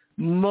 2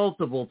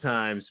 multiple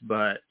times,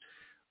 but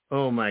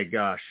oh my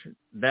gosh,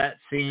 that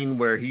scene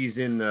where he's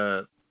in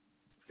the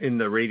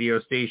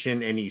radio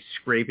station and he's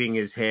scraping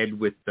his head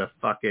with the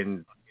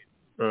fucking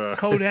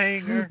coat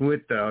hanger.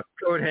 With the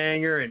coat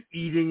hanger and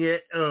eating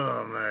it.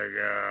 Oh my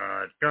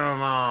God.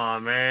 Come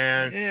on,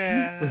 man.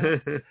 Yeah.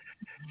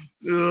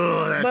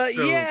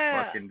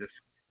 That's fucking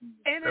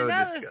disgusting. And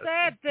another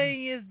sad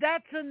thing is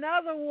that's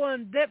another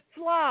one that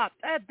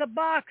flopped at the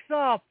box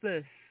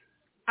office.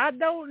 I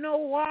don't know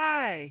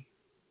why.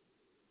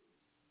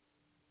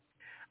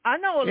 I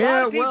know a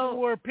lot of people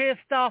were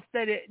pissed off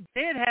that it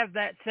did have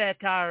that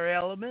satire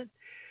element,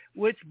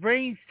 which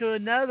brings to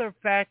another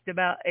fact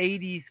about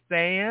 80s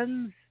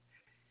fans.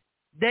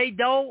 They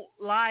don't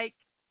like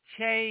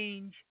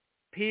change,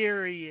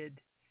 period.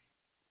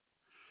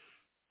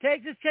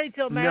 Texas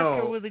Chainsaw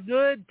Massacre was a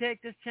good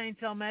Texas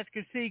Chainsaw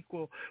Massacre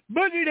sequel,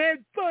 but it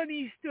had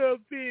funny stuff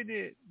in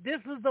it.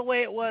 This was the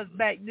way it was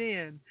back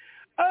then.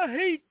 I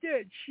hate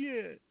that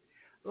shit.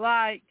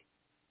 Like,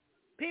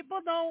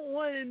 people don't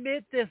want to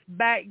admit this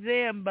back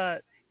then,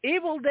 but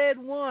Evil Dead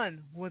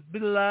 1 was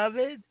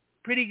beloved.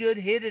 Pretty good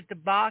hit at the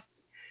box.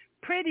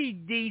 Pretty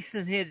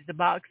decent hit at the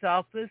box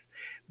office.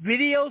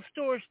 Video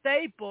store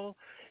staple.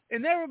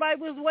 And everybody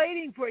was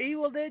waiting for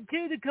Evil Dead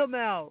 2 to come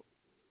out.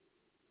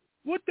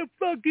 What the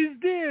fuck is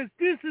this?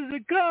 This is a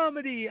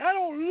comedy. I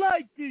don't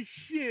like this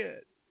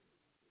shit.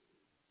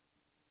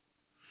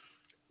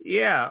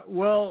 Yeah,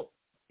 well,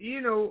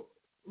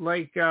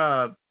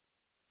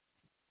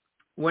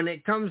 when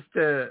it comes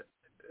to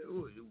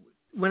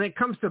when it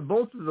comes to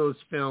both of those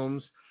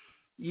films,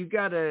 you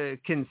got to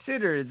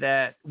consider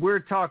that we're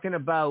talking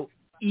about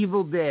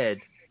Evil Dead,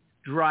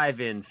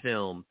 drive-in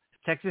film,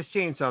 Texas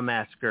Chainsaw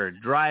Massacre,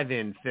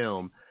 drive-in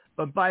film.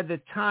 But by the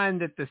time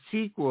that the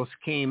sequels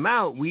came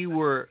out, we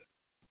were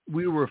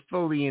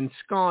fully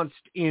ensconced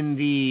in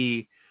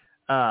the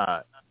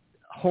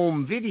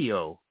home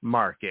video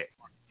market,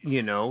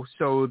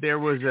 So there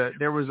was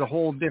a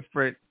whole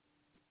different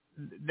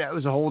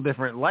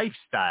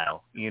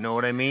lifestyle. You know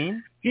what I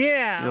mean?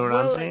 Yeah. You know what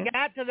I'm saying? It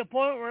got to the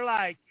point where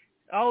like,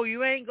 oh,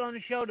 you ain't going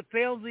to show the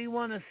films we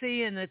want to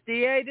see in the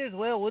theaters?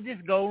 Well, we'll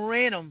just go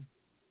rent them.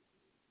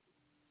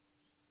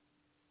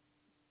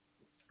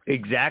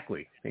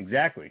 Exactly.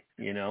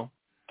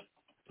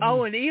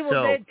 Oh, and Evil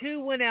Dead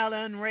 2 went out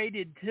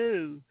unrated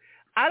too.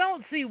 I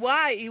don't see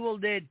why Evil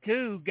Dead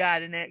 2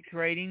 got an X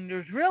rating.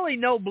 There's really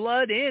no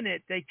blood in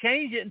it. They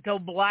changed it until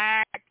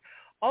black,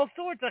 all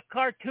sorts of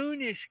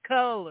cartoonish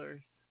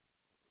colors.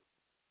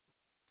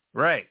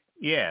 Right.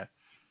 Yeah.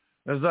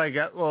 It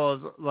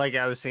was like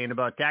I was saying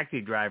about Taxi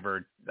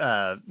Driver,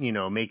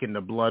 making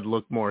the blood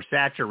look more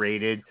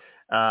saturated.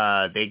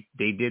 They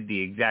did the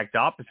exact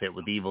opposite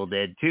with Evil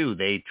Dead 2.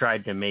 They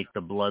tried to make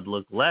the blood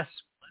look less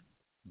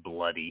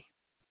bloody.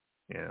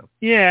 Yeah.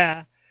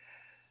 Yeah.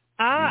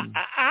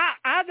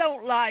 I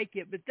don't like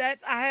it, but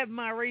I have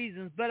my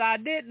reasons. But I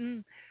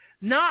didn't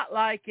not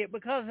like it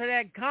because it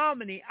had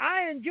comedy.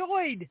 I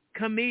enjoyed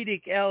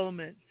comedic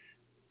elements.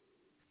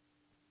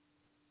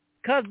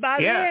 Because by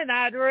then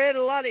I'd read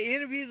a lot of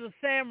interviews with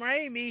Sam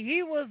Raimi.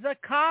 He was a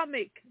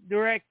comic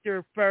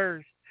director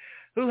first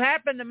who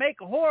happened to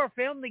make a horror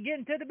film to get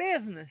into the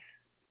business.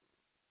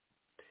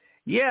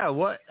 Yeah,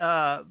 what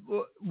was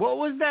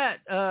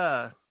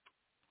that?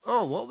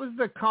 What was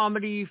the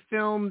comedy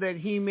film that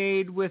he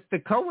made with the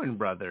Coen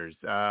brothers?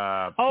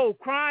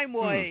 Crime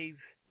Wave.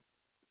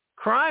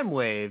 Crime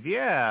Wave,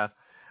 yeah.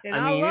 And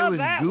I mean, it was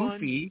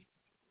goofy. One.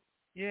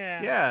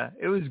 Yeah. Yeah,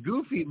 it was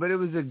goofy, but it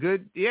was a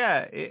good,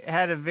 it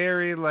had a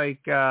very,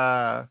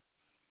 the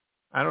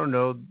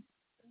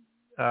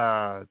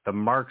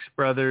Marx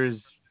Brothers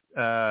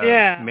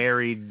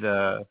married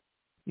the,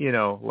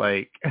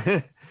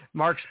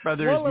 Marx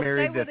Brothers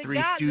married the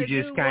Three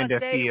Stooges kind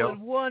of feel. They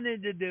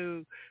wanted to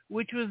do,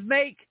 which was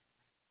make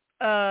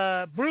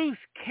Bruce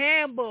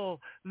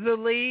Campbell the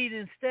lead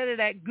instead of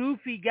that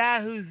goofy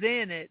guy who's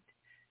in it,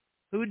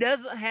 who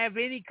doesn't have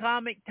any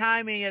comic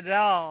timing at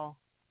all.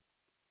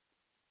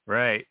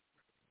 Right.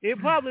 It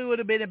probably would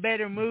have been a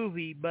better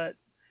movie, but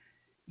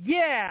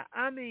yeah,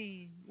 I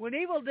mean, when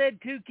Evil Dead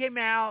 2 came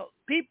out,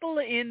 people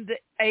in the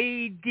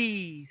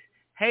 80s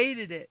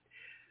hated it.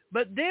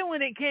 But then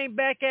when it came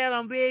back out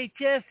on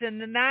VHS in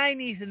the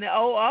 90s and the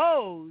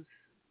 00s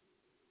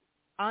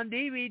on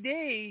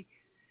DVD,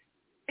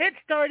 it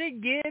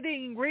started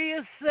getting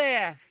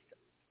reassessed.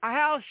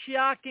 How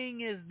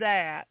shocking is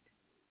that?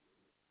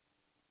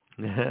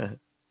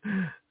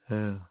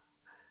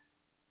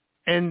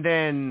 And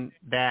then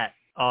that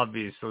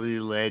obviously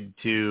led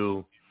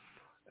to,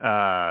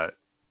 the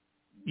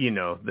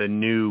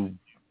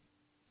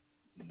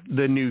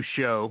new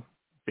show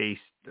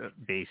based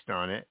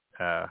on it.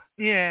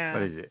 Yeah.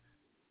 What is it?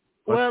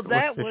 What's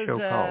the was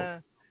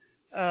show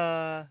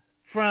called?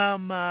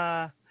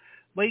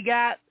 We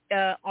got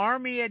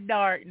Army of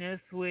Darkness,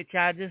 which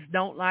I just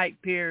don't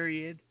like.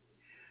 Period.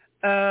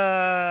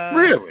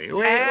 Really?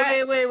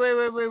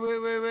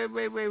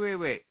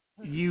 Wait.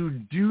 You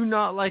do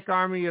not like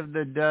Army of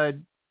the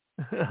Dud?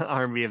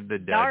 Army of the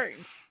Dud.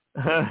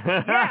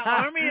 Yeah,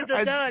 Army of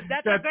the Dud.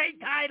 That's a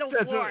great title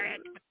for it.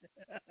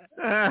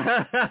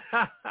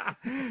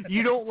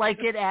 You don't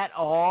like it at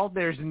all?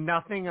 There's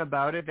nothing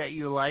about it that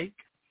you like?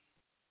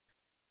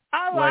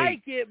 I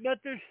like it, but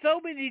there's so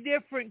many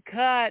different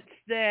cuts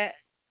that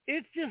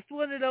it's just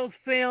one of those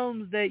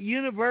films that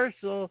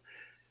Universal...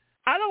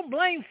 I don't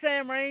blame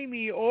Sam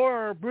Raimi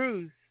or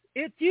Bruce.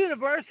 It's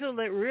Universal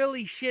that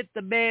really shit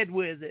the bed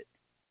with it.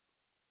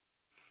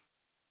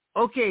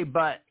 Okay,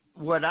 but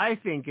what I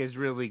think is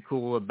really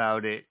cool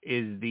about it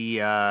is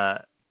the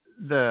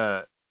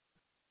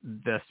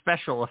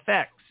special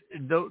effects.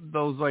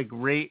 Those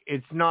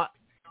it's not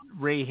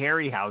Ray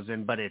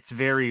Harryhausen, but it's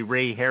very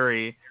Ray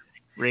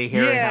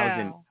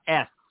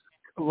Harryhausen-esque,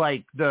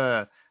 like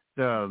the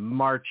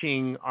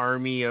marching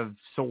army of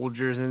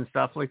soldiers and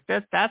stuff like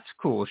that. That's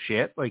cool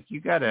shit. Like you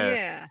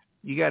gotta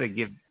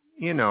give,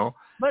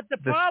 But the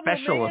problem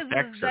special is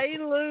effects they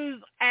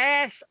lose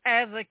Ash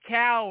as a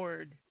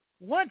coward.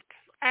 Once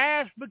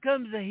Ash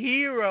becomes a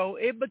hero,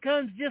 it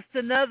becomes just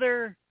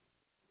another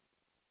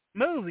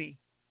movie.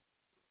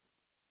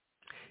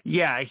 His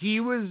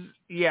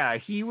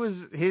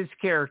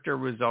character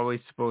was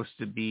always supposed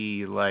to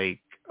be like,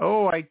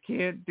 oh, I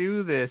can't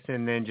do this.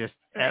 And then just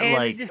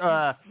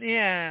a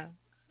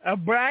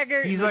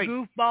braggart, a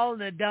goofball,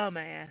 and a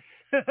dumbass.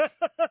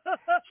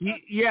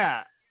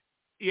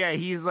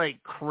 He's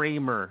like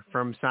Kramer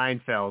from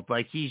Seinfeld.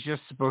 Like he's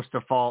just supposed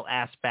to fall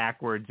ass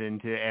backwards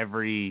into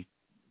every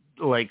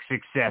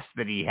success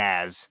that he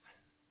has.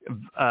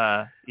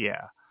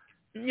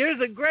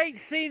 there's a great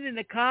scene in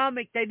the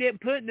comic they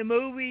didn't put in the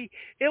movie.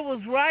 It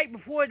was right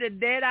before the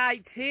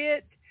Deadites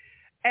hit,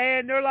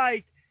 and they're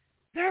like,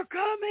 they're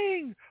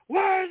coming!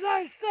 Where's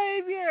our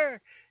savior?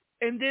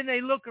 And then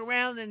they look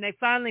around and they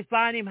finally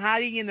find him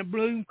hiding in the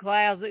broom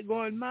closet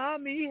going,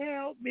 Mommy,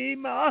 help me,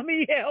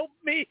 Mommy, help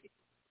me.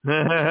 You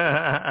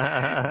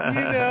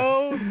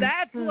know,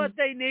 that's what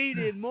they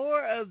needed.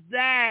 More of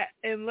that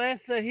and less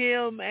of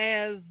him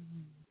as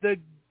the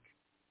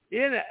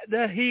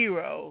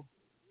hero.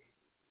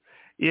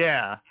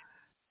 Yeah.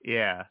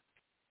 Yeah.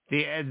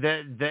 The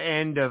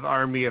end of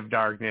Army of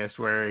Darkness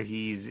where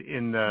he's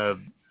in the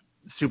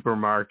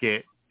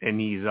supermarket and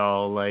he's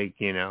all like,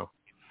 you know,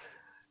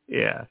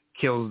 yeah,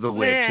 kills the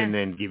witch and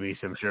then give me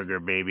some sugar,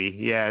 baby.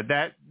 Yeah,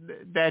 that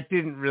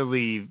didn't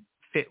really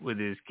fit with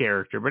his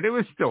character, but it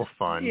was still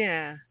fun.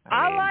 Yeah.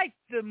 I liked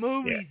the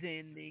movie's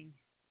ending.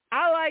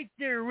 I liked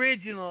the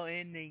original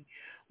ending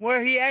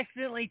where he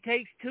accidentally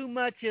takes too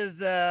much of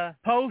the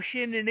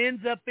potion and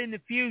ends up in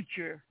the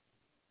future.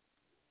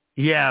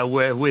 Yeah,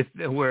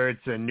 where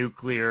it's a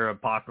nuclear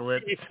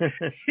apocalypse.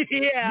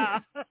 Yeah.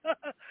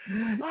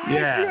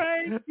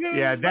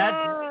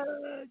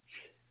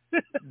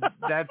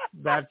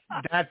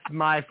 That's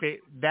my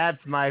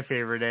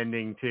favorite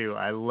ending too.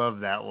 I love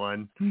that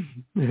one.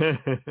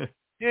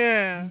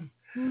 Yeah.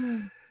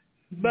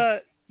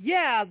 But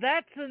yeah,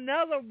 that's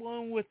another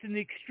one with an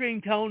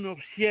extreme tonal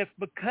shift,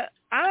 because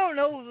I don't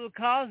know if it was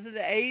because of the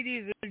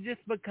 80s or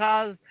just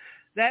because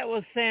that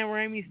was Sam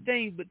Raimi's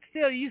thing, but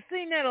still, you've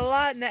seen that a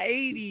lot in the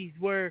 80s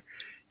where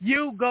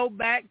you go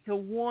back to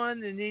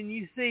one and then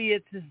you see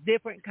it's this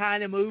different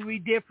kind of movie,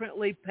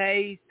 differently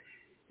paced,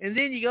 and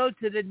then you go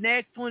to the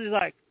next one, it's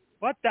like,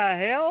 what the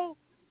hell?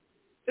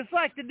 It's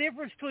like the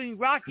difference between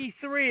Rocky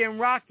 3 and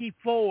Rocky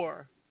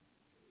 4.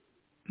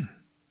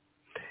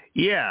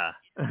 Yeah.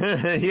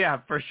 Yeah,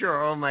 for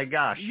sure. Oh my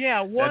gosh.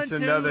 Yeah, 1, 2,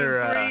 and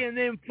 3, and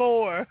then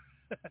 4.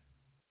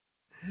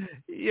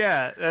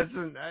 Yeah, this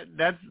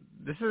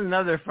is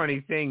another funny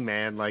thing,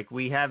 man. Like,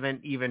 we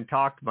haven't even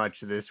talked much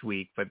this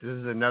week, but this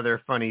is another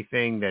funny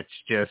thing that's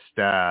just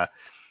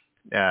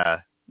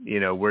you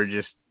know, we're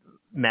just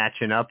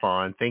matching up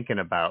on, thinking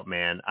about,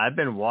 man. I've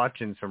been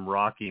watching some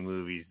Rocky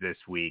movies this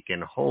week,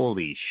 and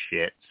holy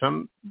shit.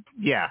 The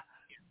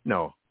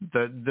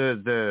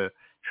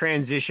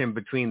transition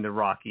between the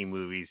Rocky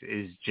movies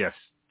is just,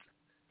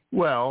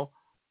 well,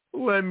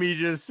 let me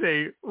just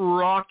say,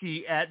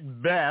 rocky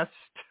at best.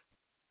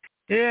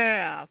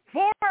 Yeah,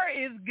 4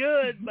 is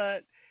good,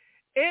 but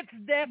it's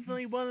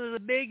definitely one of the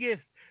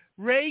biggest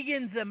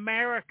Reagan's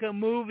America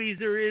movies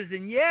there is.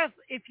 And yes,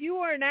 if you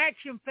were an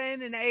action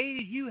fan in the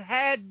 80s, you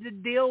had to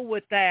deal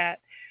with that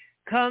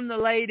come the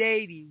late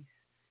 80s.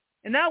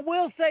 And I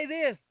will say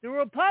this, the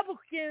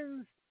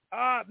Republicans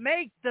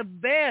make the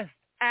best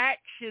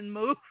action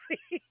movies.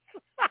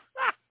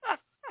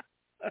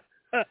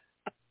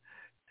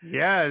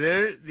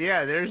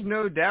 There's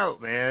no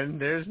doubt, man.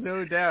 There's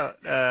no doubt.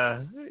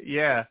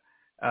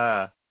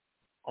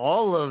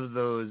 All of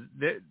those,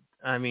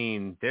 I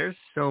mean, there's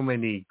so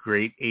many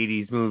great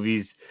 80s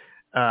movies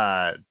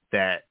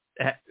that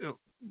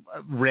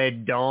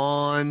Red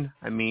Dawn.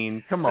 I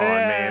mean, come on,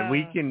 man.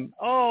 We can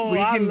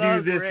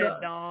do this.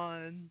 Red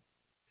Dawn.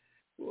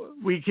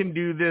 We can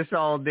do this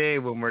all day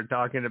when we're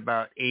talking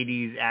about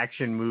 80s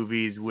action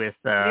movies with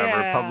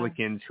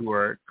Republicans who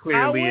are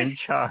clearly in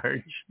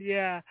charge.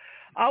 Yeah.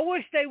 I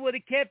wish they would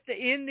have kept the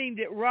ending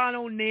that Ron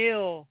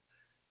O'Neal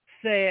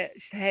said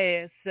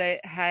they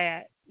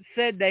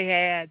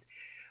had,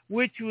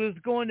 which was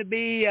going to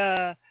be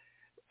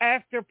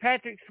after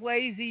Patrick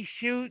Swayze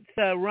shoots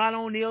Ron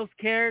O'Neal's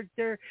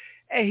character,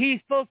 and he's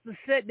supposed to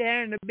sit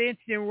down on the bench,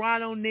 and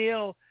Ron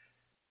O'Neal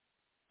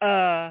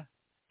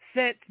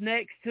sits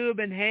next to him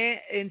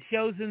and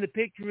shows him the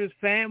picture of his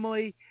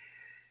family,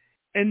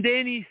 and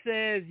then he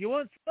says, "You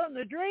want something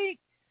to drink?"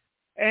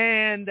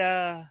 And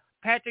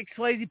Patrick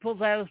Swayze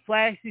pulls out his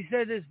flask. He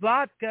says, "It's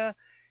vodka."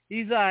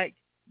 He's like,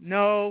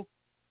 "No.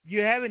 Do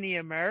you have any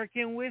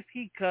American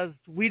whiskey? Because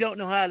we don't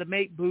know how to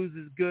make booze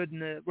as good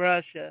in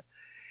Russia."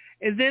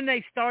 And then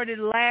they started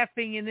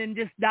laughing and then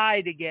just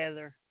died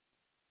together.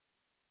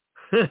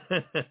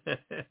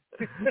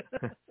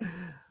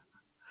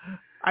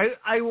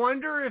 I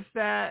wonder if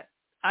that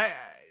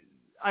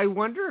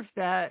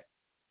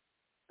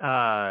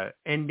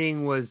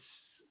ending was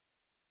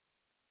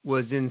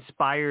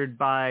inspired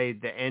by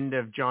the end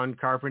of John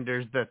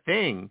Carpenter's The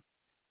Thing.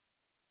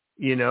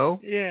 You know?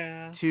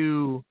 Yeah.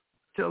 To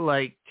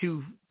like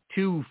two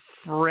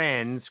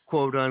friends,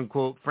 quote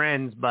unquote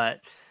friends,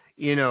 but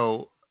you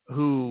know,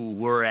 who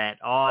were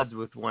at odds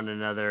with one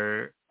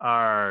another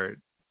are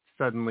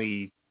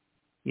suddenly,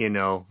 you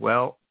know,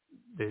 well,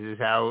 this is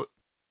how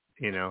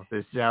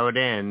it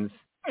ends.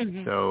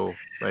 Mm-hmm. So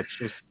let's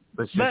just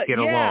get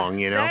along,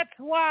 you know. That's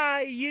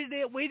why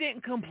we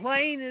didn't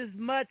complain as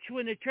much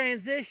when the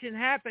transition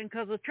happened,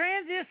 because the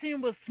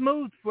transition was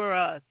smooth for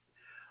us.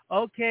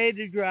 Okay,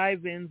 the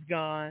drive-in's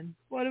gone.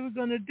 What are we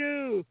going to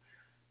do?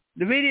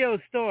 The video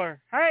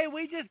store. Hey,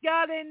 we just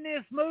got in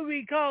this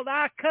movie called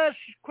I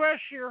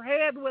Crush Your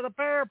Head with a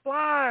Pair of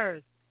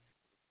Pliers.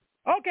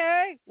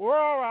 Okay, we're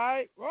all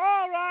right. We're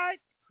all right.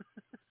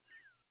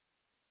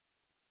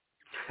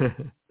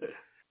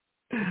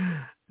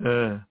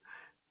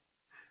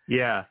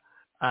 Yeah,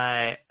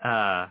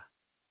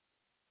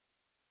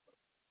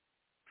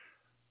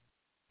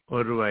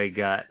 what do I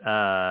got?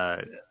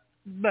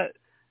 But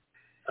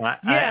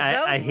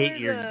I hate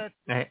your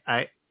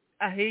I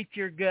hate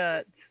your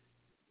guts.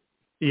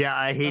 Yeah,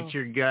 I hate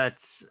your guts.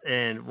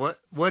 And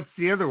what's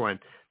the other one?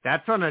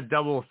 That's on a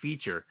double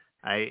feature.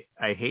 I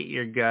hate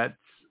your guts.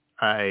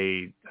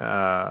 I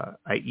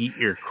eat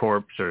your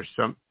corpse or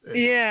something.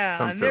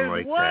 Yeah, and there's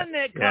like one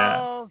that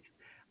calls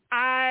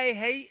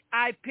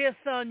I piss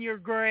on your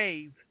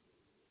grave.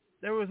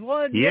 There was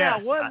one,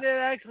 one that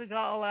actually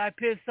called I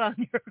piss on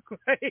your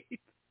grave.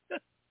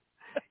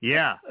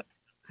 Yeah.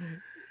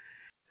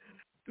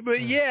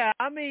 But yeah,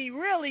 I mean,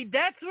 really,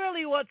 that's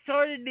really what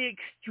started the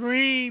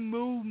extreme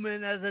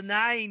movement of the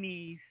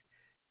 90s.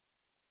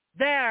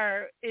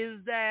 There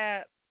is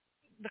that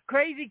the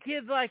crazy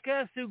kids like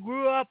us who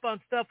grew up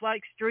on stuff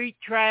like Street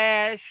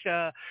Trash,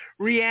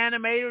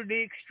 Reanimator,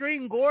 the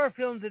extreme gore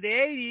films of the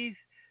 80s,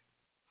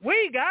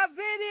 we got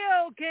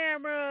video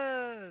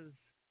cameras.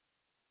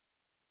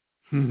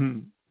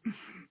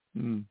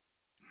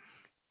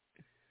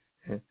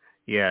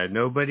 Yeah,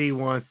 nobody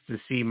wants to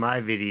see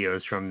my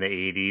videos from the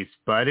 80s,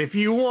 but if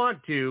you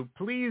want to,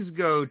 please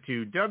go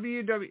to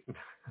www.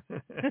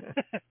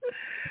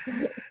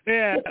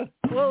 Yeah.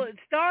 Well,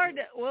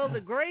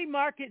 the gray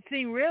market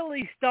scene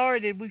really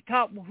started, we've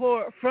talked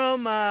before,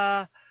 from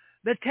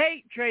the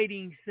tape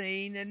trading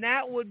scene, and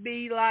that would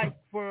be like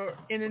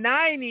in the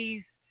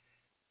 90s,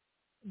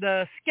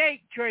 the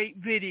skate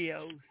trade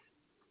videos.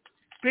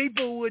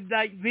 People would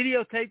like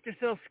videotape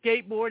themselves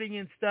skateboarding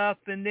and stuff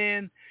and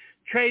then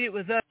trade it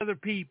with other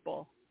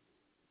people.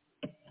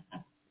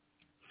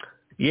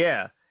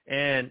 Yeah,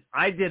 and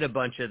I did a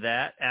bunch of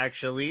that,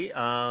 actually.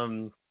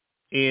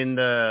 In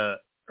the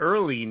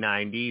early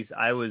 90s,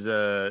 I was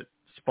a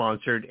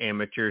sponsored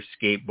amateur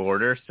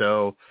skateboarder,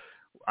 so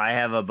I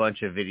have a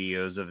bunch of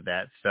videos of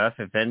that stuff.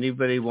 If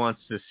anybody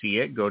wants to see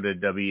it, go to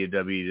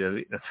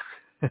www.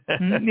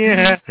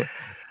 Yeah.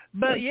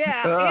 But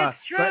yeah,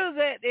 it's true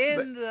that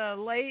in the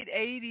late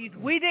 80s,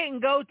 we didn't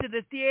go to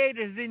the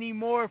theaters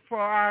anymore for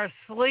our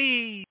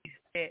sleaze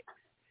sticks.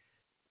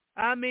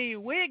 I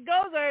mean, we'd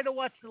go there to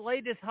watch the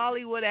latest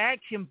Hollywood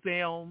action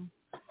film,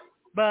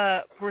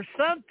 but for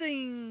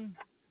something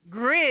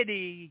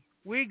gritty,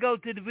 we go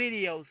to the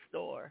video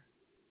store.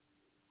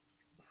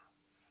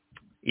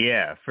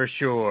 Yeah, for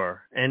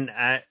sure. And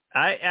I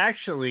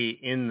actually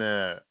in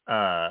the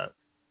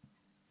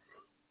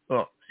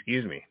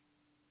excuse me.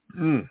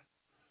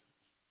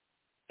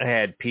 I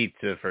had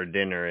pizza for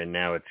dinner and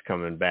now it's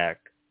coming back.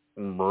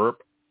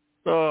 Burp.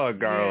 Oh,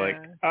 garlic.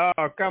 Yeah.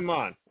 Oh, come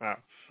on.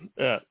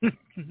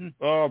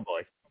 Oh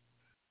boy.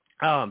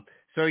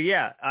 So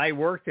yeah, I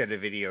worked at a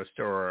video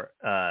store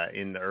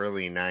in the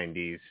early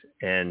 90s,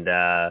 and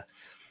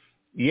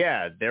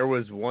there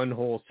was one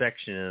whole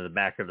section in the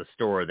back of the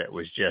store that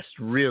was just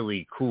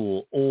really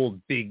cool old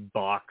big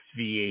box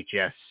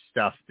VHS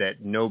stuff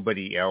that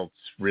nobody else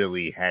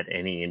really had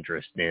any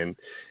interest in,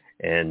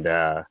 and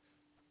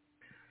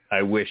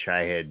I wish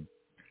I had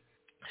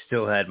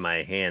still had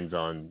my hands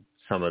on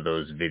some of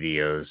those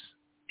videos.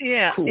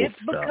 Yeah, cool it's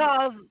stuff.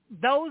 Because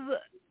those,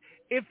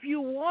 if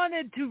you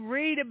wanted to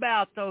read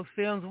about those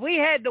films, we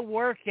had to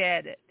work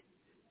at it.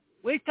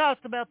 We've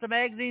talked about the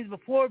magazines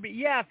before, but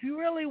yeah, if you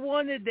really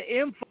wanted the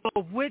info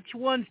of which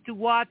ones to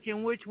watch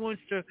and which ones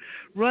to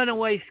run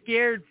away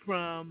scared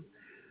from,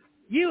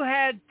 you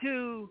had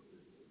to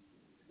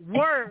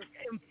work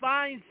and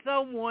find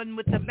someone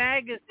with the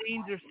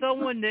magazines or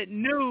someone that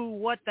knew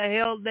what the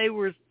hell they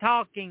were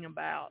talking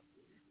about.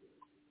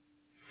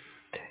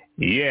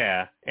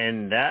 Yeah,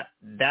 and that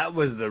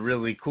was the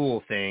really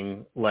cool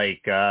thing.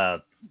 Like, I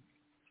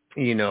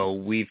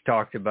think we've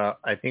talked about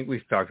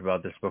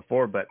this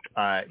before, but,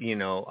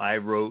 I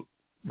wrote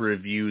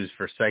reviews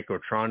for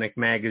Psychotronic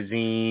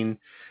magazine.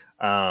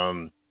 Our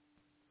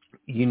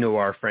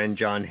friend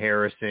John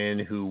Harrison,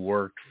 who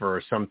worked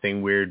for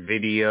Something Weird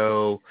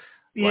Video.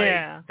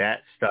 Yeah.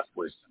 That stuff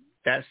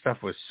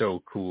was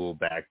so cool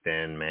back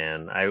then,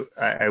 man.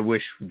 I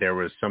wish there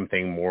was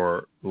something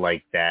more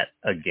like that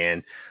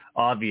again.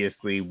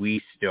 Obviously,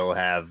 we still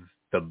have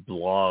the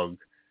blog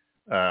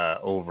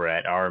over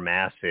at Our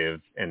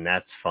Massive, and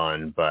that's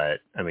fun.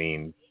 But I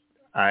mean,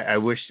 I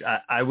wish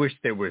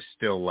there was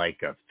still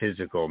like a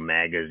physical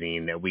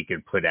magazine that we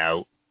could put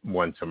out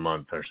once a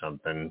month or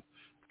something.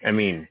 I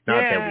mean, not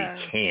that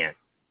we can't,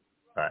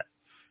 but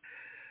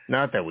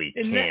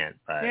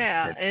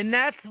and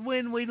that's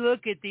when we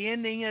look at the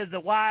ending of the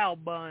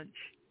Wild Bunch,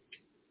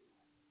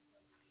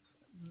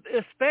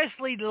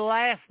 especially the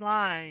last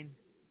line.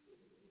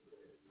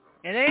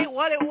 It ain't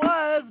what it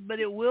was,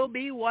 but it will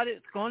be what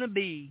it's going to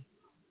be.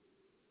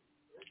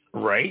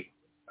 Right.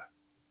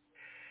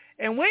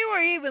 And we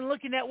were even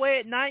looking that way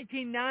at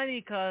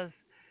 1990 because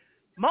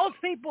most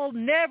people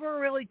never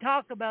really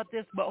talk about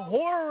this, but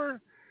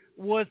horror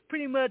was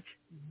pretty much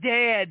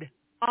dead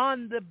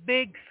on the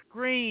big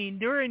screen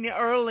during the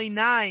early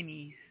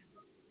 90s.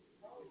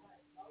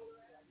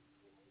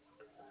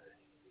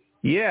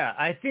 Yeah,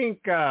 I think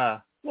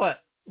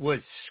what was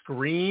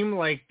Scream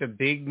like the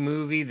big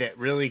movie that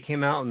really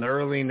came out in the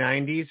early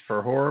 90s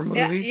for horror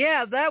movies?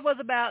 Yeah, that was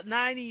about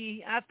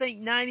 90, I think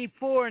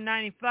 94 and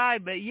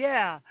 95, but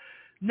yeah,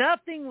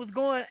 nothing was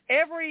going,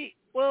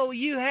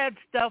 you had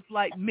stuff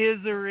like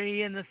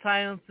Misery and The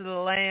Silence of the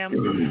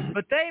Lambs,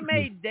 but they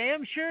made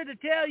damn sure to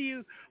tell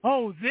you,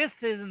 oh, this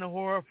isn't a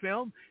horror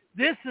film,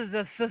 this is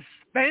a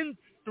suspense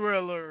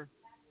thriller.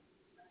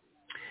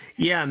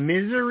 Yeah,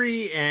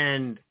 Misery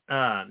and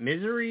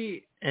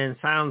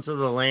Silence of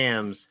the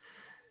Lambs,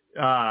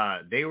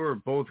 they were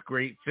both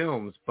great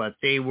films, but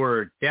they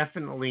were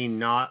definitely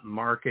not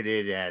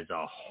marketed as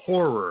a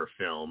horror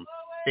film.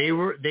 They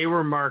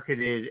were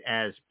marketed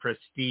as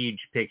prestige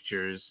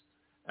pictures,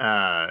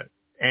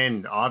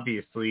 and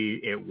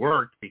obviously it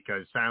worked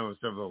because Silence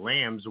of the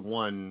Lambs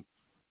won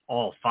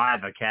all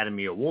 5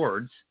 Academy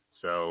Awards.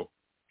 So,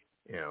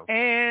 you know.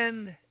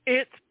 And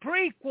its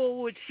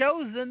prequel, which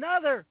shows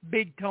another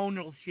big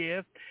tonal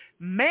shift,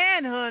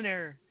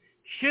 Manhunter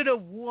should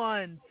have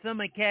won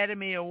some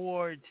Academy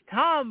Awards.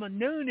 Tom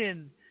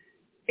Noonan,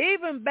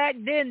 even back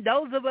then,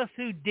 those of us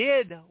who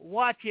did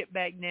watch it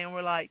back then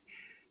were like,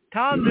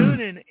 Tom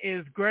Noonan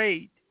is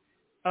great.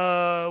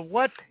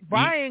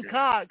 Brian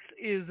Cox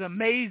is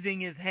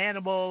amazing as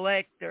Hannibal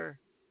Lecter.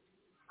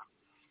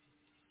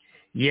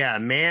 Yeah,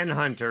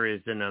 Manhunter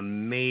is an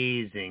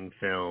amazing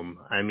film.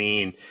 I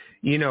mean,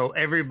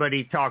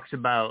 everybody talks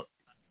about,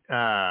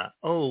 the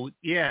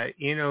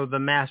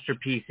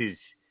masterpiece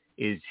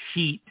is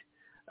Heat,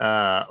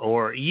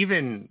 or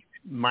even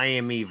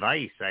Miami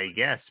Vice, I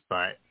guess.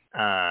 But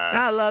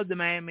I love the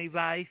Miami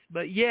Vice,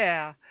 but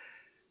yeah,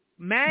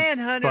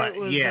 Manhunter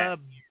was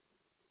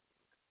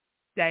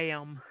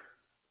damn.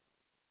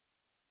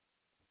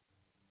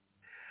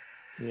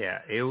 Yeah,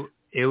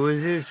 it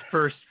was his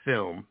first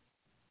film,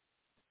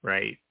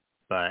 right?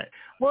 But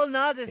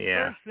not his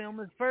first film.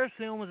 His first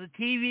film was a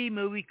TV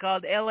movie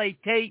called L.A.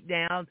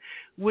 Takedown,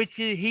 which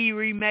he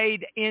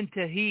remade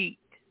into Heat.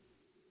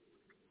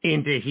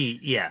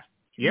 Yeah.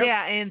 Yep.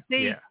 Yeah, and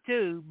Thief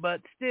too,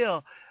 but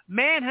still,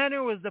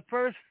 Manhunter was the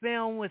first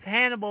film with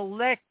Hannibal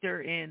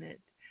Lecter in it.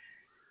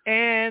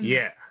 And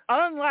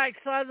unlike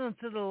Silence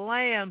of the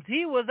Lambs,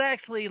 he was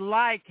actually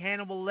like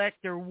Hannibal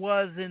Lecter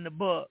was in the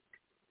book.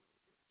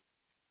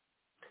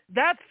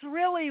 That's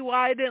really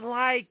why I didn't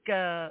like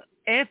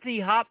Anthony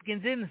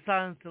Hopkins in The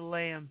Silence of the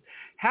Lambs.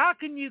 How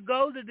can you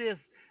go to this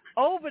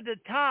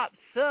over-the-top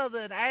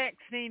southern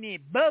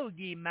accented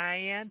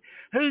bogeyman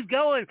who's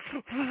going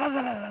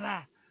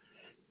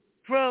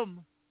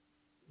from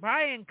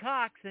Brian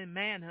Cox in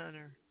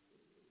Manhunter?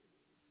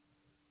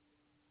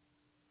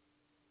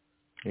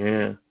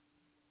 Yeah.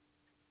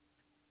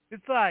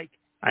 It's like,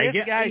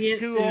 this guy's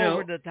too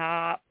over the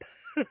top.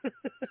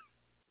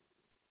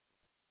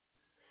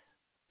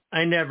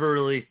 I never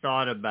really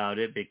thought about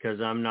it because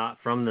I'm not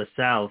from the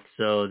South,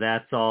 so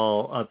that's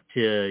all up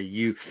to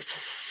you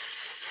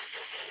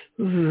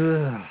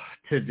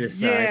to decide.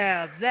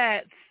 Yeah,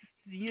 that's,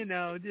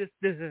 just...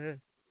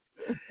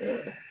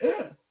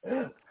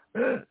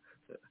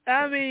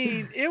 I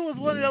mean, it was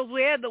one of those,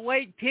 we had to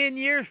wait 10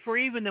 years for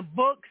even the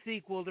book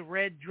sequel to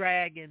Red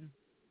Dragon.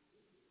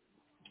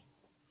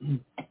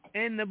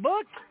 And the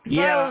book,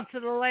 Silence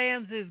of the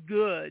Lambs, is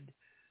good.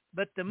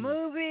 But the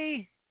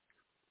movie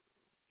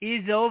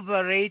is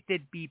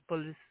overrated,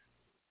 people.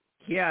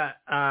 Yeah,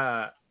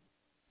 I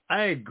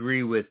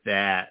agree with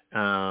that.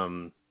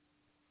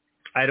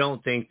 I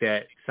don't think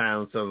that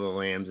Silence of the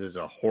Lambs is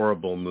a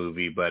horrible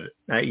movie, but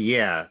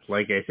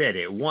like I said,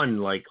 it won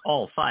like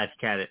all 5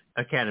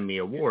 Academy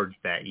Awards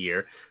that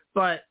year.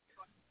 But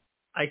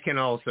I can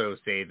also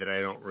say that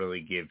I don't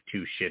really give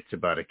 2 shits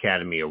about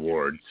Academy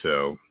Awards.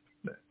 So,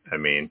 I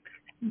mean,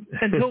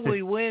 until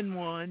we win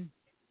one.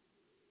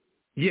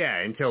 Yeah,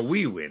 until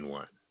we win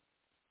one.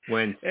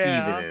 When Steven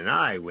and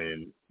I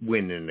win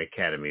an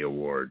Academy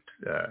Award,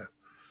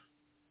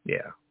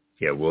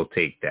 we'll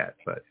take that.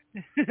 But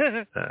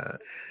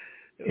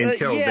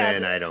until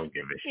then, I don't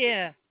give a shit.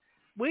 Yeah,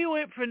 we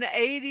went from the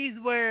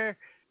 80s where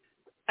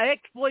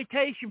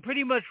exploitation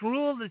pretty much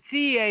ruled the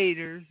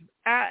theaters,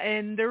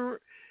 and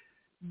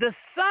the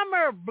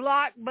summer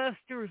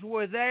blockbusters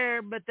were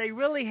there, but they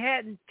really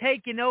hadn't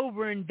taken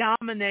over and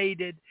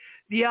dominated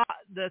the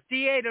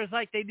theaters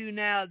like they do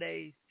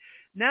nowadays.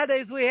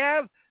 Nowadays we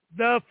have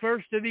the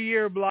first of the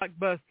year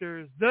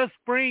blockbusters, the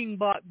spring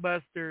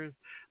blockbusters,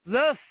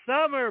 the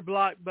summer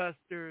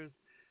blockbusters,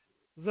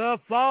 the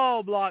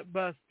fall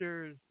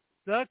blockbusters,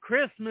 the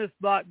Christmas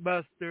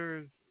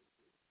blockbusters.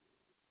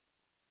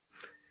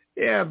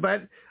 Yeah,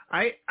 but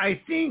I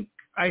think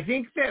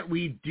that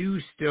we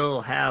do still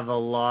have a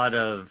lot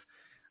of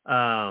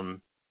I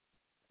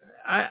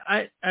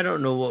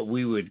don't know what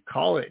we would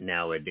call it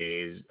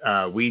nowadays.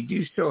 We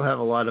do still have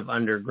a lot of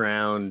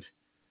underground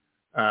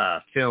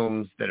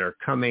films that are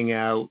coming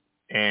out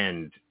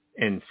and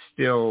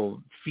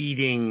still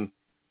feeding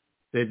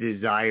the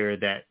desire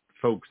that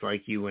folks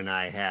like you and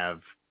I have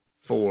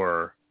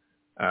for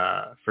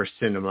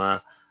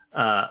cinema.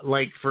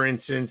 like for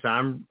instance,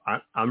 I'm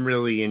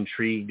really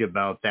intrigued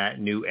about that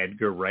new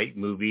Edgar Wright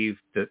movie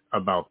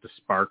about the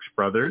Sparks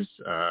brothers.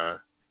 I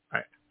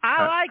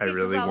like it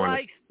really because I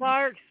like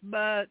Sparks,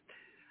 but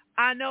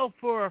I know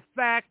for a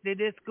fact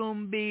that it's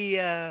going to be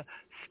a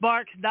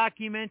Sparks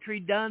documentary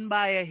done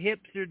by a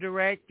hipster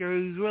director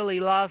who's really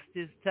lost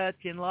his touch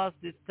to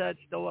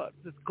what's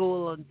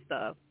cool and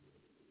stuff.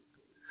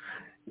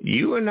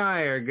 You and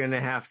I are going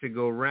to have to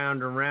go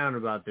round and round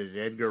about this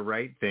Edgar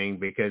Wright thing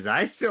because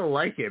I still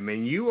like him.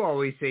 And you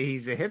always say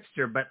he's a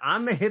hipster, but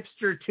I'm a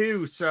hipster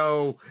too.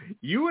 So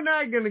you and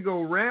I are going to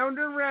go round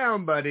and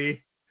round,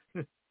 buddy.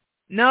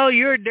 No,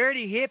 you're a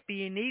dirty hippie.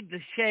 You need to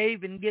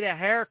shave and get a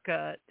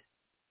haircut.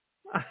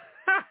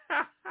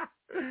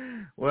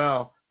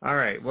 Well, all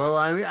right. Well,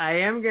 I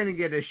am going to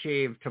get a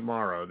shave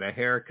tomorrow. The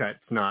haircut's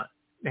not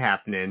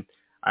happening.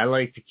 I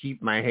like to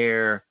keep my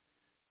hair,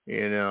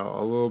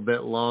 a little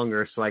bit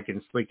longer so I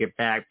can slick it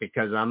back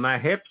because I'm a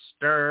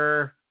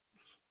hipster.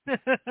 I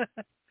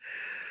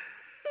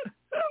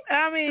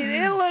mean,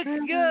 it looks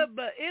good,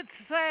 but it's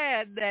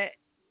sad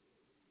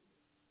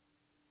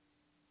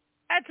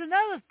that's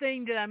another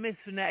thing that I miss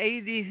from the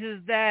 80s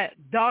is that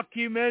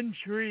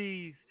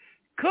documentaries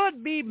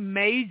could be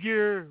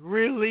major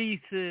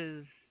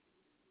releases.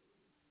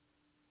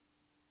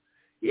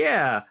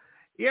 Yeah.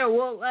 Yeah,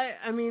 well,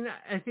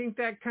 I think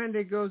that kind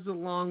of goes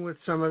along with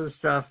some of the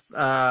stuff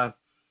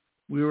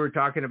we were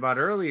talking about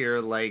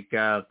earlier, like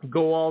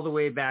go all the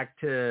way back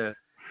to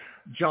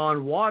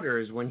John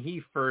Waters. When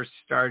he first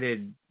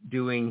started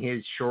doing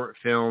his short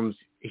films,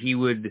 he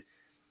would,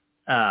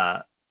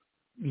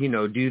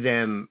 do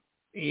them,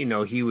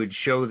 he would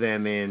show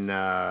them in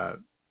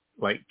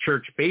like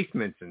church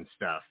basements and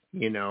stuff,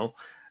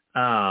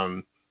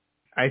 I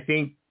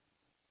think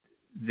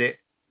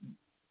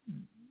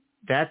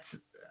that's,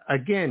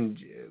 again,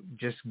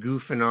 just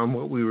goofing on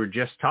what we were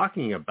just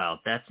talking about.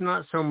 That's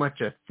not so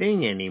much a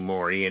thing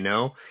anymore,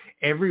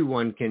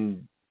 Everyone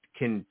can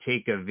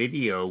take a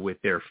video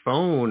with their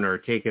phone or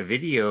take a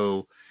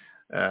video,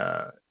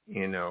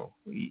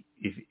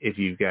 if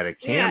you've got a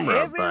camera.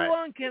 Yeah,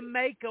 everyone can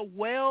make a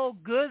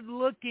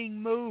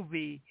good-looking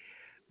movie,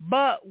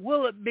 but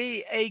will it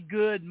be a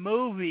good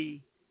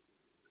movie?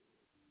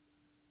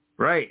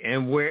 Right,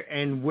 and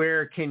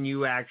where can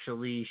you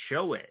actually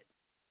show it?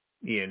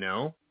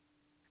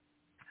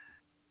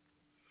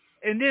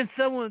 And then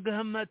someone will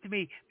come up to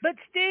me, but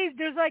Steve,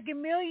 there's like 1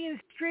 million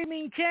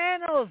streaming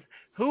channels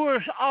who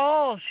are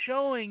all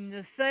showing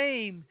the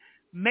same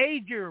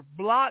major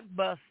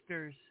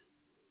blockbusters.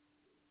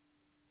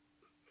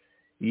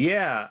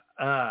 Yeah,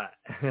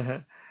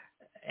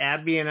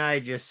 Abby and I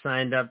just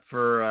signed up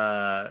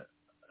for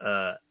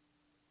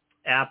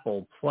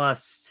Apple Plus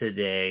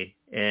today,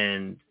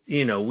 and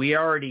we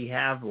already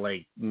have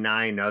like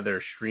 9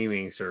 other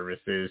streaming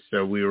services,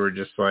 so we were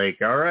just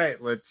like, all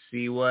right, let's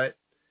see what's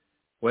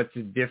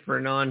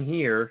different on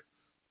here.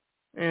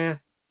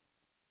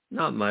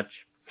 Not much.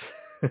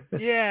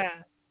 Yeah.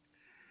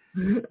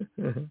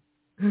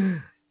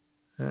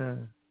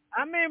 I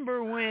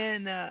remember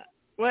when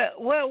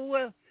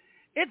well,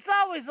 it's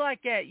always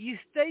like that. You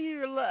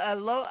stay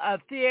a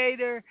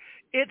theater,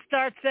 it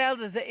starts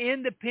out as an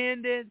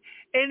independent,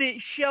 and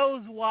it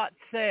shows what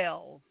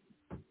sells.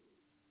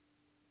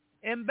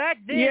 And back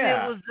then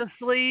It was the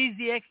sleaze,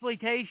 the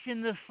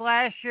exploitation, the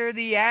slasher,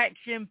 the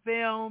action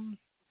films.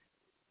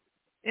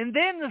 And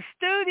then the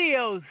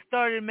studios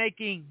started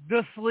making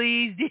the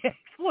sleaze, the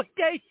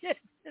exploitation,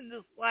 and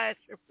the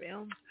slasher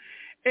films.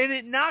 And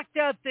it knocked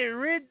out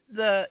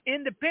the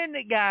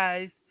independent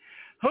guys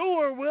who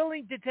were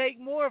willing to take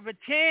more of a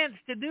chance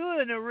to do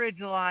an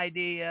original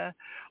idea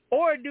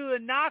or do a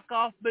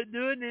knockoff, but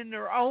do it in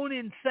their own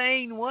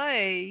insane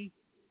way.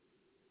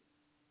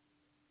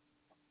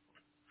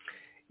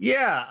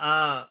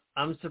 Yeah,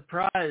 I'm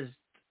surprised.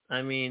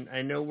 I mean,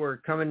 I know we're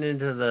coming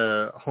into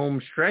the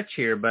home stretch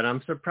here, but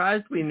I'm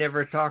surprised we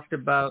never talked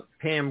about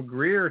Pam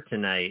Grier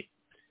tonight.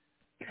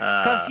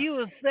 Because she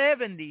was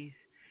 70s.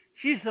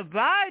 She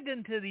survived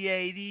into the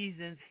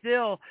 80s and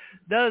still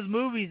does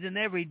movies in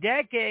every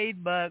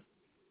decade, but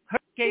her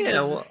case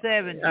was the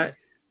 70s.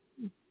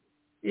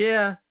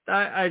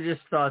 I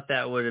just thought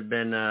that would have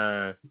been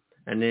an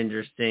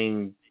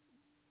interesting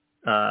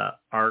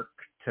arc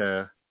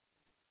to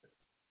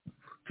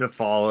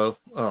follow.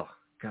 Oh,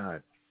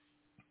 God.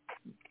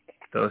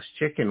 Those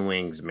chicken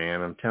wings,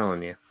 man, I'm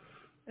telling you.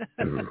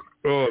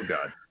 Oh,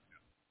 God.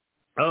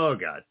 Oh,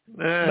 God.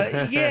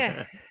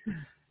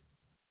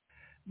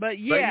 But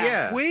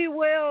yeah, we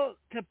will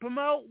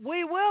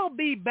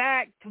be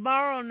back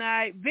tomorrow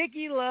night.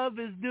 Vicky Love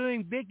is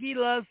doing Vicky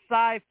Loves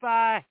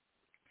Sci-Fi,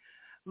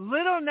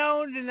 little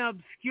known and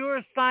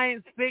obscure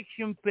science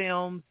fiction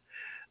films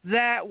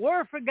that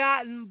were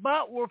forgotten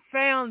but were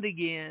found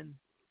again.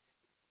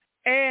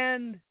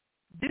 And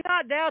do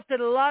not doubt that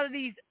a lot of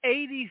these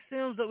 80s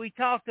films that we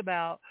talked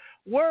about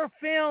were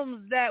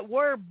films that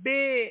were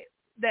big,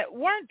 that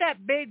weren't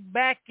that big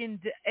back in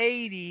the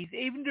 80s,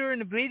 even during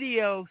the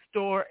video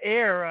store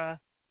era.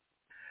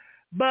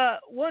 But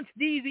once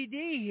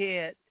DVD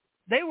hit,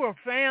 they were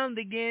found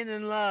again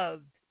and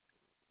loved.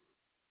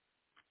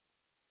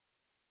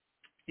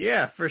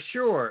 Yeah, for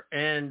sure.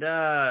 And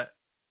a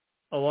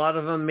lot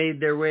of them made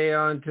their way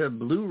onto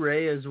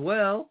Blu-ray as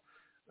well.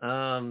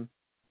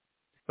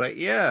 But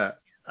yeah.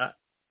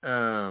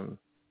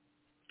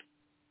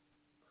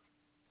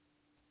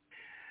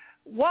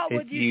 What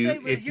would you say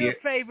was your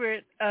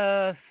favorite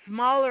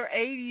smaller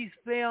 80s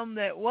film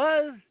that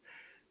was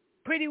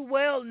pretty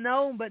well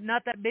known but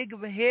not that big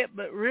of a hit,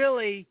 but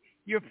really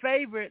your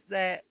favorite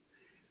that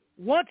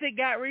once it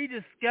got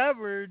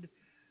rediscovered,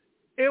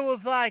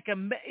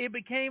 it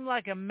became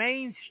like a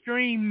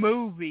mainstream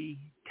movie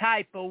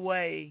type of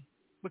way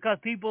because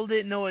people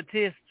didn't know its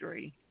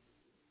history?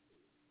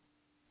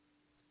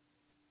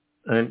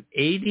 An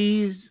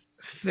 80s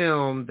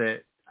film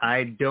that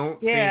I don't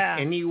think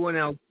anyone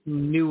else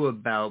knew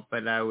about,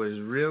 but I was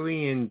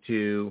really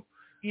into.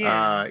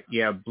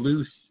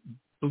 Blue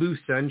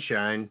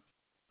Sunshine.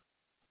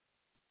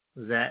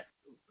 Was that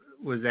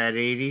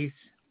 80s?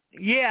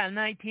 Yeah,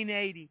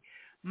 1980.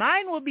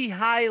 Mine would be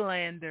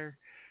Highlander.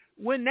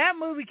 When that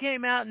movie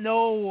came out,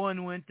 no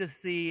one went to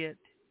see it.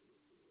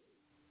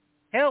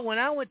 Hell, when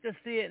I went to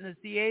see it in the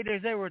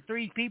theaters, there were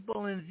 3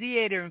 people in the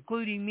theater,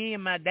 including me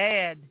and my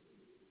dad.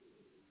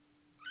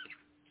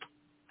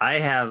 I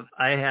have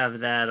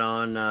that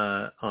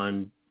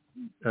on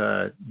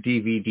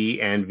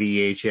DVD and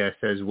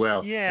VHS as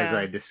well, as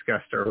I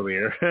discussed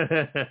earlier.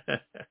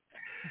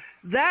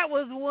 That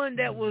was one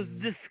that was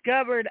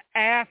discovered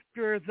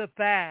after the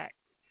fact.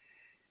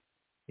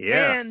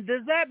 Yeah. And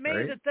does that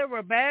mean that there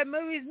were bad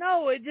movies?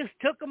 No, it just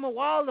took them a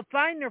while to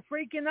find their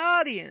freaking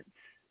audience.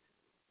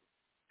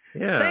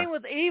 Yeah. Same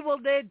with Evil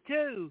Dead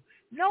 2.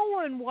 No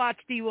one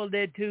watched Evil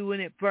Dead 2 when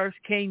it first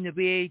came to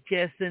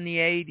VHS in the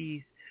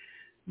 80s.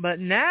 But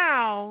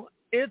now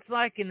it's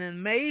like an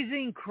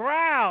amazing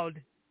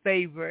crowd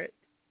favorite.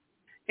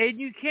 And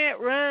you can't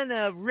run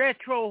a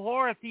retro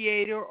horror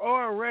theater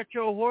or a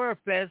retro horror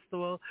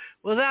festival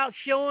without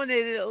showing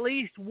it at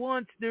least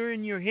once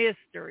during your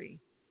history.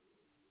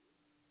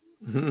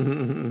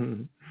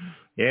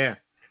 Yeah.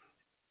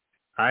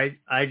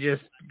 I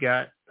just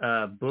got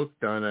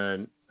booked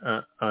on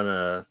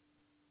a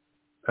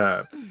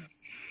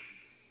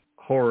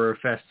horror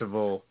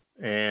festival,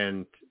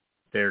 and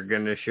they're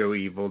going to show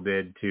Evil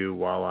Dead 2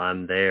 while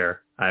I'm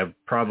there. I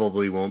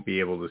probably won't be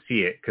able to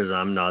see it because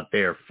I'm not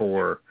there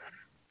for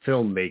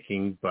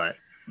filmmaking, but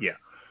yeah,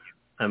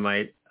 I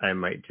might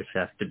just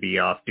have to be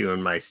off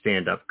doing my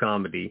stand-up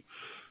comedy.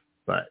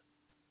 But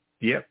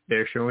yep,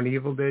 they're showing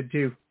Evil Dead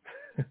 2.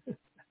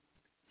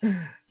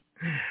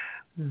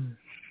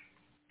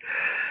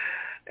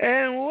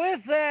 And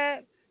with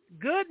that,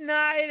 good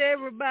night,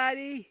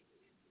 everybody.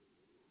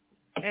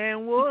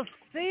 And we'll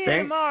see you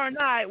tomorrow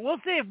night. We'll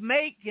see if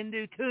Mate can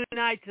do 2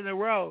 nights in a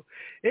row.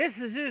 This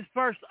is his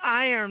first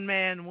Iron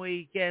Man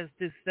week, as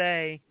to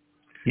say.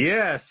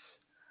 Yes.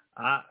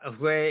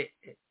 Wait,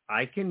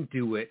 I can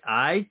do it.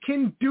 I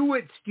can do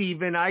it,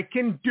 Stephen. I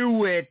can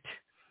do it.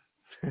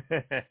 All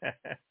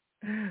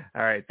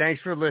right.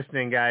 Thanks for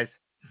listening, guys.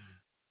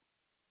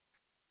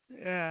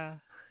 Yeah.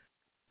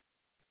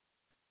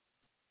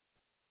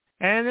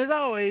 And as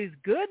always,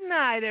 good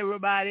night,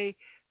 everybody.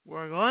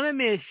 We're going to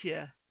miss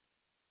you.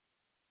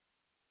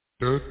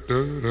 Good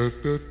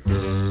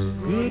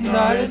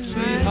night,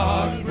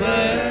 sweetheart.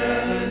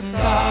 Well, it's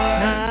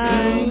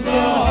time to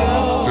go.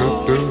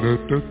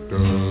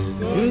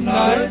 Good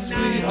night,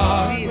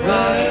 sweetheart.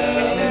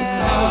 Well, it's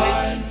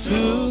time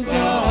to go.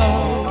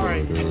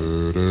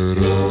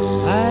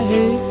 I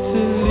hate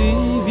to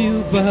leave you,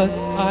 but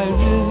I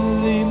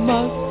really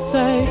must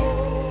say,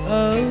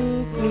 oh,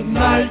 good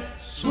night,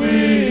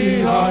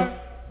 sweetheart.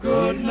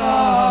 Good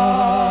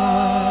night.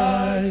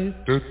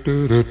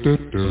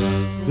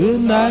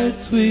 Good night,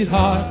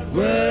 sweetheart.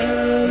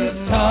 Well,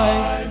 it's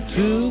time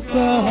to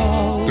go.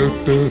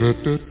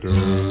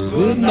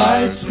 Good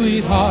night,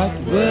 sweetheart.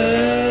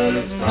 Well,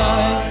 it's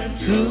time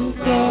to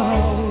go.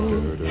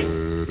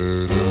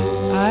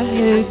 I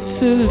hate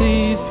to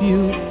leave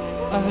you,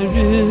 I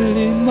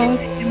really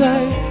must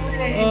say,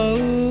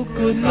 oh,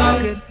 good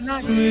night,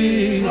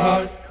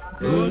 sweetheart.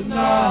 Good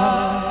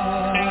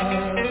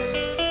night.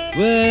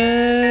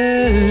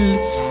 Well,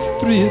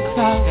 it's 3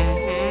 o'clock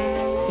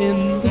in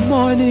the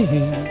morning.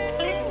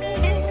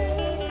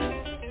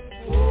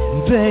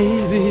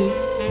 Baby,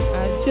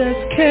 I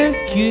just can't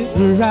get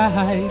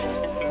right.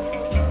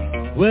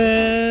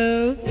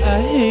 Well, I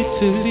hate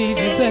to leave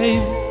you, baby.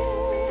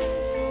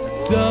 I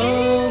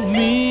don't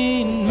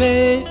mean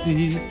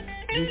maybe,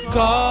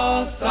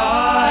 because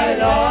I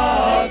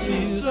love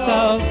you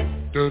so.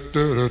 Good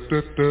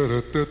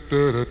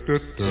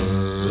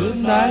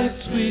night,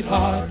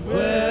 sweetheart.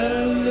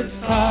 Well, it's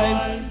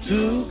time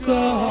to go.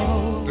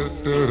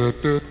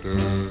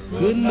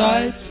 Good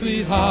night,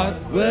 sweetheart.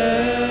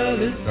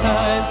 Well, it's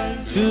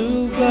time to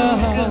go.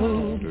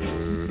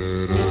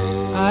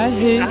 I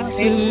hate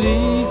to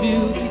leave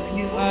you,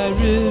 I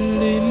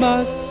really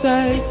must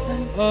say,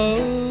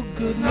 oh,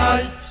 good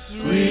night,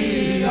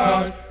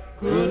 sweetheart.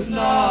 Good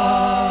night.